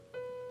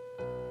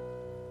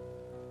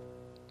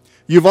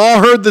 You've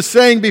all heard the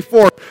saying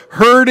before,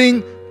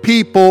 hurting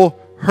people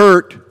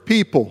hurt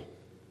people.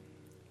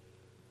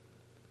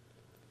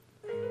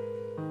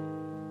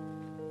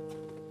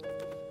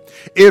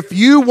 If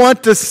you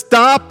want to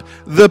stop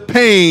the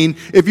pain,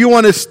 if you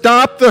want to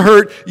stop the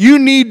hurt, you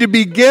need to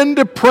begin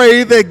to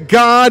pray that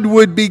God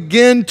would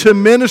begin to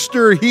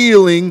minister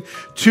healing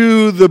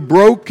to the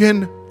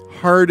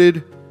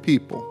broken-hearted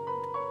people.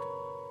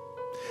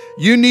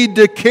 You need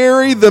to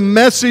carry the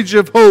message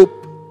of hope.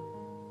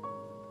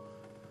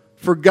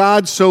 For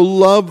God so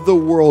loved the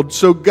world,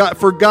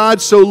 for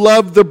God so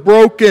loved the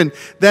broken,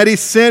 that He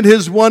sent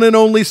His one and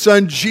only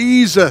Son,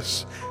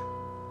 Jesus.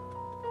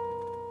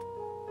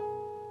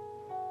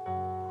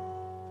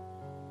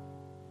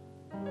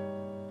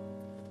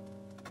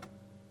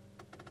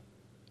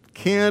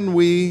 Can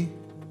we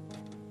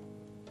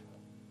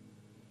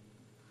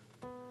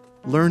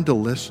learn to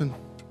listen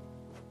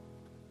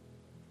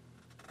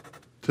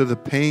to the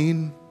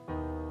pain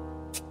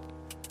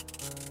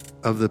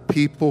of the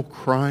people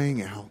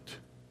crying out,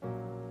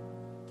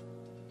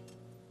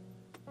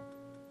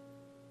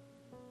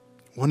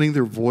 wanting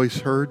their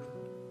voice heard?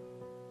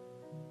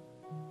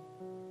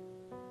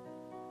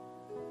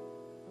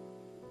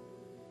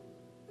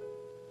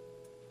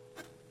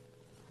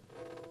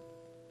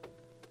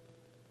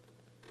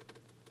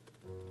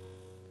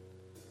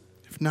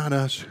 If not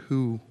us,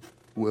 who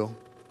will?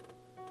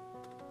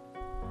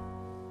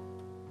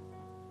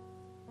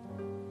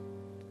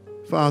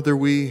 Father,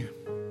 we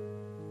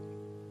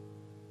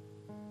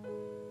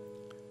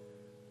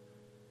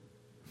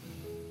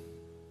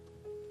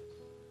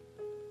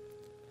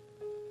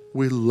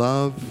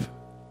love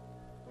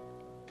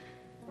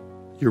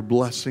your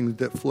blessings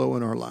that flow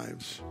in our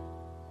lives.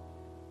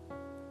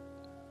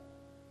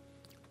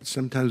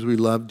 Sometimes we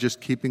love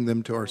just keeping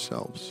them to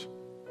ourselves.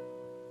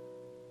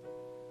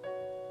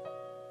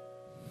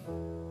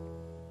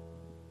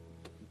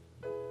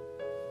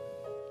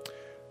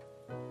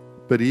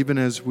 But even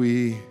as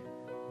we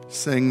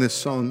sang this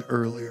song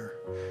earlier,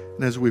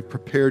 and as we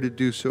prepare to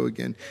do so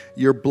again,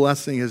 your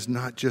blessing is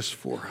not just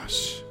for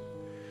us,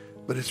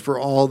 but it's for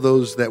all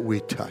those that we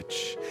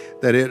touch.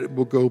 That it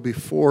will go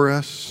before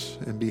us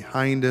and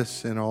behind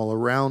us and all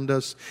around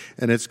us,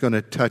 and it's going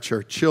to touch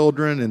our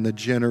children and the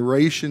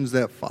generations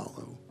that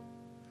follow.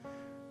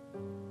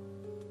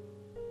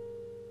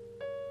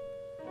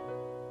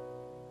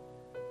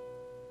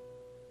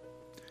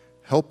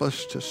 Help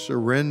us to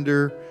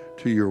surrender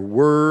to your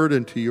word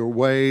and to your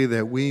way,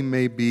 that we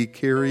may be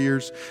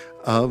carriers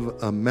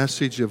of a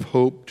message of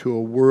hope to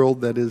a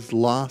world that is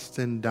lost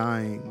and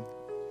dying,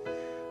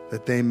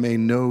 that they may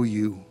know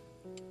you.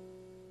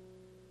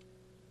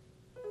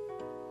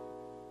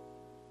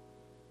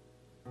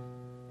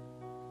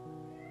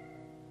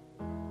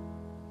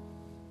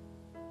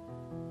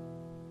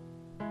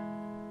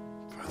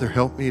 Father,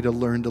 help me to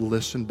learn to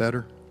listen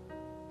better.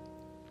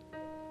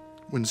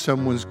 When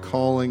someone's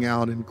calling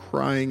out and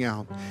crying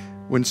out,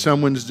 when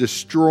someone's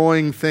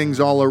destroying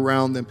things all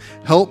around them,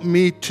 help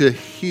me to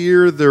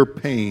hear their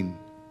pain.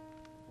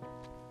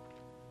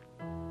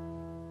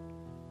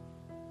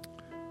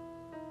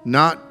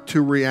 Not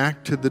to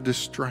react to the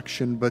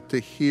destruction, but to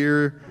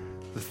hear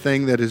the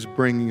thing that is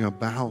bringing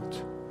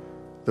about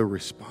the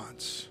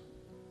response.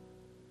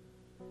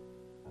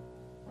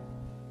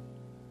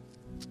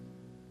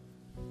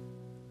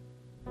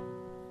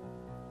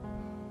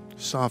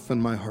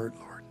 Soften my heart,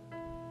 Lord.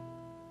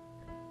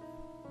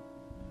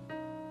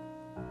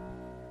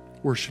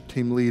 Worship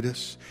team, lead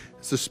us.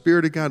 As the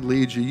Spirit of God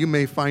leads you, you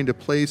may find a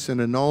place in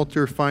an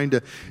altar.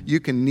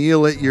 You can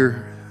kneel at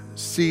your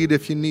seat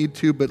if you need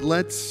to, but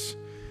let's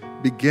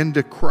begin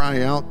to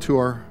cry out to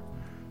our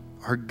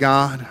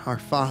God, our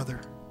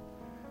Father,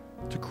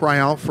 to cry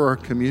out for our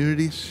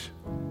communities,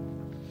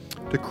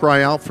 to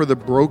cry out for the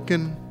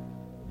broken.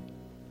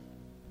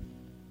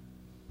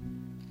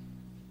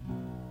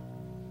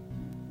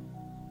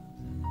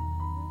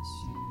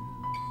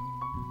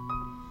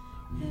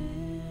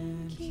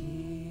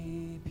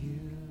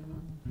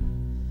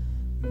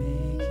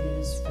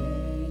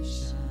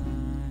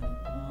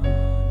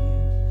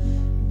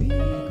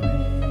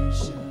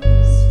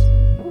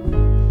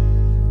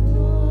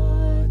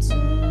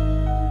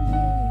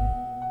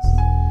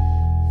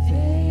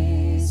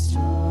 Face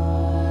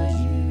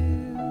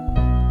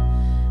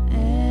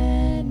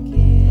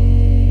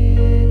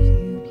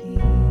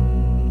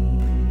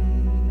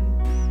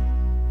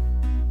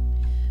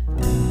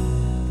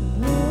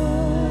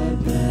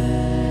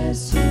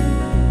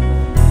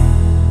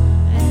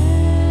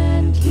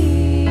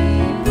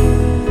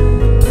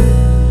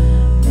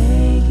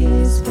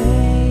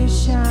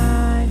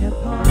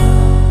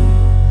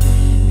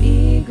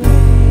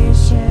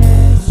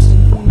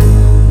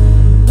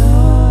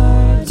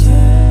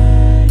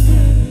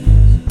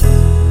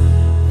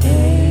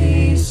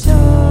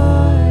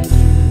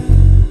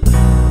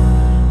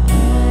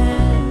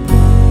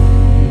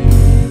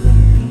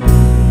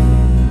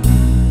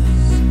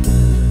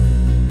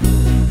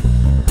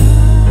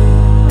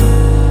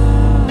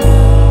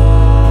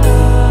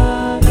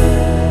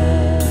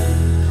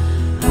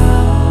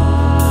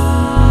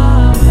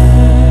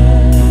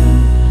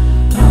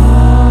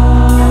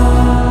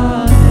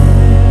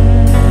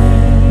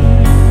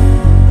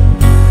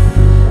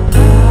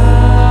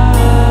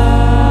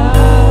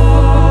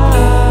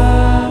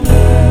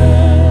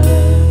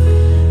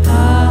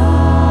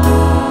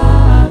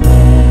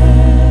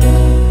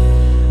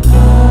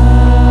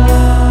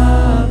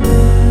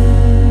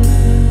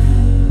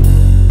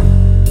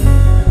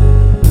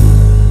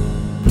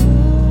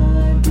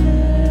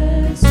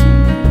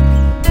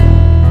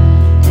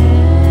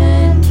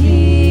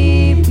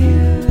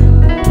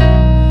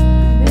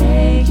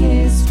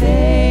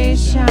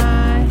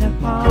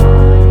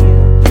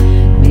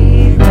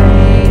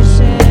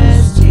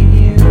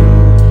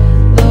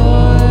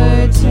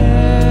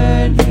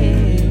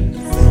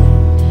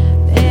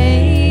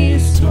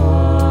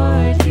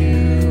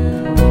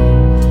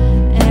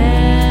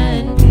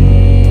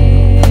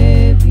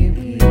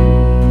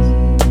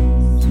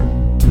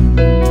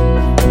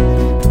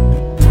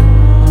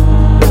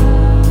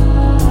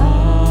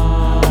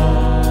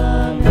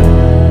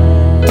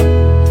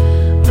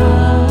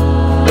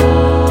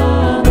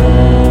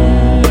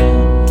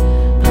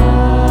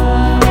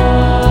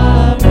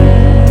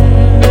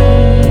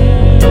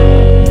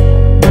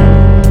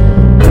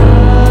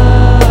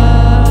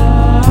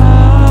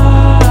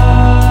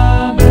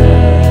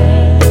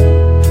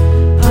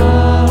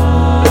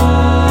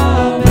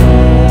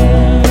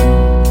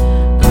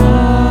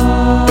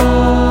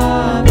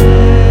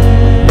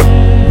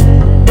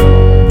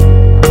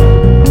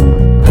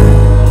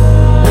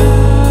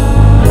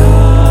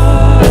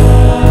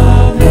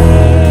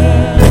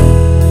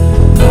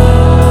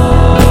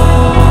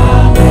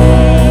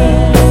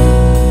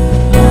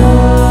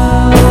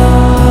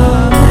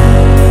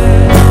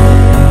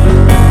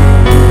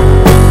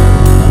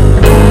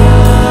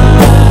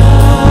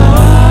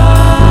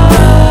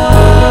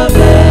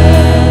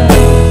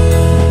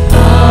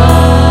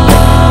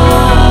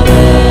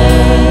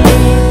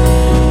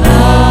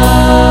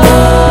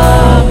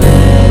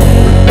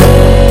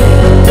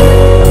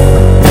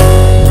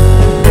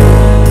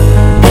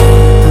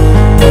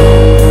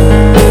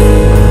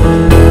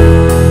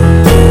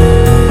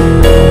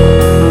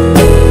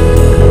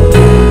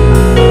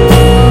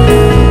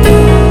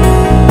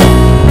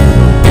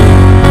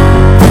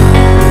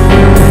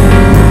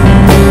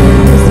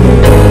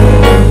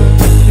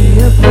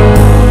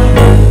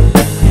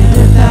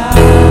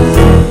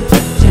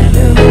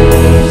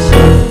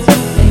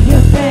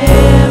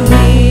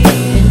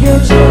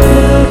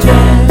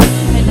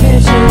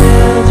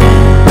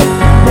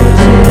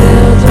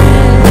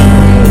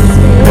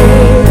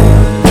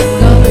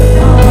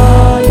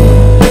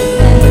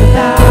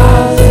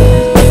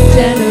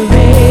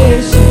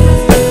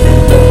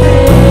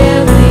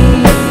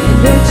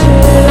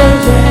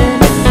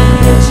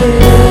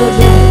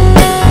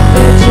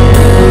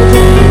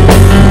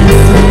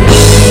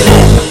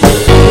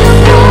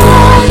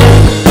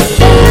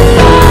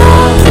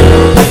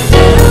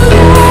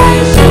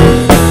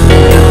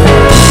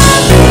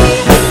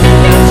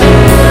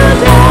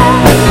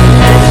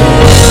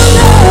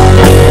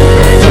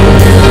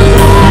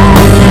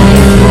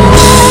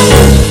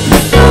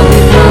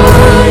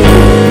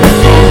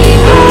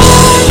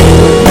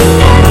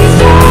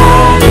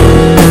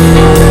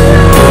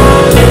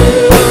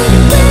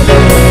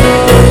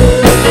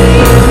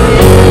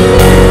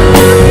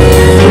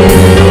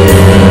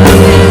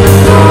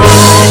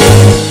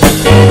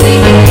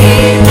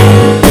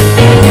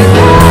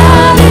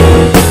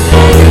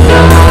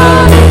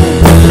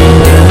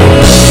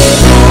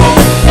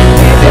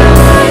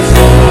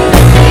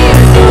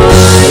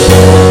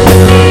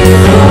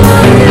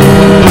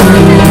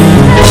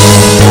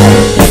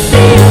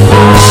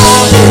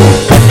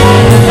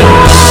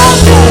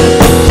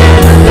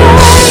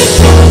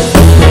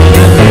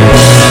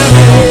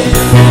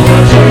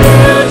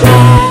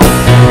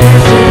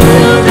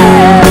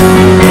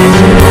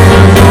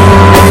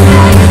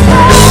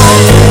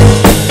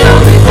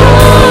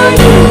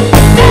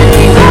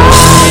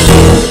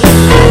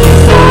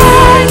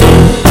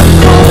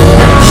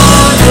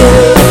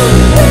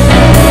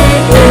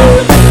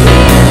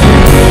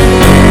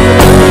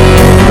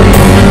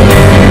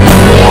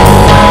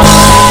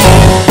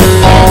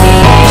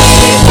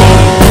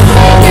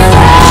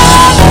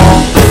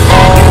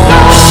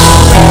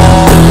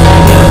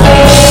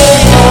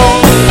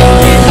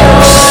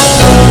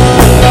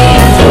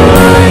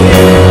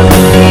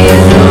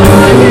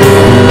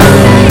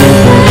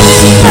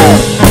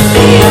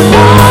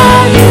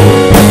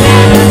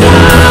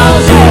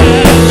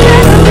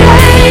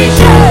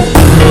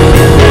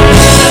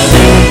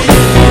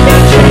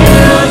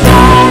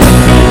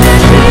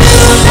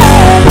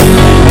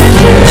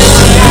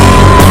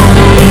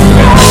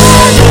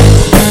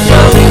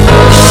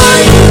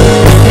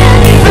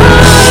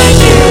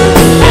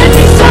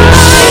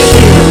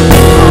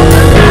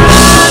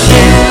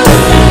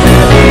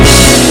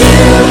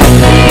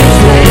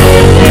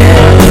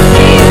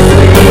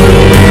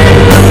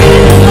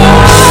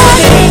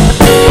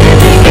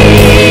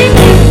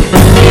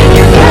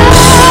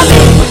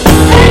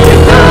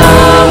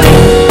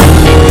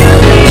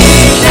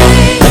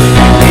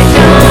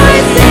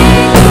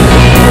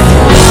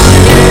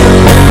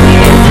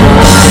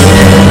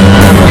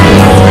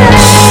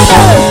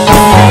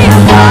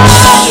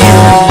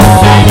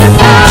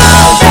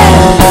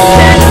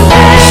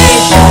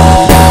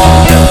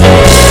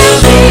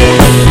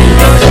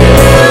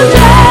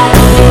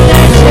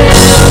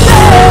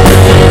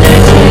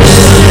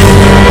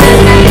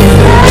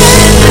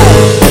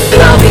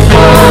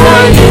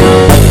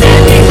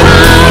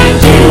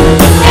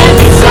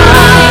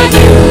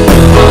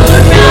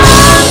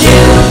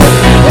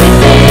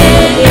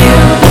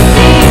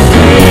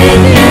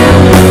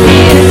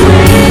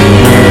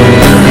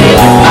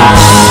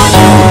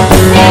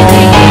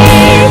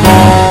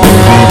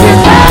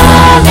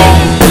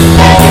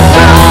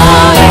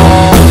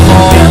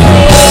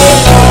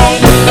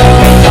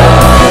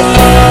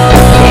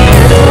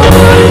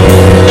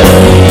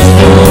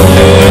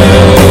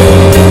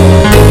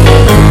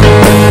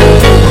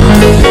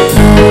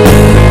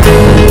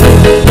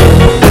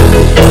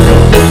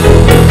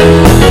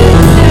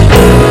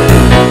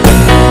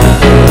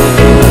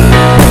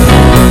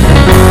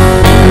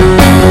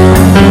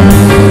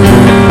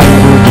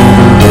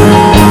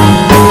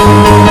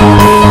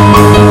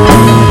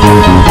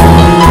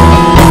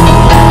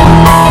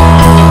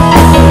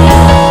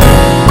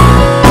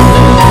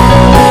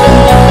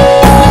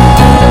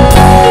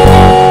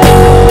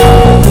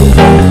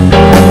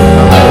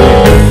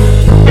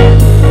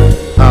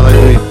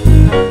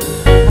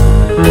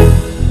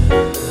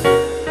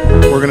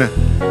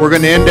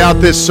going to end out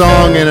this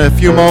song in a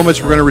few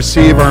moments. We're going to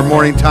receive our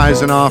morning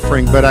tithes and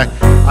offering. But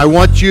I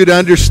want you to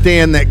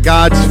understand that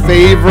God's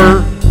favor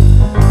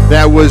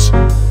that was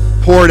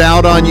poured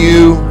out on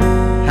you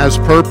has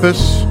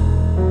purpose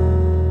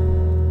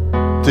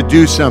to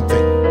do something.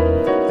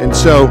 And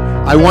so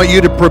I want you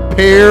to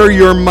prepare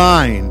your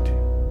mind.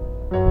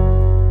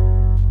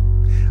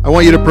 I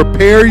want you to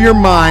prepare your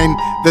mind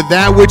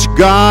that which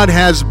God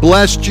has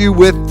blessed you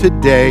with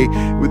today,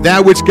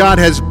 that which God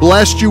has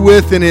blessed you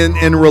with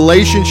in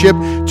relationship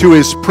to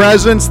His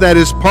presence that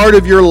is part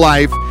of your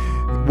life,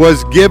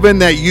 was given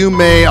that you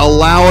may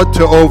allow it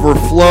to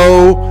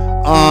overflow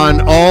on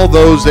all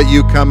those that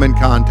you come in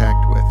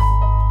contact with.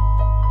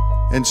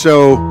 And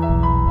so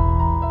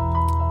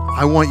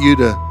I want you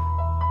to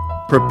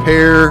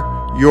prepare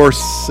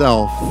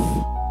yourself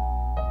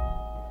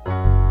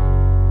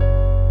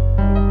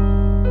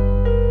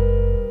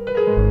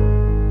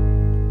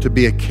to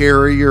be a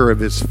carrier of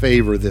His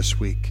favor this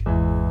week.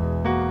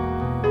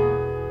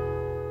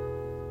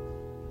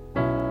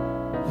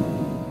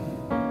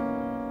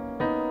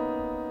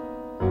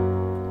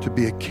 To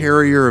be a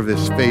carrier of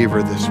His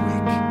favor this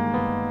week.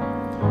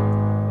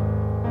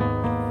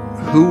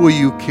 Who will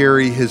you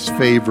carry His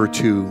favor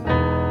to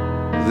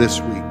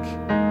this week?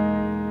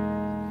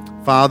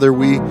 Father,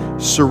 we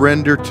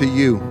surrender to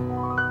you.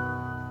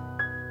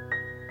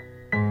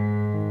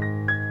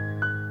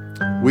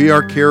 We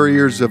are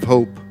carriers of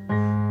hope,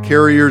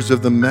 carriers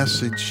of the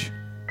message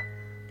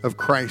of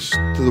Christ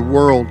to the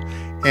world,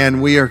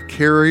 and we are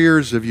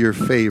carriers of your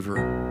favor.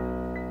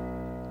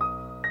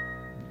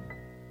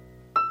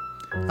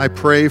 I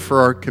pray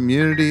for our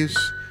communities,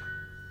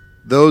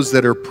 those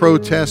that are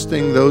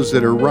protesting, those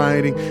that are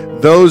rioting,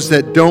 those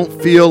that don't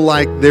feel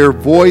like their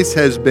voice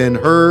has been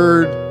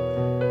heard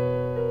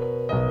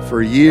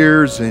for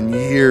years and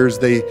years.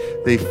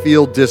 They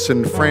feel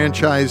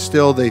disenfranchised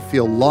still. They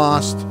feel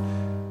lost.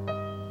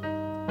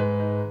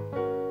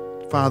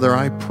 Father,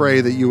 I pray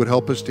that you would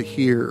help us to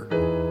hear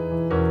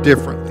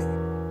differently,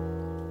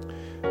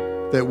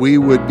 that we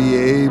would be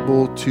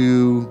able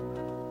to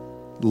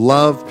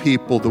love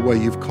people the way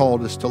you've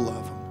called us to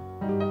love them.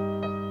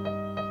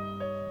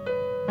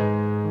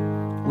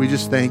 We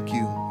just thank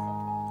you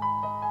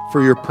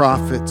for your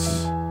prophets,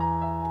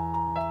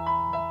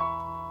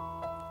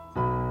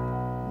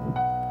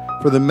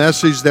 for the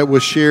message that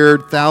was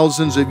shared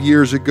thousands of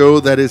years ago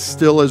that is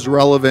still as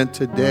relevant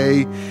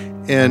today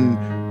and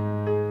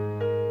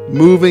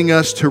moving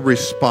us to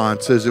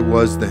response as it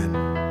was then.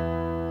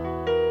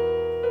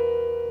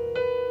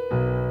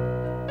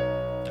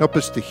 Help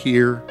us to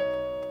hear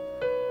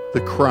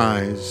the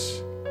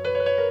cries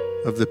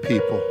of the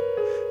people.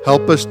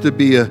 Help us to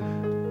be a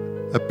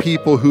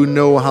people who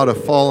know how to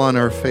fall on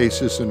our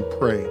faces and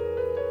pray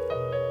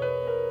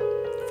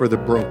for the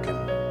broken.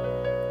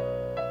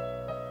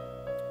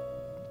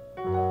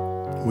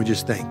 We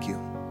just thank you.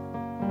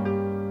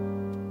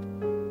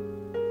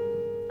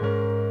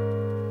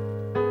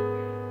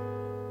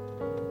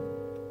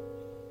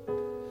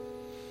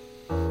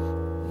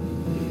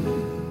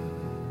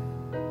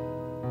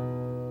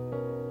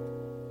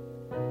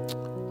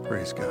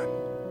 Praise God.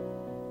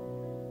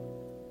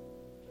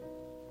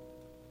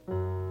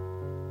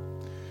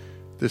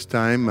 This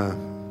time,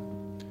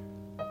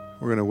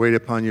 we're going to wait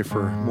upon you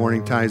for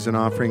morning tithes and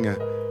offering.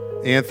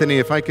 Anthony,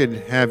 if I could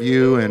have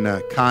you and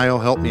Kyle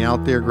help me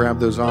out there, grab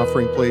those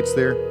offering plates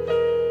there.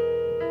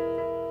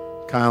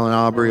 Kyle and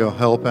Aubrey will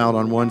help out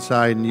on one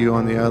side and you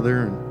on the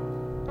other. And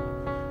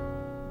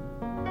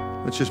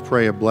let's just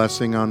pray a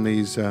blessing on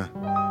this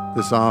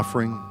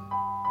offering.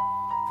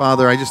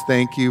 Father, I just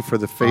thank you for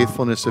the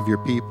faithfulness of your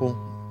people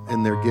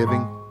in their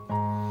giving.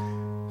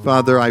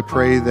 Father, I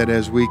pray that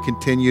as we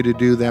continue to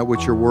do that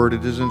which your word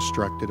has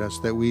instructed us,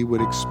 that we would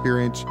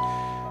experience,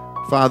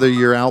 Father,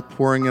 your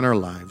outpouring in our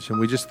lives. And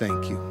we just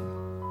thank you.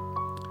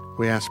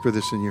 We ask for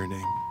this in your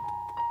name.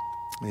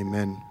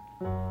 Amen.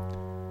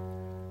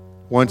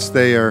 Once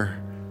they are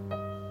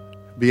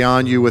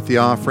beyond you with the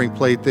offering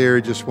plate there,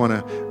 I just want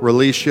to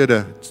release you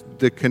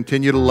to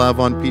continue to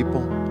love on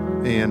people.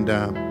 And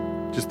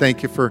just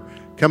thank you for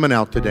coming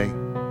out today.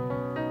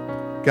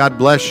 God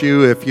bless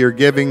you. If you're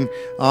giving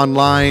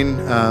online,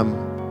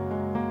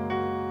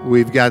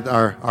 we've got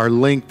our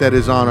link that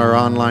is on our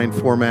online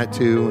format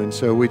too. And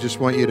so we just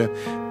want you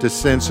to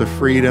sense a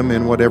freedom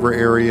in whatever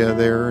area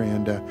there.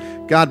 And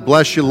God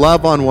bless you.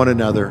 Love on one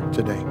another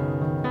today.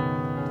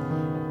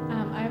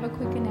 I have a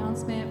quick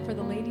announcement for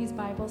the Ladies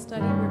Bible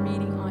Study. We're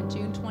meeting on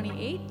June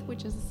 28th,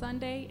 which is a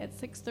Sunday at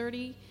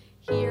 6:30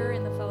 here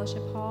in the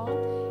Fellowship Hall.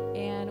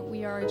 And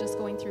we are just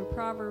going through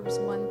Proverbs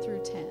 1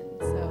 through 10.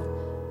 So